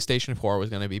that the PlayStation 4 was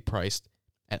going to be priced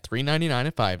at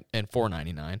 $399 and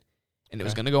 $499, and it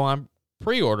was going to go on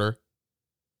pre-order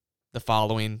the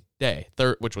following day,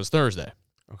 which was Thursday.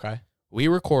 Okay. We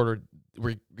recorded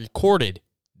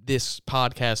this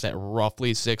podcast at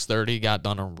roughly 6:30, got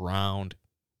done around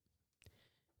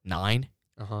 9.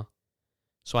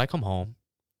 So I come home,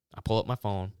 I pull up my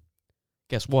phone.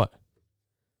 Guess what?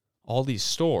 All these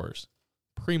stores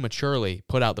prematurely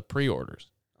put out the pre-orders.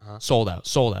 Sold out.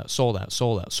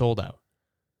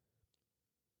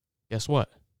 Guess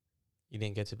what? You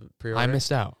didn't get to pre-order? I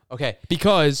missed out. Okay.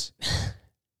 Because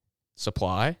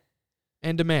supply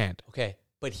and demand. Okay.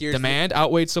 But here's demand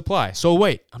outweighed supply. So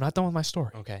wait, I'm not done with my story.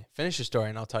 Okay. Finish your story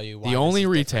and I'll tell you why. The only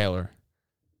retailer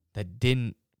that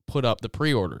didn't put up the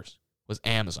pre-orders was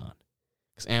Amazon.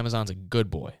 Because Amazon's a good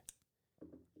boy.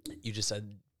 You just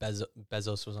said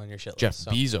Bezos was on your shit list.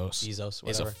 Jeff Bezos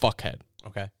is a fuckhead.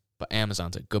 Okay. But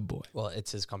Amazon's a good boy. Well,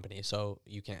 it's his company, so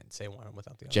you can't say one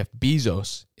without the other. Jeff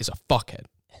Bezos is a fuckhead.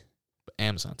 But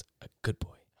Amazon's a good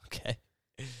boy. Okay.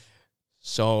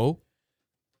 So,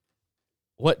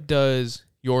 what does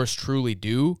yours truly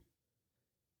do?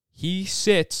 He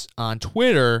sits on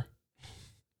Twitter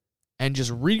and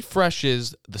just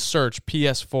refreshes the search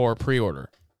PS4 pre-order.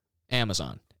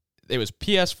 Amazon. It was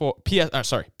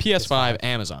PS5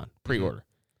 Amazon pre-order.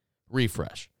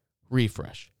 Refresh.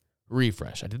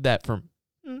 I did that for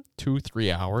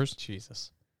 2-3 hours.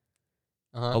 Jesus.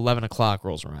 11 o'clock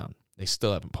rolls around. They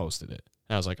still haven't posted it.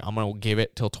 And I was like, I'm going to give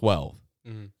it till 12.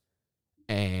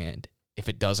 And if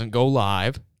it doesn't go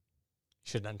live,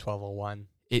 should have done 12:01.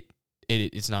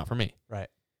 It's not for me. Right.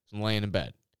 So I'm laying in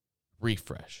bed.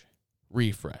 Refresh.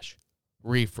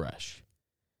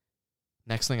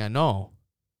 Next thing I know,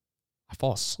 I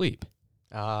fall asleep.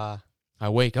 I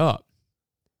wake up,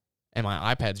 and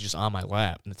my iPad's just on my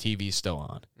lap, and the TV's still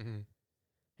on. Mm-hmm.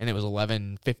 And it was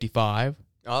 11:55.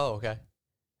 Oh, okay.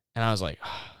 And I was like,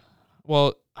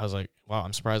 wow,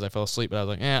 I'm surprised I fell asleep. But I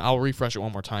was like, I'll refresh it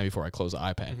one more time before I close the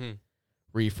iPad. Mm-hmm.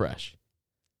 Refresh.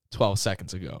 12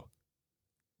 seconds ago,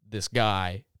 this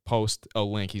guy posts a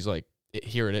link. He's like,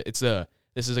 here it is.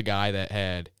 This is a guy that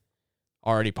had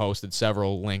already posted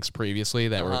several links previously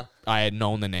that were, I had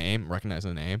known the name, recognized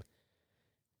the name.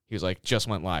 He was like, just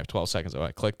went live 12 seconds ago.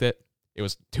 I clicked it. It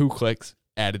was 2 clicks,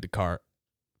 added to cart,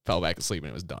 fell back asleep, and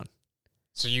it was done.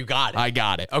 So you got it. I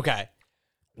got it. Okay.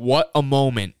 What a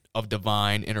moment of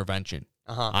divine intervention.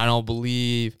 I don't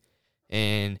believe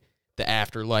in the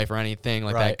afterlife or anything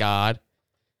like that, God.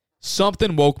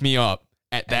 Something woke me up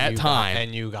at that time.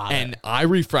 And you got it. And I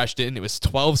refreshed it, and it was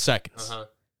 12 seconds.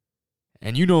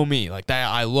 And you know me, like that.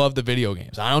 I love the video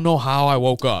games. I don't know how I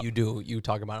woke up. You do. You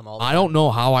talk about them all the time. I don't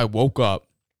know how I woke up.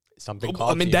 Something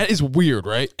called. I mean, that is weird,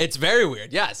 right? It's very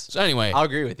weird. Yes. So anyway, I'll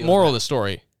agree with you. Moral of the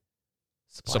story: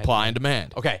 supply and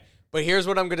demand. Okay, but here's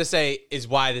what I'm going to say is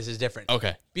why this is different.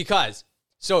 Okay. Because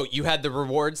so you had the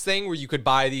rewards thing where you could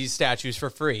buy these statues for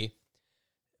free,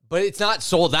 but it's not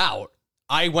sold out.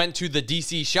 I went to the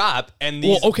DC shop and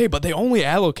these. Well, okay, but they only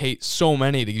allocate so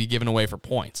many to be given away for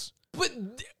points. But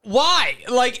why?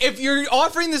 Like, if you're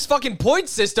offering this fucking point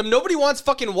system, nobody wants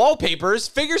fucking wallpapers.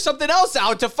 Figure something else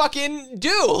out to fucking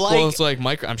do. Like, well, it's like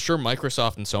I'm sure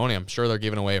Microsoft and Sony, I'm sure they're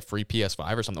giving away a free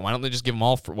PS5 or something. Why don't they just give them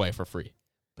all away for free?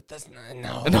 But that's not,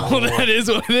 no, that is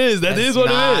what it is. That is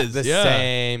what it is. The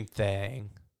same thing.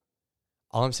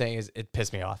 All I'm saying is it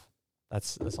pissed me off.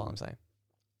 That's all I'm saying.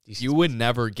 You would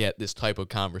never get this type of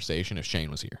conversation if Shane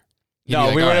was here.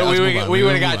 No, we would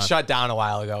have got shut down a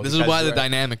while ago. This is why the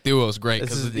dynamic duo is great,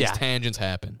 because these tangents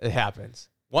happen. It happens.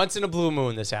 Once in a blue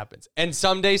moon, this happens. And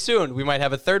someday soon, we might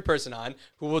have a third person on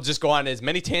who will just go on as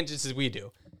many tangents as we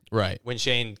do. Right. When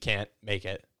Shane can't make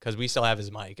it, because we still have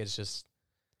his mic. It's just,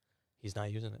 he's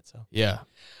not using it. So yeah.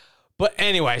 But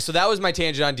anyway, so that was my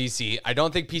tangent on DC. I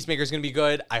don't think Peacemaker is going to be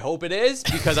good. I hope it is,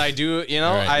 because I do,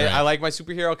 I like my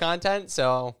superhero content,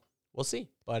 so we'll see.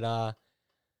 But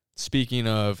speaking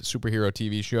of superhero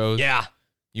TV shows, yeah,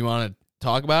 you want to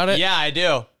talk about it? Yeah, I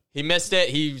do. He missed it.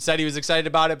 He said he was excited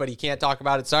about it, but he can't talk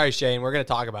about it. Sorry, Shane. We're going to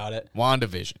talk about it.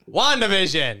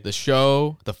 WandaVision. The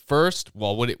show, the first,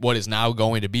 well, what is now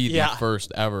going to be the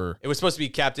first ever. It was supposed to be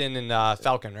Captain and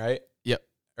Falcon, right? Yep.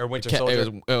 Or Winter Soldier.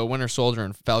 It was Winter Soldier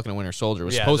and Falcon and Winter Soldier. It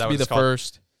was supposed to be the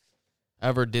first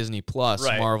ever Disney Plus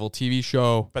Marvel TV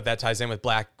show. But that ties in with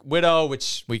Black Widow,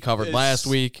 which we covered last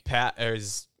week.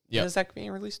 Is that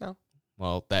being released now?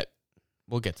 Well,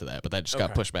 we'll get to that, but that just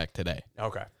got pushed back today.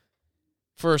 Okay.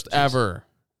 First ever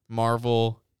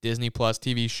Marvel Disney Plus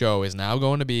TV show is now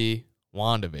going to be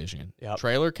WandaVision. Yep.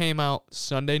 Trailer came out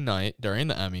Sunday night during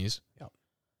the Emmys. Yep.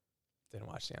 Didn't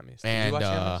watch the Emmys. And did you watch the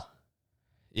Emmys?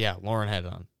 Yeah, Lauren had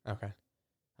it on. Okay.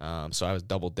 So I was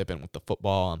double dipping with the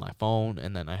football on my phone,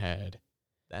 and then I had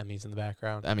the Emmys in the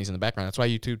background. That's why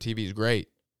YouTube TV is great.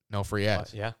 No free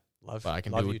ads. Yeah. But I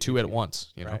can do two at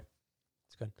once, you know. Right.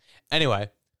 It's good.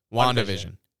 Anyway,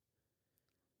 WandaVision.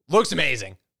 Looks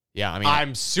amazing. Yeah, I mean,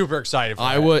 I'm super excited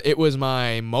for it. It was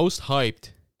my most hyped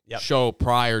show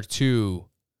prior to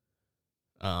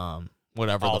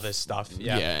whatever all this stuff.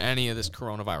 Yeah, any of this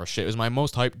coronavirus shit. It was my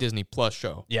most hyped Disney Plus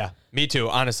show. Yeah, me too,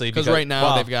 honestly. Because right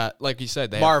now they've got, like you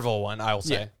said, Marvel one, I will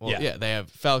say. They have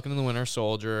Falcon and the Winter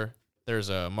Soldier. There's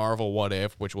a Marvel What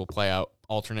If, which will play out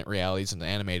alternate realities in the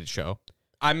animated show.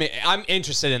 I'm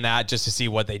interested in that just to see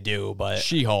what they do, but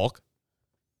She-Hulk.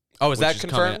 Oh, is that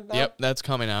confirmed? Yep, that's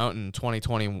coming out in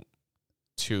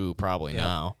 2022 probably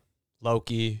now.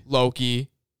 Loki,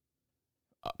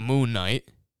 Moon Knight,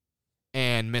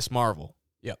 and Miss Marvel.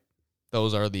 Yep.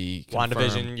 Those are the confirmed.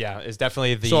 WandaVision, is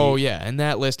definitely the... So, yeah, in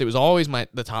that list, it was always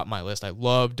the top of my list. I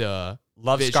loved Vision.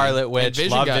 Scarlet Witch,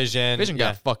 Vision. Vision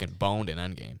got fucking boned in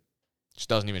Endgame. Just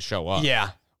doesn't even show up. Yeah.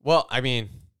 Well, I mean...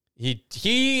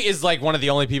 He is like one of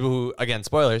the only people who, again,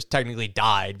 spoilers, technically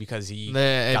died because he.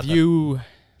 No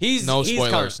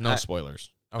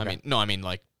spoilers. Okay. I mean,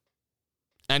 like,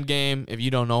 Endgame. If you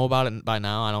don't know about it by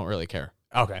now, I don't really care.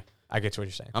 Okay, I get what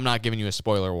you're saying. I'm not giving you a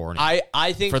spoiler warning.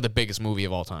 I think for the biggest movie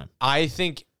of all time. I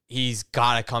think he's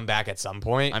got to come back at some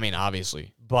point. I mean,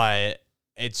 obviously, but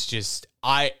it's just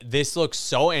This looks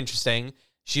so interesting.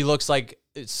 She looks like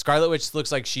Scarlet Witch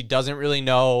looks like she doesn't really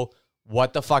know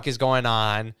what the fuck is going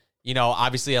on. You know,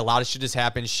 obviously a lot of shit has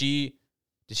happened.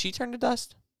 Did she turn to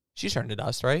dust? She turned to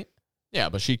dust, right? Yeah,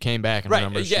 but she came back. And right.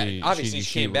 Remember, Obviously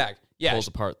she came back. Yeah. Pulls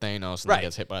apart Thanos and then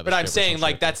gets hit by the But I'm saying,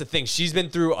 like, that's the thing. She's been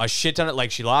through a shit ton of,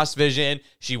 like, she lost Vision.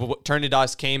 She turned to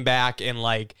dust, came back, and,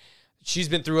 like, she's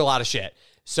been through a lot of shit.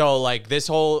 So, like, this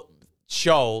whole,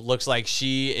 show looks like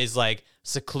she is like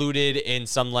secluded in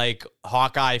some like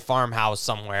Hawkeye farmhouse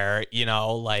somewhere, you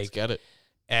know, like Let's get it.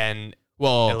 And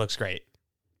Well, it looks great.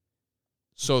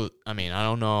 So, I mean, I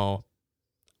don't know.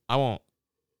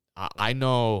 I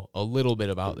know a little bit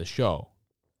about the show.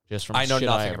 Just from I know shit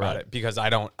nothing have about read. it because I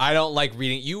don't like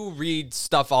reading. You read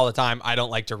stuff all the time. I don't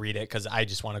like to read it because I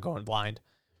just want to go in blind.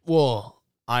 Well,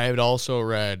 I had also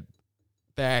read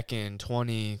back in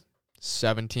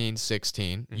 2017,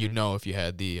 16. Mm-hmm. You'd know if you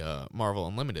had the Marvel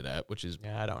Unlimited app, which is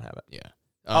Yeah, I don't have it. yeah.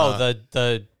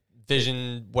 The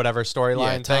Vision whatever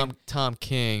storyline thing. Tom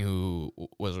King, who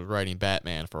was writing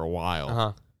Batman for a while.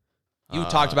 Uh-huh. You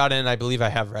talked about it, and I believe I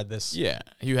have read this. Yeah,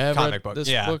 you have comic read book. this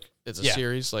Yeah. book. It's a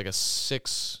series, like a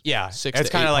six. Yeah, six. it's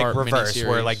kind of like reverse,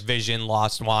 where like Vision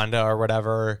lost Wanda or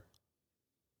whatever.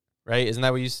 Right? Isn't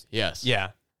that what you? Yes.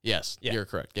 Yeah. Yes, Yeah. you're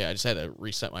correct. Yeah, I just had to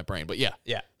reset my brain, but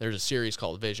yeah, there's a series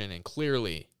called Vision, and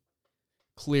clearly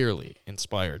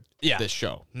inspired this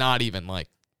show. Not even like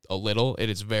a little. It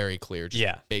is very clear.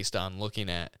 Just based on looking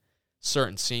at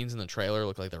certain scenes in the trailer,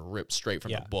 look like they're ripped straight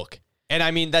from the book. And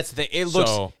I mean, that's the thing.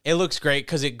 It looks great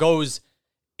because it goes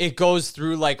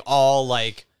through like all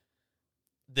like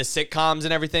the sitcoms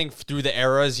and everything through the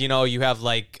eras. You know, you have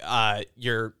like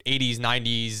your 80s,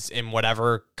 90s, and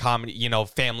whatever comedy, you know,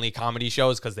 family comedy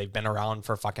shows because they've been around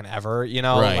for fucking ever. You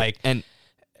know, like, and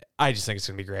I just think it's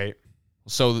gonna be great.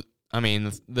 So, I mean,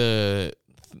 the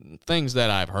things that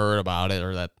I've heard about it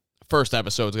are that first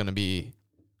episode is going to be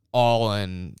all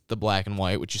in the black and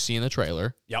white, which you see in the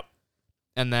trailer. Yep.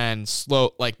 And then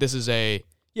like this is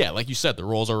like you said, the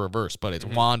roles are reversed, but it's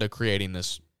Wanda creating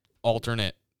this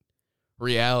alternate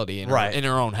reality in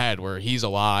her own head where he's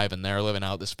alive and they're living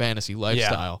out this fantasy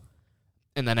lifestyle.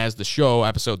 And then as the show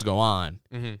episodes go on,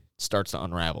 it starts to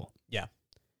unravel. Yeah.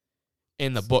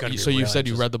 In the book, so you said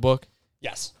you read the book?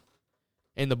 Yes.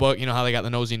 In the book, you know how they got the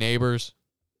nosy neighbors?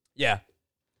 Yeah.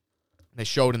 They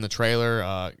showed in the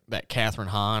trailer that Catherine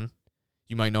Hahn,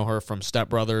 you might know her from Step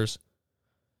Brothers,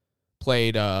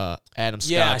 played Adam Scott's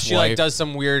wife. She like does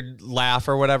some weird laugh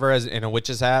or whatever as in a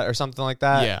witch's hat or something like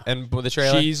that. Yeah. And with the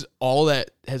trailer. All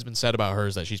that has been said about her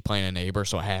is that she's playing a neighbor,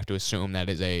 so I have to assume that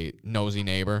is a nosy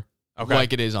neighbor. Okay.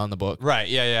 Like it is on the book. Right,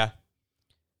 yeah.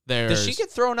 Does she get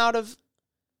thrown out of...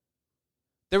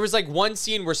 There was like one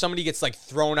scene where somebody gets like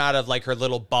thrown out of like her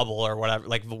little bubble or whatever,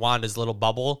 like Wanda's little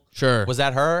bubble. Sure. Was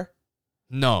that her?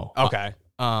 No. Okay.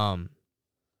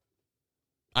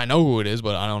 I know who it is,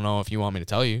 but I don't know if you want me to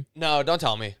tell you. No, don't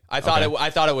tell me. I thought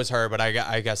it was her, but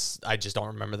I guess I just don't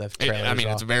remember the trailer.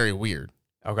 It's very weird.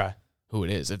 Okay. Who it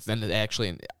is? It's then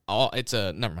actually it's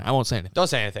a never mind. I won't say anything. Don't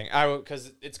say anything.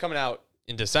 Because it's coming out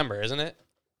in December, isn't it?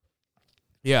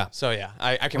 Yeah. So yeah,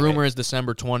 I can. Rumor is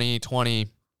December 2020.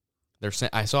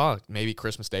 I saw maybe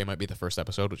Christmas Day might be the first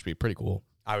episode, which would be pretty cool.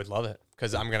 I would love it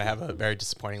because I'm gonna have a very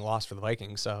disappointing loss for the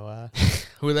Vikings. So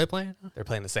who are they playing? They're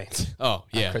playing the Saints. Oh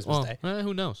yeah, Christmas Day.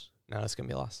 Who knows? No, it's gonna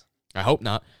be a loss. I hope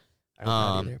not. I hope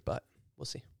not either, but we'll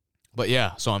see. But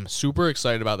yeah, so I'm super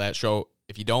excited about that show.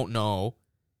 If you don't know,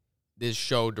 this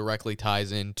show directly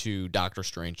ties into Doctor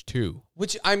Strange 2,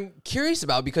 which I'm curious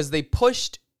about because they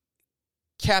pushed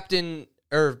Falcon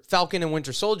and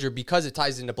Winter Soldier because it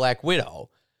ties into Black Widow.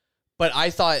 But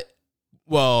I thought,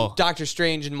 Doctor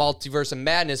Strange and Multiverse of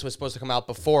Madness was supposed to come out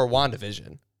before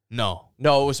WandaVision. No, it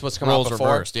was supposed to come out before.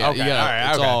 Reversed. Yeah, okay. All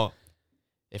right. It's all.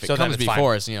 If it comes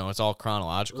before, it's it's all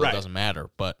chronological. It doesn't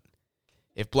matter. But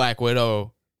if Black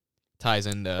Widow ties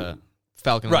into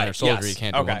Falcon and Winter Soldier, you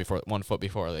can't do one foot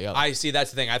before the other. I see. That's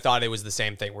the thing. I thought it was the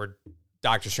same thing where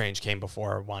Doctor Strange came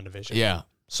before WandaVision. Yeah.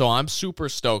 So I'm super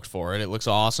stoked for it. It looks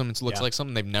awesome. It looks like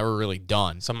something they've never really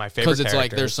done. Some of my favorite because it's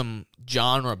like there's some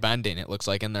genre bending. It looks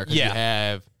like in there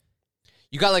because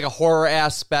you got like a horror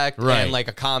aspect and like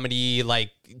a comedy,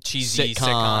 like cheesy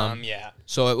sitcom. Yeah.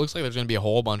 So it looks like there's going to be a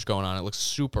whole bunch going on. It looks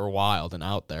super wild and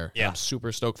out there. Yeah. I'm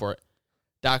super stoked for it.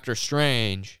 Doctor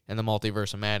Strange and the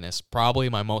Multiverse of Madness, probably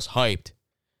my most hyped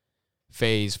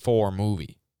Phase 4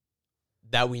 movie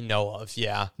that we know of.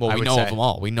 Yeah. Well, we know of them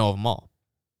all. We know of them all.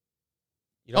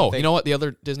 You know what? The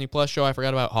other Disney Plus show I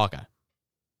forgot about, Hawkeye.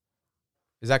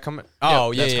 Is that coming?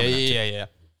 Oh, yeah.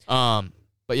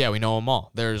 But yeah, we know them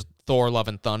all. There's Thor: Love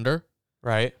and Thunder.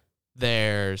 Right.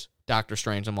 There's Doctor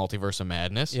Strange and Multiverse of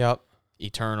Madness. Yep.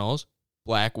 Eternals,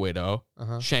 Black Widow,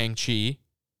 Shang-Chi,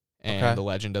 and The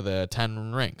Legend of the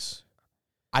Ten Rings.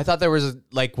 I thought there was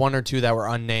like one or two that were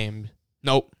unnamed.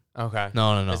 Nope. Okay.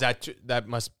 No. Is that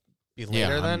must be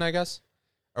later then, I guess?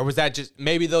 Or was that just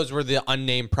maybe those were the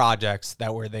unnamed projects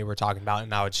that they were talking about, and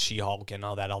now it's She-Hulk and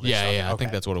all that other stuff? Yeah, I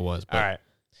think that's what it was. But, all right.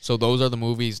 So those are the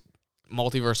movies.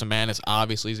 Multiverse of Madness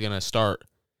obviously is going to start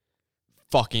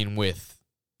fucking with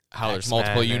how there's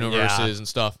multiple universes and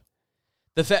stuff.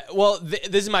 This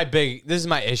is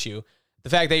my issue. The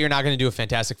fact that you're not going to do a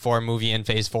Fantastic Four movie in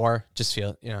Phase 4, just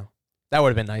feel, that would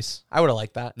have been nice. I would have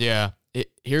liked that. Yeah.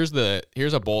 Here's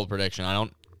a bold prediction. I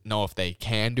don't know if they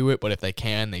can do it, but if they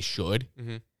can, they should.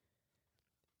 Mm-hmm.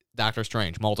 Doctor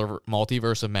Strange,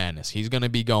 Multiverse of Madness. He's going to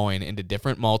be going into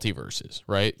different multiverses,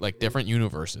 right? Like different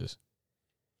universes.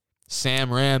 Sam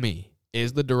Raimi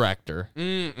is the director.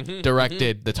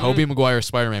 Directed the Tobey Maguire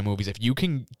Spider-Man movies. If you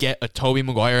can get a Tobey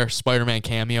Maguire Spider-Man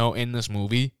cameo in this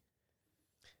movie,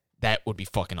 that would be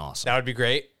fucking awesome. That would be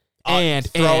great. And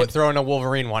throw in a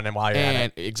Wolverine one and while you're at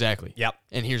it. Exactly. Yep.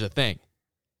 And here's the thing.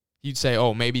 You'd say,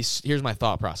 here's my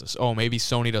thought process. Maybe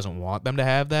Sony doesn't want them to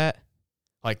have that.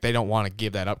 Like, they don't want to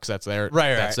give that up because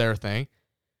that's their thing.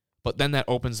 But then that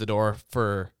opens the door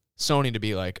for Sony to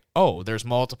be like, there's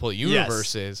multiple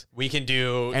universes. Yes. We can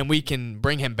do... And we can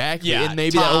bring him back. Yeah. And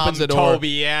maybe that opens the door.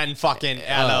 Tobey and fucking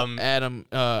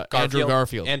Andrew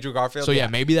Garfield. Andrew Garfield. So,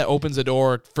 maybe that opens the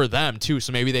door for them, too.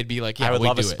 So maybe they'd be like, I would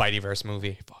love a Spideyverse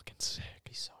movie. Fucking sick. It'd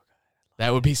be so good.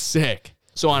 That would be sick.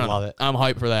 So, I don't know. I'm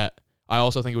hyped for that. I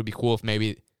also think it would be cool if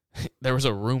maybe there was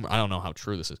a rumor. I don't know how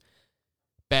true this is.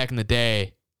 Back in the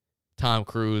day, Tom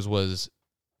Cruise was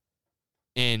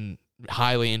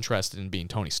highly interested in being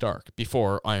Tony Stark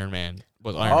before Iron Man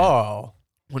was Iron Man.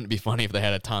 Wouldn't it be funny if they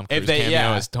had a Tom Cruise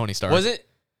cameo as Tony Stark?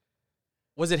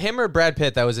 Was it him or Brad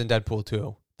Pitt that was in Deadpool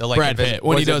 2? Brad Pitt,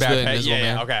 when he does the Invisible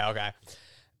Man. Okay.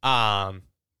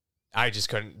 I just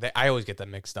couldn't. I always get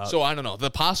them mixed up. So I don't know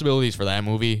the possibilities for that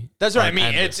movie. That's what I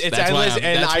mean. It's endless,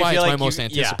 and that's I why feel it's like my most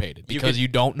anticipated because you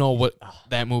don't know what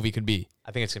that movie could be.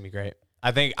 I think it's gonna be great.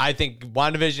 I think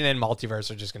WandaVision and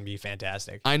Multiverse are just gonna be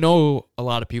fantastic. I know a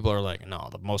lot of people are like, no,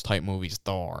 the most hype movie is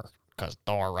Thor because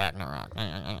Thor Ragnarok.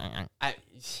 I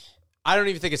don't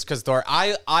even think it's because Thor.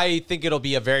 I think it'll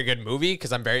be a very good movie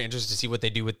because I'm very interested to see what they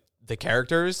do with the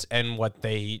characters and what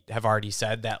they have already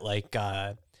said that like.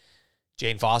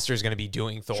 Jane Foster is going to be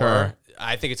doing Thor. Sure.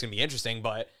 I think it's going to be interesting,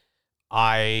 but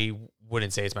I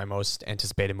wouldn't say it's my most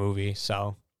anticipated movie.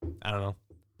 So I don't know,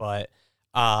 but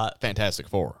Fantastic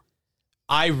Four.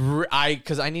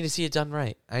 Because I need to see it done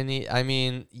right.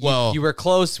 You were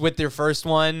close with your first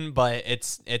one, but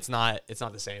it's not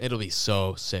the same. It'll be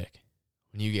so sick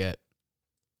when you get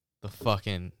the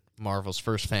fucking Marvel's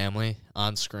first family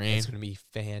on screen. It's going to be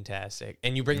fantastic.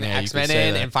 And you bring the X-Men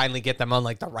in and finally get them on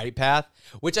like the right path,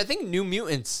 which I think New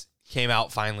Mutants came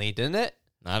out finally, didn't it?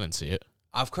 I didn't see it.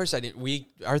 Of course I didn't.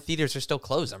 Our theaters are still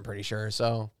closed, I'm pretty sure.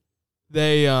 So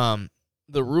they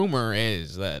the rumor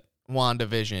is that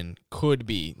WandaVision could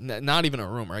be not even a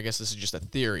rumor. I guess this is just a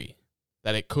theory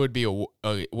that it could be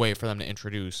a way for them to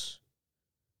introduce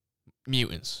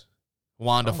mutants.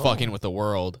 Wanda fucking with the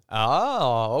world.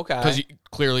 Oh, okay. Because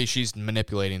clearly she's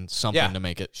manipulating something to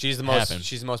make it. She's the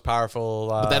most powerful.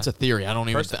 But that's a theory. I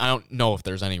don't know if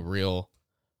there's any real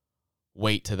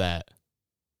weight to that.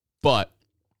 But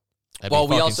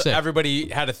everybody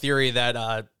had a theory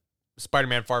that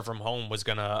Spider-Man: Far From Home was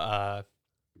gonna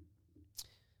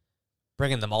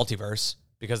bring in the multiverse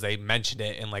because they mentioned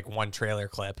it in like one trailer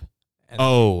clip. And,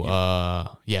 yeah.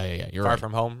 You're Far right.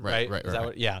 From Home, right?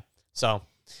 Yeah. So.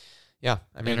 Yeah,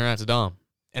 I mean, Internet's dumb.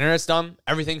 Internet's dumb.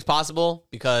 Everything's possible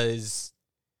because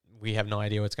we have no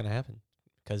idea what's going to happen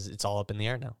because it's all up in the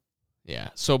air now. Yeah.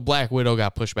 So Black Widow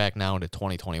got pushed back now into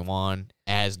 2021,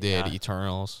 as did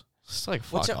Eternals. It's like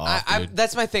fuck off, dude.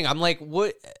 That's my thing. I'm like,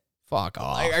 what? Fuck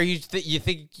off. Are you? You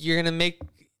think you're gonna make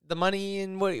the money?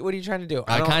 And what are you trying to do?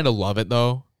 I kind of love it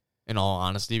though, in all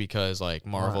honesty, because like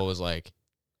Marvel was like,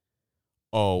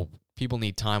 people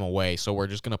need time away, so we're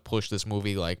just gonna push this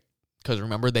movie like. Because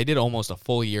remember, they did almost a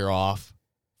full year off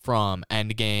from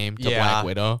Endgame to Black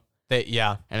Widow.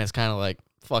 And it's kind of like,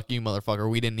 fuck you, motherfucker.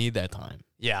 We didn't need that time.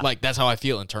 Yeah. Like, that's how I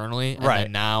feel internally. And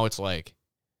then now it's like,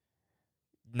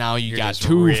 now you're got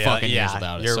fucking years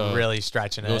without it. You're really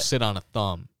stretching it. Go sit on a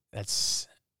thumb. That's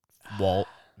Walt,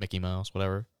 Mickey Mouse,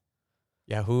 whatever.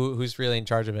 Yeah, who's really in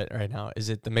charge of it right now? Is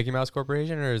it the Mickey Mouse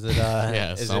Corporation or is it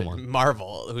someone. It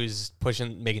Marvel who's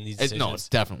making these decisions? No, it's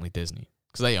definitely Disney.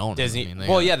 Because they own Disney. It. I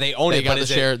mean, they own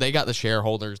it. They got the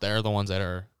shareholders. They're the ones that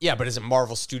are. Yeah, but is it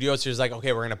Marvel Studios? So it's like,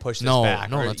 okay, we're going to push this back.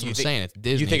 No, that's what I'm saying. It's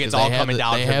Disney. You think it's all coming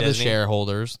down They from have Disney? The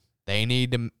shareholders. They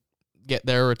need to get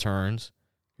their returns.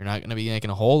 You're not going to be making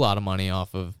a whole lot of money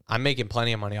off of. I'm making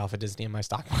plenty of money off of Disney in my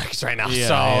stock markets right now,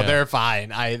 so they're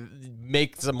fine. I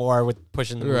make some more with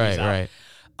pushing the movies out.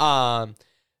 Right.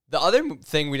 The other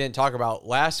thing we didn't talk about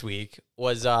last week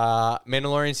was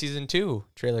Mandalorian Season 2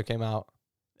 trailer came out.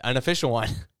 An official one.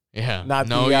 Yeah.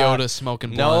 Yoda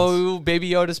smoking blunts. No baby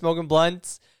Yoda smoking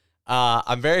blunts.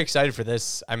 I'm very excited for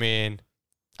this. I mean,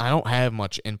 I don't have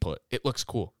much input. It looks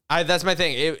cool. That's my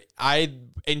thing. I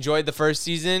enjoyed the first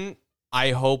season.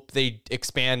 I hope they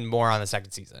expand more on the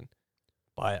second season.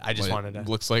 But I just wanted to.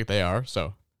 Looks like they are,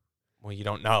 so. Well, you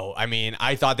don't know. I mean,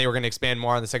 I thought they were going to expand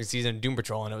more on the second season of Doom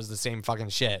Patrol, and it was the same fucking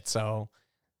shit. So,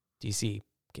 DC,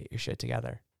 get your shit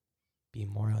together. Be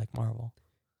more like Marvel.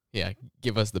 Yeah,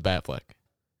 give us the Batfleck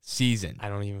season. I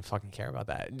don't even fucking care about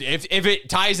that. If it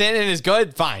ties in and is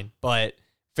good, fine. But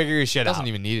figure your shit out. Doesn't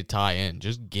even need to tie in.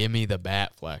 Just give me the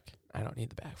Batfleck. I don't need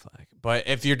the Batfleck. But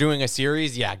if you're doing a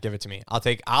series, yeah, give it to me. I'll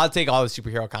take all the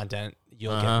superhero content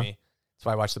you'll give me. That's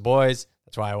why I watch The Boys.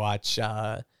 That's why I watch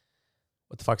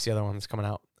what the fuck's the other one that's coming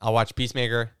out? I'll watch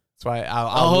Peacemaker. That's why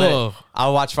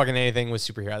I'll watch fucking anything with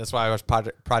superhero. That's why I watch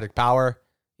Project Power.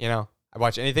 You know, I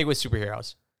watch anything with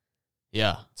superheroes.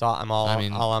 Yeah. So I'm all. I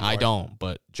mean, all on board. I don't,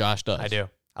 but Josh does. I do.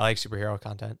 I like superhero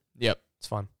content. Yep. It's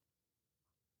fun.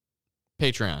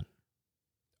 Patreon.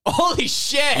 Holy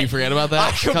shit! You forget about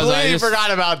that? I completely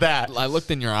forgot about that. I looked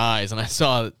in your eyes and I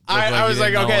saw. I was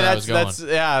like, okay, that's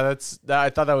I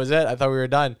thought that was it. I thought we were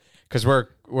done because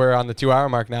we're on the 2-hour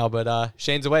mark now. But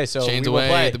Shane's away, so Shane's we will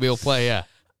play. We'll play. Yeah.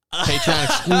 Patreon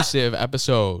exclusive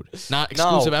episode, not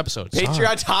exclusive episode.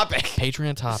 Patreon topic.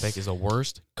 Patreon topic is the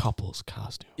worst couples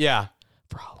costume. Yeah,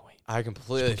 for Halloween. I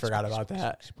completely forgot about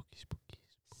that.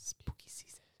 Spooky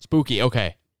season. Spooky.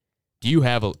 Okay. Do you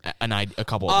have a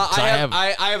couple?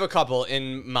 I have a couple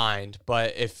in mind,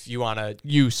 but if you want to...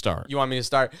 You start. You want me to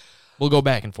start? We'll go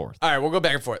back and forth. All right, we'll go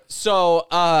back and forth. So,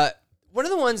 one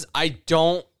of the ones I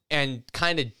don't and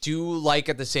kind of do like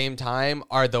at the same time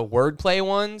are the wordplay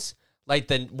ones. Like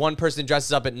the one person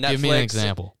dresses up at Netflix. Give me an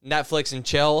example. Netflix and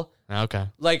chill. Okay.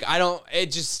 Like,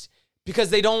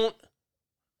 because they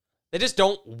just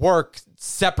don't work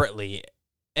separately.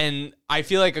 And I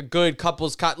feel like a good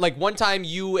couple's like one time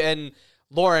you and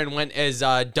Lauren went as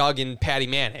Doug and Patty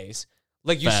Mayonnaise.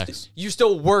 Like you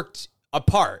still worked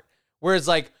apart. Whereas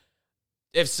like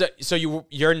you're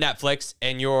Netflix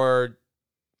and you're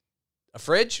a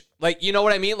fridge. Like, you know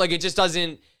what I mean? Like it just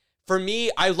doesn't. For me,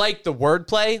 I like the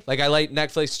wordplay. Like I like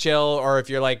Netflix chill, or if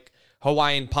you're like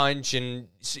Hawaiian Punch and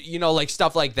like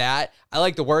stuff like that. I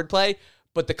like the wordplay.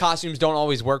 But the costumes don't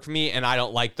always work for me, and I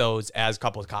don't like those as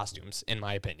couples costumes, in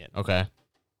my opinion. Okay.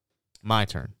 My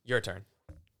turn. Your turn.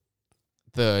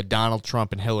 The Donald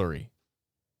Trump and Hillary.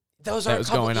 Those are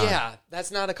going on. Yeah,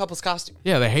 that's not a couple's costume.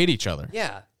 Yeah, they hate each other.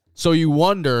 Yeah. So you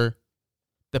wonder,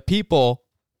 the people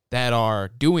that are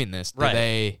doing this, are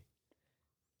they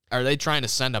trying to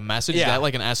send a message? Yeah. Is that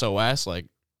like an SOS? Like,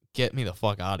 get me the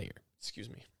fuck out of here. Excuse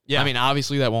me. Yeah. I mean,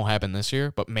 obviously that won't happen this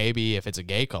year, but maybe if it's a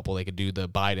gay couple, they could do the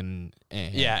Biden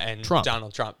and Trump.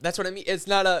 Donald Trump. That's what I mean. It's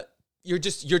not you're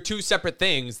two separate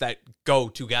things that go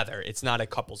together. It's not a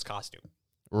couple's costume.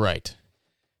 Right.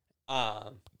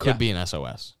 Could be an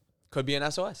SOS. Could be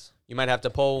an SOS. You might have to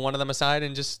pull one of them aside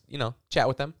and just, chat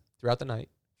with them throughout the night.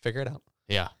 Figure it out.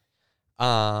 Yeah.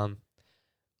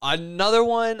 Another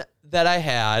one that I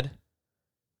had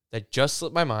that just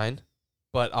slipped my mind,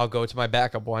 but I'll go to my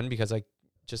backup one because I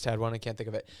just had one. I can't think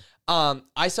of it.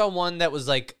 I saw one that was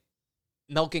like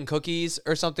milk and cookies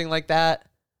or something like that,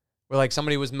 where like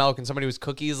somebody was milk and somebody was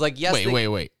cookies. Like, yes.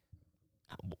 Wait.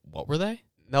 What were they?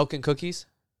 Milk and cookies.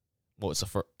 What was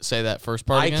the say that first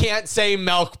part again? I can't say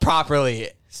milk properly.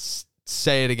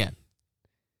 Say it again.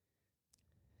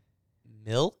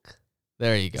 Milk?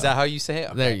 There you go. Is that how you say it?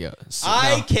 Okay. There you go.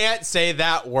 I can't say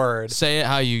that word. Say it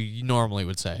how you normally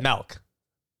would say it. Milk.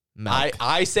 Milk.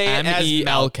 I say it as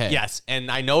milk. Yes, and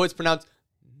I know it's pronounced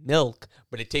milk,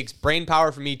 but it takes brain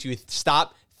power for me to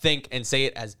stop, think, and say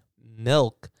it as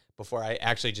milk before I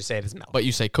actually just say it as milk. But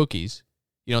you say cookies.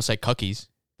 You don't say cookies.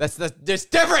 That's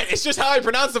different. It's just how I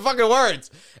pronounce the fucking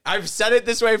words. I've said it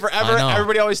this way forever.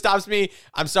 Everybody always stops me.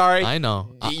 I'm sorry. I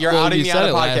know. You're outing me on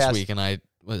a podcast. Last week, and I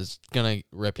was gonna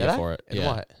rip you for it. Yeah.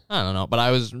 What? I don't know, but I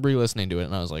was re-listening to it,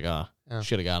 and I was like,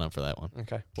 should have got him for that one.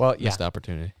 Okay. Well, yeah. Missed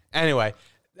opportunity. Anyway,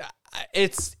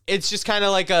 it's just kind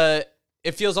of like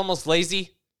it feels almost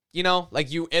lazy, like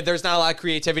there's not a lot of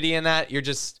creativity in that. You're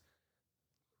just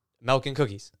milk and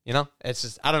cookies, it's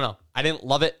just, I don't know. I didn't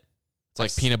love it. It's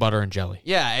like peanut butter and jelly.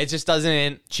 Yeah. It just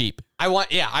doesn't cheap. I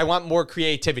want more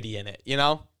creativity in it,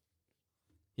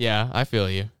 Yeah, I feel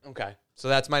you. Okay. So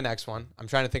that's my next one. I'm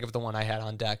trying to think of the one I had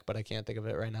on deck, but I can't think of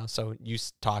it right now. So you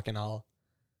talk and I'll.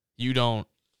 You don't.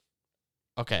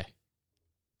 Okay.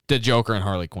 The Joker and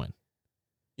Harley Quinn.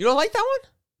 You don't like that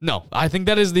one? No, I think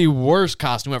that is the worst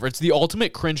costume ever. It's the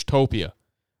ultimate cringe-topia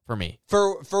for me.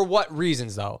 For what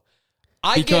reasons, though?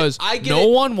 Because no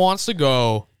one wants to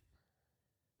go.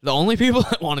 The only people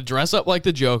that want to dress up like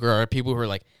the Joker are people who are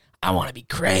like, I want to be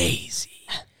crazy.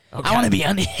 Okay. I want to be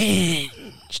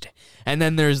unhinged. And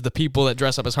then there's the people that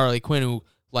dress up as Harley Quinn who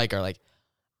like are like,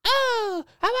 oh,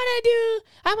 I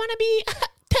want to be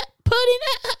pudding.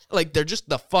 Like they're just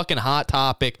the fucking Hot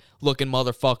Topic looking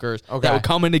motherfuckers that would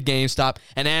come into GameStop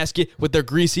and ask you with their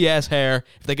greasy ass hair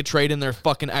if they could trade in their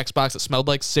fucking Xbox that smelled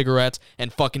like cigarettes,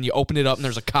 and fucking you open it up and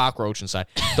there's a cockroach inside.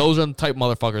 Those are the type of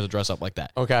motherfuckers that dress up like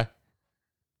that. Okay.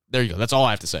 There you go. That's all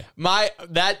I have to say.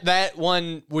 That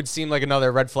one would seem like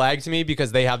another red flag to me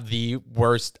because they have the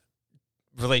worst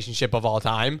relationship of all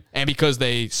time, and because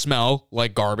they smell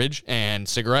like garbage and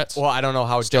cigarettes. Well, I don't know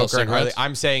how Still Joker and cigarettes?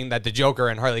 I'm saying that the Joker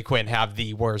and Harley Quinn have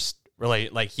the worst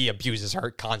like he abuses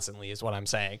her constantly is what I'm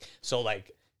saying. So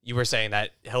like you were saying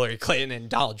that Hillary Clinton and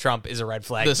Donald Trump is a red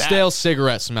flag. The stale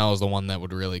cigarette smell is the one that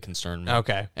would really concern me.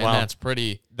 Okay. And well, that's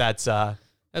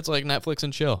like Netflix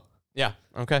and chill. Yeah.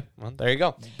 Okay. Well, there you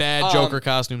go. Bad Joker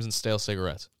costumes and stale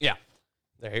cigarettes. Yeah.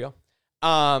 There you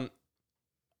go.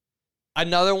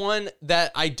 Another one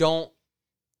that I don't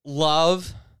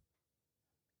love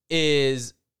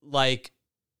is like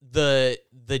the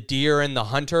deer and the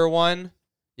hunter one.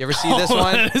 You ever see this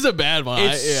one? That is a bad one.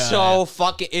 It's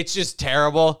fucking. It's just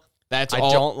terrible. I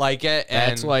don't like it.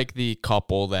 That's like the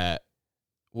couple that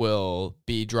will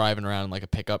be driving around in like a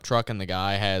pickup truck, and the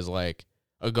guy has like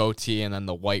a goatee and then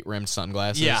the white rimmed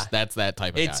sunglasses. Yeah, that's that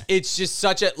type of guy. It's just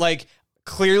such a like.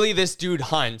 Clearly, this dude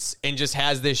hunts and just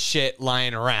has this shit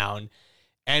lying around,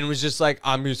 and was just like,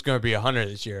 "I'm just gonna be a hunter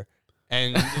this year."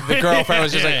 And the girlfriend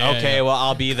was just okay, well,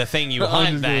 I'll be the thing you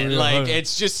hunt then. Like,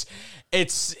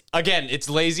 it's again, it's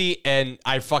lazy, and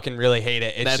I fucking really hate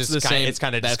it. It's it's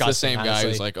kind of disgusting. That's the same guy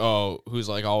who's like, who's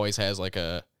like always has like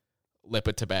a lip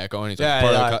of tobacco, and he's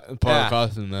like, part of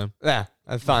costume, man. Yeah,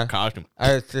 that's fine. Costume.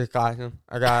 It's a costume.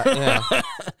 I got,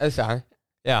 it's fine.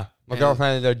 Yeah, my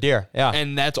girlfriend is a deer. Yeah,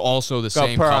 and that's also the Go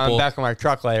same put her couple. On the back of my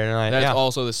truck later tonight. That's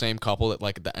also the same couple that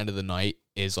like at the end of the night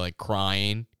is like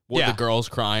crying. The girl's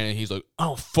crying, and he's like, I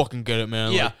don't fucking get it,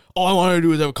 man. Yeah. Like, all I wanted to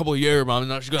do is have a couple of years, mom, and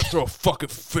now she's gonna throw a fucking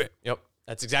fit. Yep.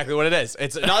 That's exactly what it is.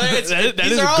 It's another. that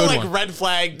these is are a all good like one. red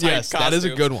flag type Yes, costumes. that is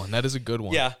a good one. That is a good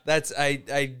one. Yeah, that's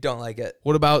I don't like it.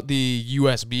 What about the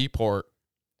USB port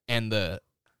and the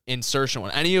insertion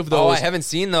one? Any of those? Oh, I haven't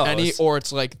seen those. Or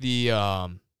it's like the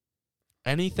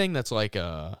anything that's like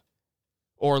a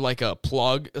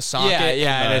plug, a socket.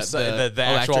 Yeah, and it's the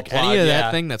actual electric. plug. Any of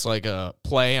that thing that's like a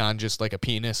play on just like a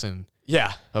penis and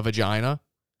a vagina.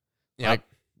 Yeah. Like,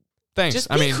 thanks. Just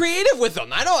be creative with them.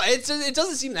 I don't. It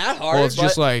doesn't seem that hard. Well, it's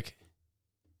just like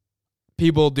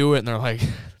people do it, and they're like,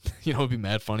 it'd be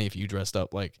mad funny if you dressed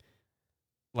up like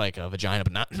a vagina,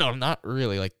 but not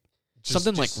really. Like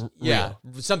something like real.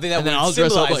 Something that. And then I'll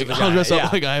dress up like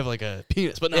I have like a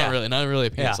penis, but not really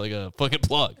a penis, like a fucking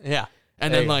plug. Yeah.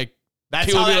 And then like that's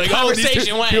people how be that like,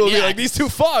 conversation went. People be like, these two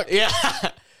fuck. Yeah.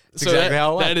 So exactly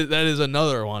how it went. That is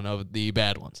another one of the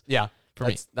bad ones. Yeah. For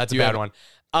me. That's a bad one.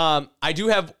 I do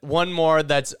have one more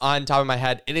that's on top of my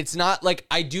head, and it's not like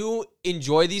I do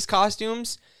enjoy these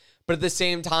costumes, but at the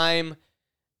same time,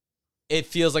 it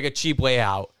feels like a cheap way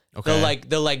out. Okay.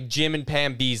 The like Jim and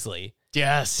Pam Beasley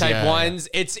type ones.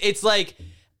 Yeah. It's like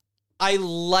I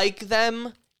like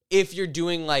them if you're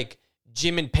doing like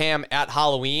Jim and Pam at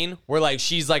Halloween, where like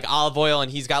she's like olive oil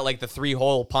and he's got like the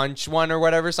 3-hole punch one or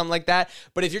whatever, something like that.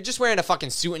 But if you're just wearing a fucking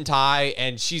suit and tie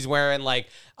and she's wearing like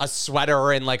a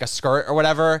sweater and like a skirt or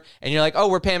whatever, and you're like, oh,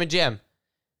 we're Pam and Jim.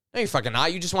 No, you're fucking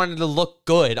not. You just wanted to look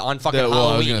good on fucking Halloween.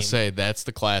 Well, I was gonna say that's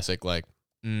the classic. Like,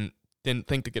 didn't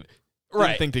think to get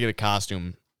a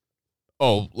costume.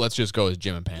 Oh, let's just go as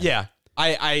Jim and Pam. Yeah,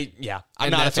 I'm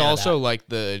and not. That's also like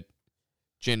the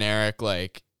generic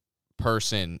like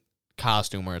person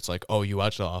costume where it's like, oh, you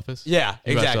watch The Office? Yeah,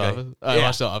 exactly. I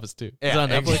watch The Office too. Yeah, it's on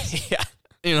Netflix. Yeah.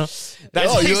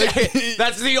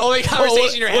 That's the only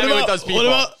conversation you're having with those people.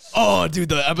 What about, dude,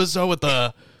 the episode with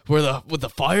the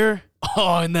fire?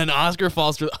 Oh, and then Oscar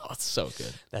falls through. Oh, it's so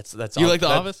good. That's you like The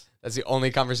Office? That's the only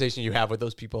conversation you have with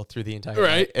those people through the entire right.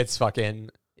 night. It's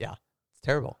fucking it's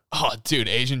terrible. Oh, dude,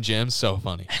 Asian Jim's so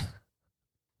funny.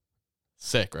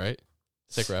 Sick, right?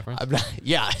 Sick reference.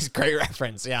 It's a great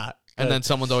reference. Yeah. And then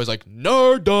someone's always like,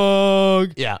 Nerd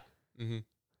Dog. Yeah. Mm-hmm.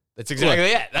 That's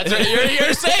exactly it. That's what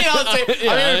you're saying.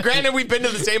 I mean, granted, we've been to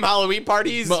the same Halloween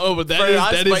parties. But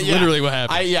that is literally what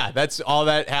happens. That's all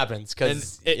that happens.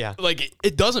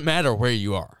 It doesn't matter where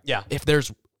you are. Yeah. If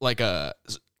there's like a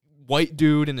white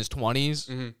dude in his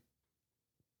 20s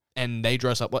and they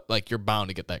dress up like you're bound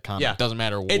to get that comment. Yeah. It doesn't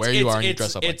matter where you are and you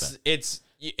dress up like that.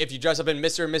 If you dress up in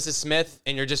Mr. and Mrs. Smith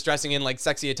and you're just dressing in like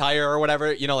sexy attire or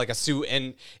whatever, like a suit,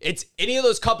 and it's any of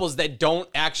those couples that don't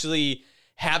actually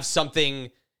have something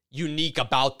unique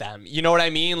about them. You know what I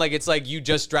mean? Like, it's like you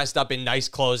just dressed up in nice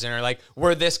clothes and are like,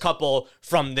 we're this couple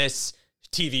from this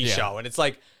TV show, and it's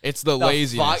like it's the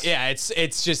laziness. Yeah,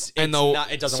 it's just and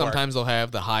it doesn't sometimes work. they'll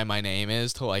have the "Hi, my name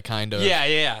is" to like kind of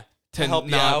to help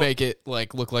not make it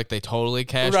like look like they totally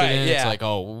cashed it in. It's like,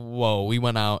 oh, whoa, we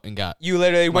went out and got you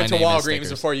literally went to Walgreens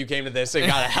before you came to this and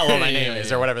got a "Hello, my name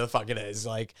is" or whatever the fuck it is.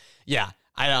 Like,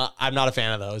 I'm not a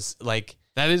fan of those. Like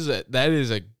that is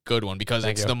a good one because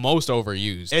it's the most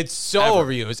overused. It's so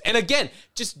overused. And again,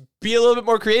 just be a little bit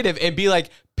more creative and be like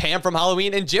Pam from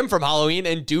Halloween and Jim from Halloween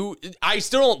and I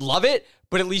still don't love it,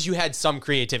 but at least you had some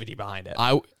creativity behind it.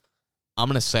 I'm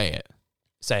going to say it.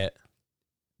 Say it.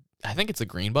 I think it's a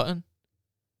green button.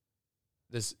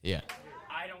 Yeah.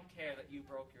 I don't care that you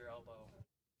broke your elbow.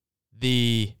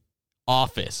 The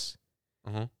Office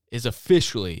is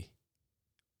officially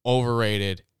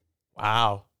overrated.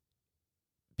 Wow.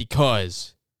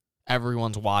 Because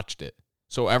everyone's watched it.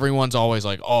 So everyone's always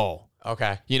like, oh.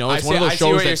 Okay. You know, it's one of those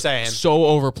shows that's so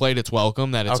overplayed it's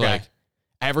welcome that it's like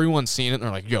everyone's seen it and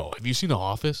they're like, yo, have you seen The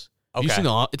Office? Have you seen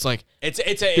it's like it's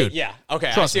a dude, yeah. Okay.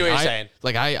 I see what you're saying.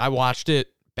 Like I watched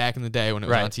it back in the day when it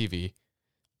was on TV.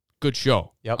 Good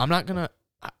show. Yep. I'm not gonna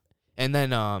and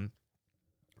then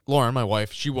Lauren, my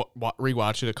wife, she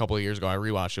rewatched it a couple of years ago. I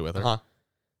rewatched it with her.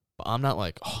 But I'm not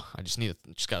like, oh, I just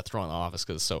gotta throw in The Office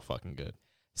because it's so fucking good.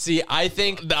 See, I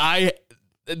think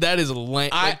that is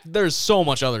lame. There's so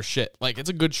much other shit. Like, it's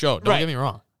a good show. Don't get me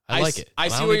wrong. I like it. I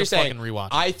see what you're saying.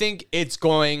 I think it's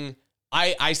going.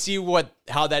 I see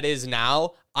how that is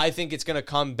now. I think it's gonna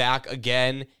come back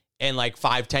again in like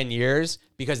 5-10 years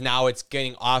because now it's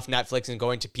getting off Netflix and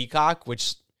going to Peacock,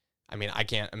 which, I mean, I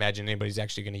can't imagine anybody's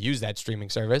actually going to use that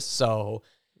streaming service. So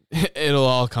it'll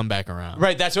all come back around.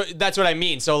 Right. That's what I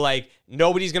mean. So like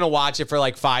nobody's going to watch it for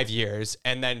like 5 years.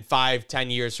 And then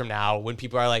 5-10 years from now, when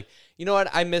people are like, you know what,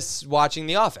 I miss watching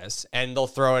The Office, and they'll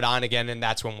throw it on again. And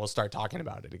that's when we'll start talking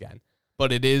about it again.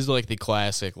 But it is like the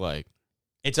classic, like,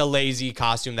 it's a lazy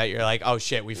costume that you're like, oh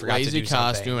shit, we forgot to do something. Lazy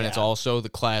costume. And it's also the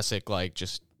classic, like,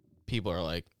 just people are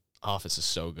like, Office is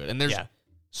so good. And there's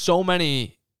so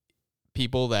many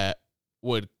people that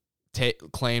would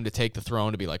claim to take the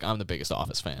throne to be like, I'm the biggest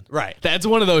Office fan. Right. That's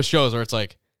one of those shows where it's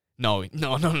like, no, dude,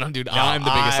 I'm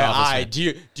the biggest Office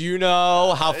fan. Do you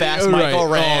know how fast Michael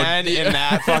ran in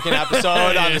that fucking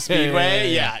episode on the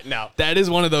Speedway? Yeah, no. That is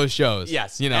one of those shows.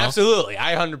 Yes, you know? Absolutely.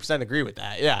 I 100% agree with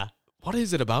that. Yeah. What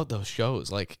is it about those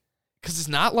shows? Like, because it's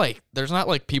not like, there's not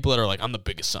like people that are like, I'm the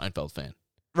biggest Seinfeld fan.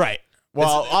 Right.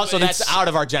 Well, also that's out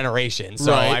of our generation.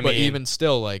 So, right, I mean, but even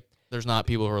still, like, there's not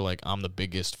people who are like, I'm the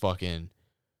biggest Breaking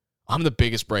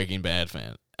Bad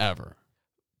fan ever.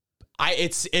 But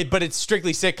it's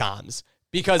strictly sitcoms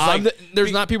because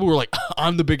there's not people who are like,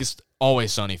 I'm the biggest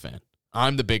Always Sunny fan.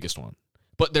 I'm the biggest one.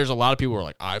 But there's a lot of people who are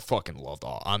like, I fucking loved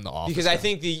I'm the Office. Because I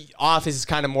think The Office is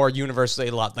kind of more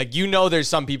universally loved. Like, you know, there's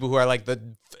some people who are like,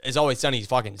 It's Always Sunny is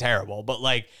fucking terrible. But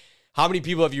like, how many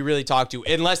people have you really talked to,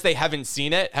 unless they haven't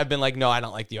seen it, have been like, no, I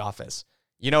don't like The Office.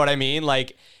 You know what I mean?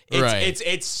 Like,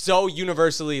 it's so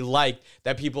universally liked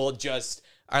that people just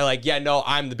are like, yeah, no,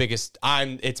 I'm the biggest.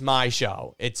 It's my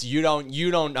show. It's you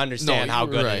don't understand how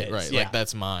good it is. Right. Yeah. Like,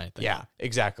 that's my thing. Yeah,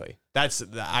 exactly.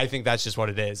 I think that's just what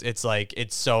it is. It's like,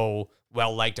 it's so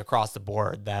well liked across the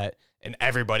board and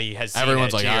everybody has seen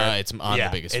everyone's it. Like, I'm the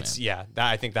biggest fan. Yeah,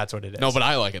 I think that's what it is. No, but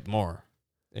I like it more.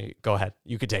 Go ahead.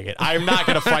 You could take it. I'm not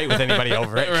going to fight with anybody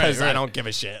over it because I don't give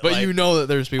a shit. But like, you know that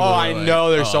there's people. Oh, I know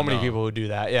there's so many people who do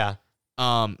that. Yeah.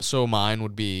 So mine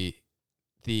would be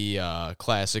the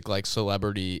classic, like,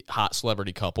 hot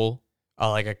celebrity couple.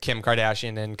 Oh, like a Kim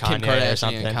Kardashian and Kanye or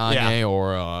something. And Kanye,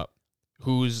 or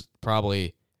who's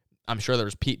probably, I'm sure there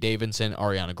was Pete Davidson,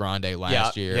 Ariana Grande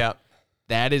last year. Yeah.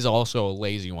 That is also a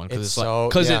lazy one because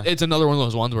it's another one of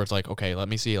those ones where it's like, okay, let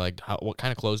me see, like, what kind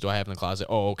of clothes do I have in the closet?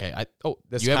 Oh, okay,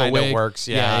 this you have a wig. Works.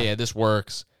 Yeah, this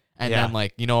works. And then,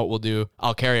 like, you know what we'll do?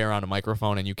 I'll carry around a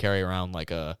microphone, and you carry around a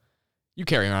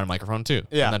microphone too.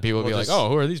 Yeah, and then people will be like, oh,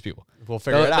 who are these people? We'll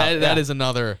figure it out. That is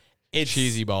another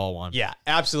cheesy ball one. Yeah,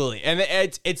 absolutely. And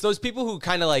it's those people who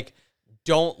kind of like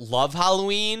don't love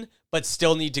Halloween, but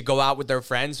still need to go out with their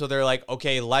friends. So they're like,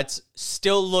 okay, let's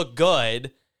still look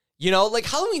good. You know, like,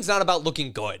 Halloween's not about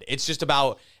looking good. It's just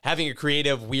about having a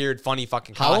creative, weird, funny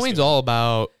fucking costume. Halloween's all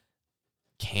about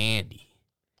candy.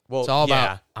 Well, it's all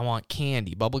about, I want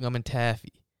candy, bubblegum and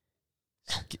taffy.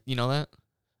 You know that?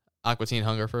 Aqua Teen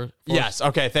Hunger Force? Yes.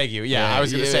 Okay, thank you. Yeah, I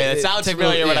was going to say, that sounds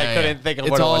familiar, but I couldn't think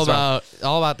of what it was. It's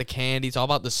all about the candy. It's all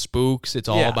about the spooks. It's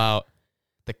all about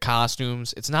the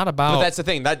costumes. It's not about. But that's the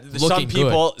thing.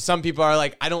 Some people are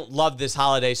like, I don't love this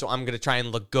holiday, so I'm going to try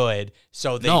and look good.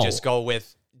 So they just go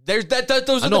with. Those are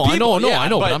the people. I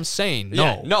know, but I'm saying no.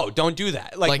 Yeah, no, don't do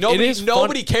that. Like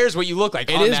nobody cares what you look like.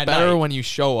 It is better when you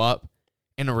show up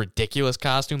in a ridiculous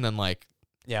costume than like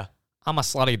Yeah. I'm a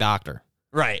slutty doctor.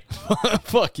 Right.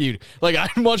 Fuck you. Like,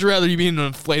 I'd much rather you be in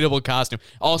an inflatable costume.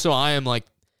 Also, I am like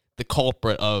the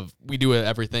culprit of, we do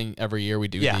everything every year. We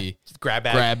do the grab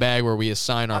bag where we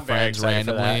assign our friends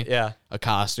randomly a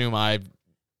costume. I've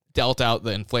dealt out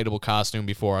the inflatable costume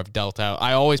before.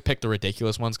 I always pick the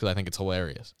ridiculous ones because I think it's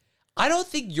hilarious. I don't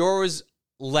think yours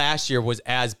last year was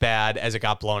as bad as it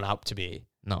got blown up to be.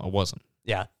 No, it wasn't.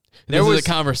 Yeah. There was a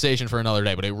conversation for another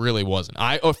day, but it really wasn't.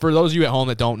 For those of you at home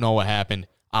that don't know what happened,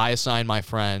 I assigned my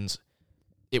friends.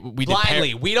 We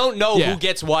blindly. We don't know who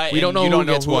gets what. We don't know who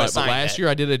gets what. But last year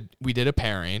we did a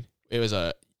pairing. It was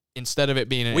instead of it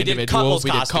being an individual,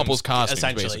 we did couples costumes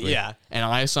essentially. Basically. Yeah. And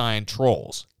I assigned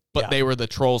trolls, but they were the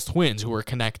trolls twins who were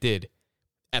connected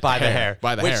by the hair.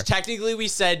 Which technically we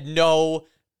said no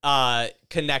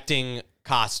connecting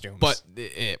costumes, but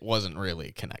it wasn't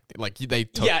really connected. Like they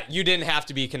took. Yeah, you didn't have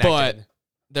to be connected. But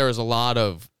there was a lot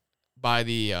of by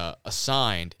the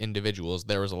assigned individuals.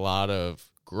 There was a lot of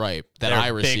gripe that I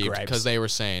received because they were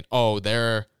saying, "Oh,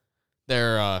 they're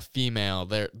female.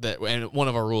 And one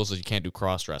of our rules is you can't do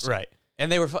cross dressing." Right.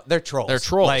 And they're trolls. They're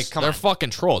trolls. Like, they're fucking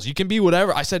trolls. You can be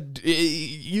whatever. I said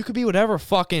you could be whatever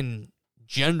fucking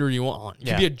gender you want. You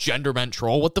can be a gender bent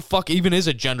troll. What the fuck even is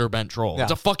a gender bent troll? Yeah.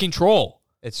 It's a fucking troll.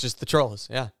 It's just the trolls.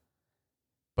 Yeah.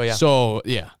 But yeah. So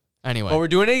yeah. Anyway. Well, we're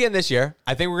doing it again this year.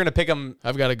 I think we're gonna pick them.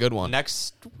 I've got a good one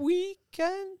next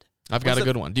weekend. I've got a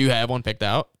good one. Do you have one picked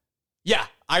out? Yeah,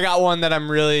 I got one that I'm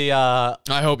really. I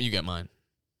hope you get mine.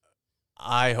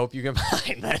 I hope you get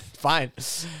mine. That's fine.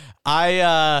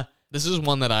 This is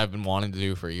one that I've been wanting to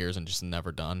do for years and just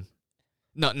never done.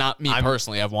 No, not me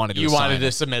personally. I've wanted to. You wanted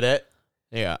to submit it.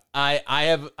 Yeah. I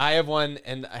have one,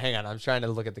 and hang on, I'm trying to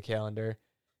look at the calendar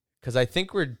because I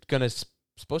think we're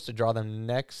supposed to draw them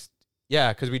next.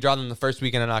 Yeah, because we draw them the first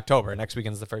weekend in October. Next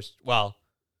weekend's the first. Well,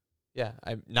 yeah,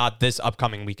 not this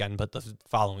upcoming weekend, but the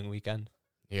following weekend.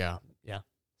 Yeah.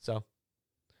 So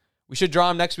we should draw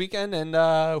them next weekend,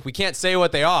 and we can't say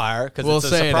what they are because we'll it's a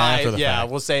say surprise. It after the fact.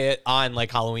 We'll say it on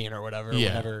like Halloween or whatever. Yeah.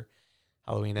 Whenever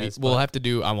Halloween is. We'll have to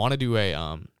do. I want to do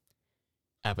a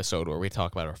episode where we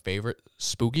talk about our favorite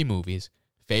spooky movies,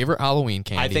 favorite Halloween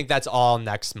candy. I think that's all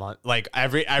next month. Like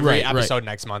every episode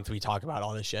next month, we talk about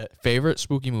all this shit. Favorite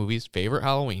spooky movies, favorite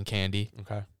Halloween candy.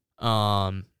 Okay.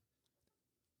 I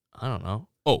don't know.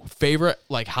 Oh, favorite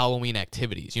like Halloween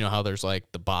activities. You know how there's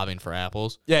like the bobbing for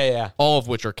apples? Yeah. All of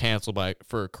which are canceled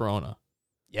for Corona.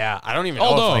 Yeah, I don't even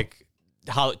know if like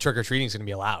how trick-or-treating is going to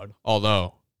be allowed.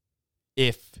 Although,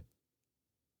 if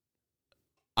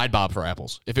I'd bob for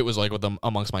apples. If it was like with them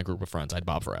amongst my group of friends, I'd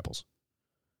bob for apples.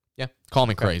 Yeah. Call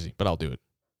me crazy, but I'll do it.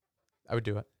 I would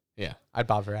do it. Yeah. I'd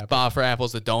bob for apples. Bob for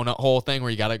apples, the donut hole thing where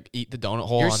you got to eat the donut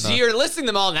hole. You're listing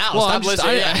them all now. Well, Stop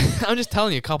listening. I'm just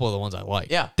telling you a couple of the ones I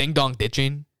like. Yeah. Ding dong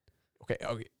ditching.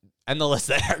 Okay. End the list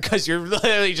there because you're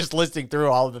literally just listing through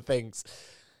all of the things.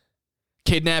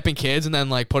 Kidnapping kids and then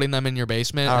like putting them in your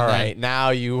basement. All right.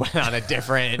 Now you went on a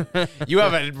different. You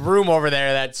have a room over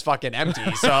there that's fucking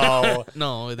empty. So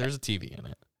no, there's a TV in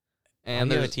it. And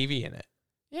there's a TV in it.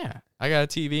 Yeah. I got a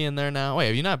TV in there now. Wait,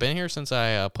 have you not been here since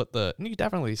I put the... You've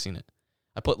definitely seen it.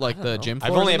 I put like the gym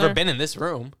floors I've only in ever there. been in this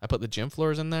room. I put the gym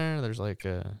floors in there. There's like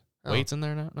weights in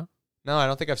there now. No, I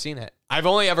don't think I've seen it. I've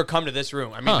only ever come to this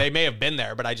room. I mean, they may have been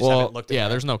there, but I just haven't looked at it. Yeah,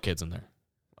 there's no kids in there.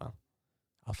 Well,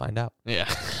 I'll find out.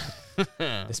 Yeah.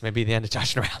 This may be the end of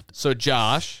Josh and Around. So,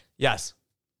 Josh. Yes.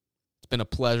 It's been a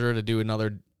pleasure to do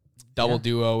another double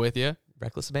duo with you.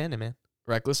 Reckless Abandon, man.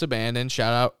 Reckless Abandon.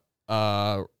 Shout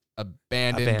out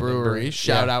Abandoned Brewery.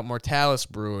 Shout out Mortalis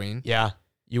Brewing. Yeah.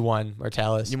 You won,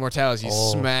 Mortalis. You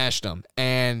smashed them.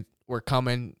 And we're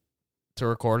coming to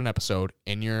record an episode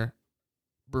in your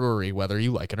brewery, whether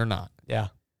you like it or not. Yeah.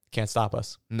 Can't stop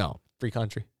us. No. Free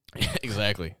country.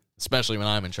 Exactly. Especially when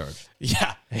I'm in charge.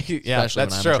 Yeah. Especially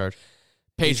when I'm in charge.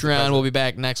 Patreon will be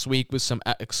back next week with some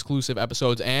exclusive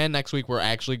episodes. And next week, we're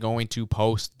actually going to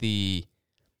post the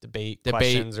debate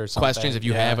questions or something. If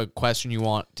you have a question you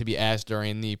want to be asked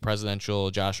during the presidential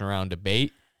Josh and Around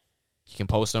debate, you can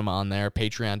post them on there.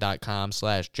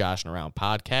 Patreon.com/Josh and Around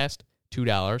podcast.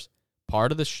 $2.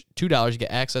 Part of the $2, you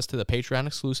get access to the Patreon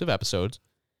exclusive episodes.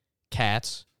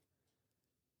 Cats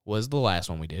was the last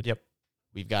one we did. Yep.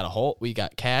 We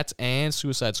got Cats and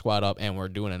Suicide Squad up, and we're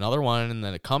doing another one in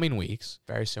the coming weeks.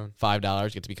 Very soon.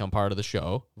 $5 get to become part of the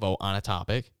show. Vote on a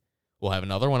topic. We'll have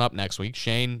another one up next week.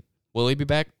 Shane, will he be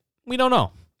back? We don't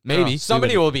know. Maybe.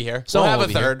 Somebody will be here. We'll have a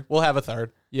third. We'll have a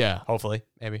third. Yeah. Hopefully.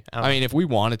 Maybe. I mean, if we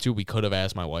wanted to, we could have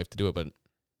asked my wife to do it, but...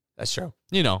 That's true.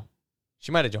 You know.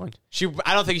 She might have joined.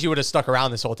 I don't think she would have stuck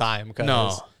around this whole time.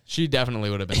 No. She definitely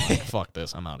would have been like, fuck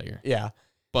this. I'm out of here. Yeah.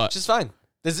 But... Which is fine.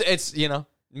 It's,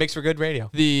 Makes for good radio.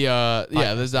 The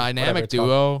dynamic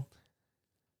duo.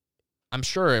 I'm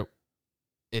sure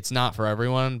it's not for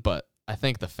everyone, but I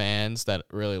think the fans that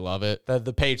really love it,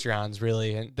 the Patreons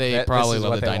really, they probably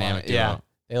love the dynamic duo. Yeah,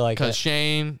 they like it. Because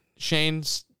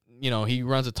Shane's, he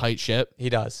runs a tight ship. He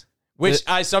does. Which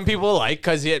some people like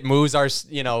because it moves our,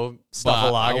 stuff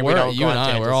along. And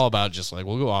we're all about just like,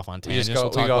 we'll go off on tangents. We'll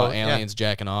talk about aliens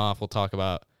jacking off. We'll talk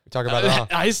about it all.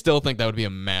 I still think that would be a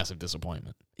massive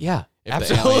disappointment. Yeah,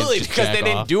 absolutely. Because they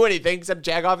didn't do anything except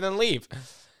jack off and then leave.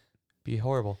 Be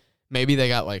horrible. Maybe they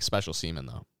got like special semen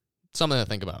though. Something to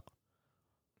think about.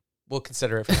 We'll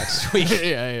consider it for next week.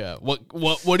 Yeah.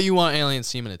 What do you want alien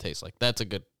semen to taste like? That's a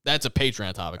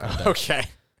Patreon topic. Right there. Okay.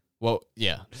 Well,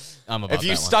 yeah. I'm about if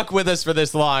you stuck with us for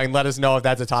this long, let us know if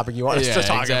that's a topic you want us to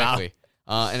talk about.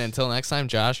 And until next time,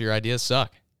 Josh, your ideas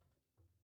suck.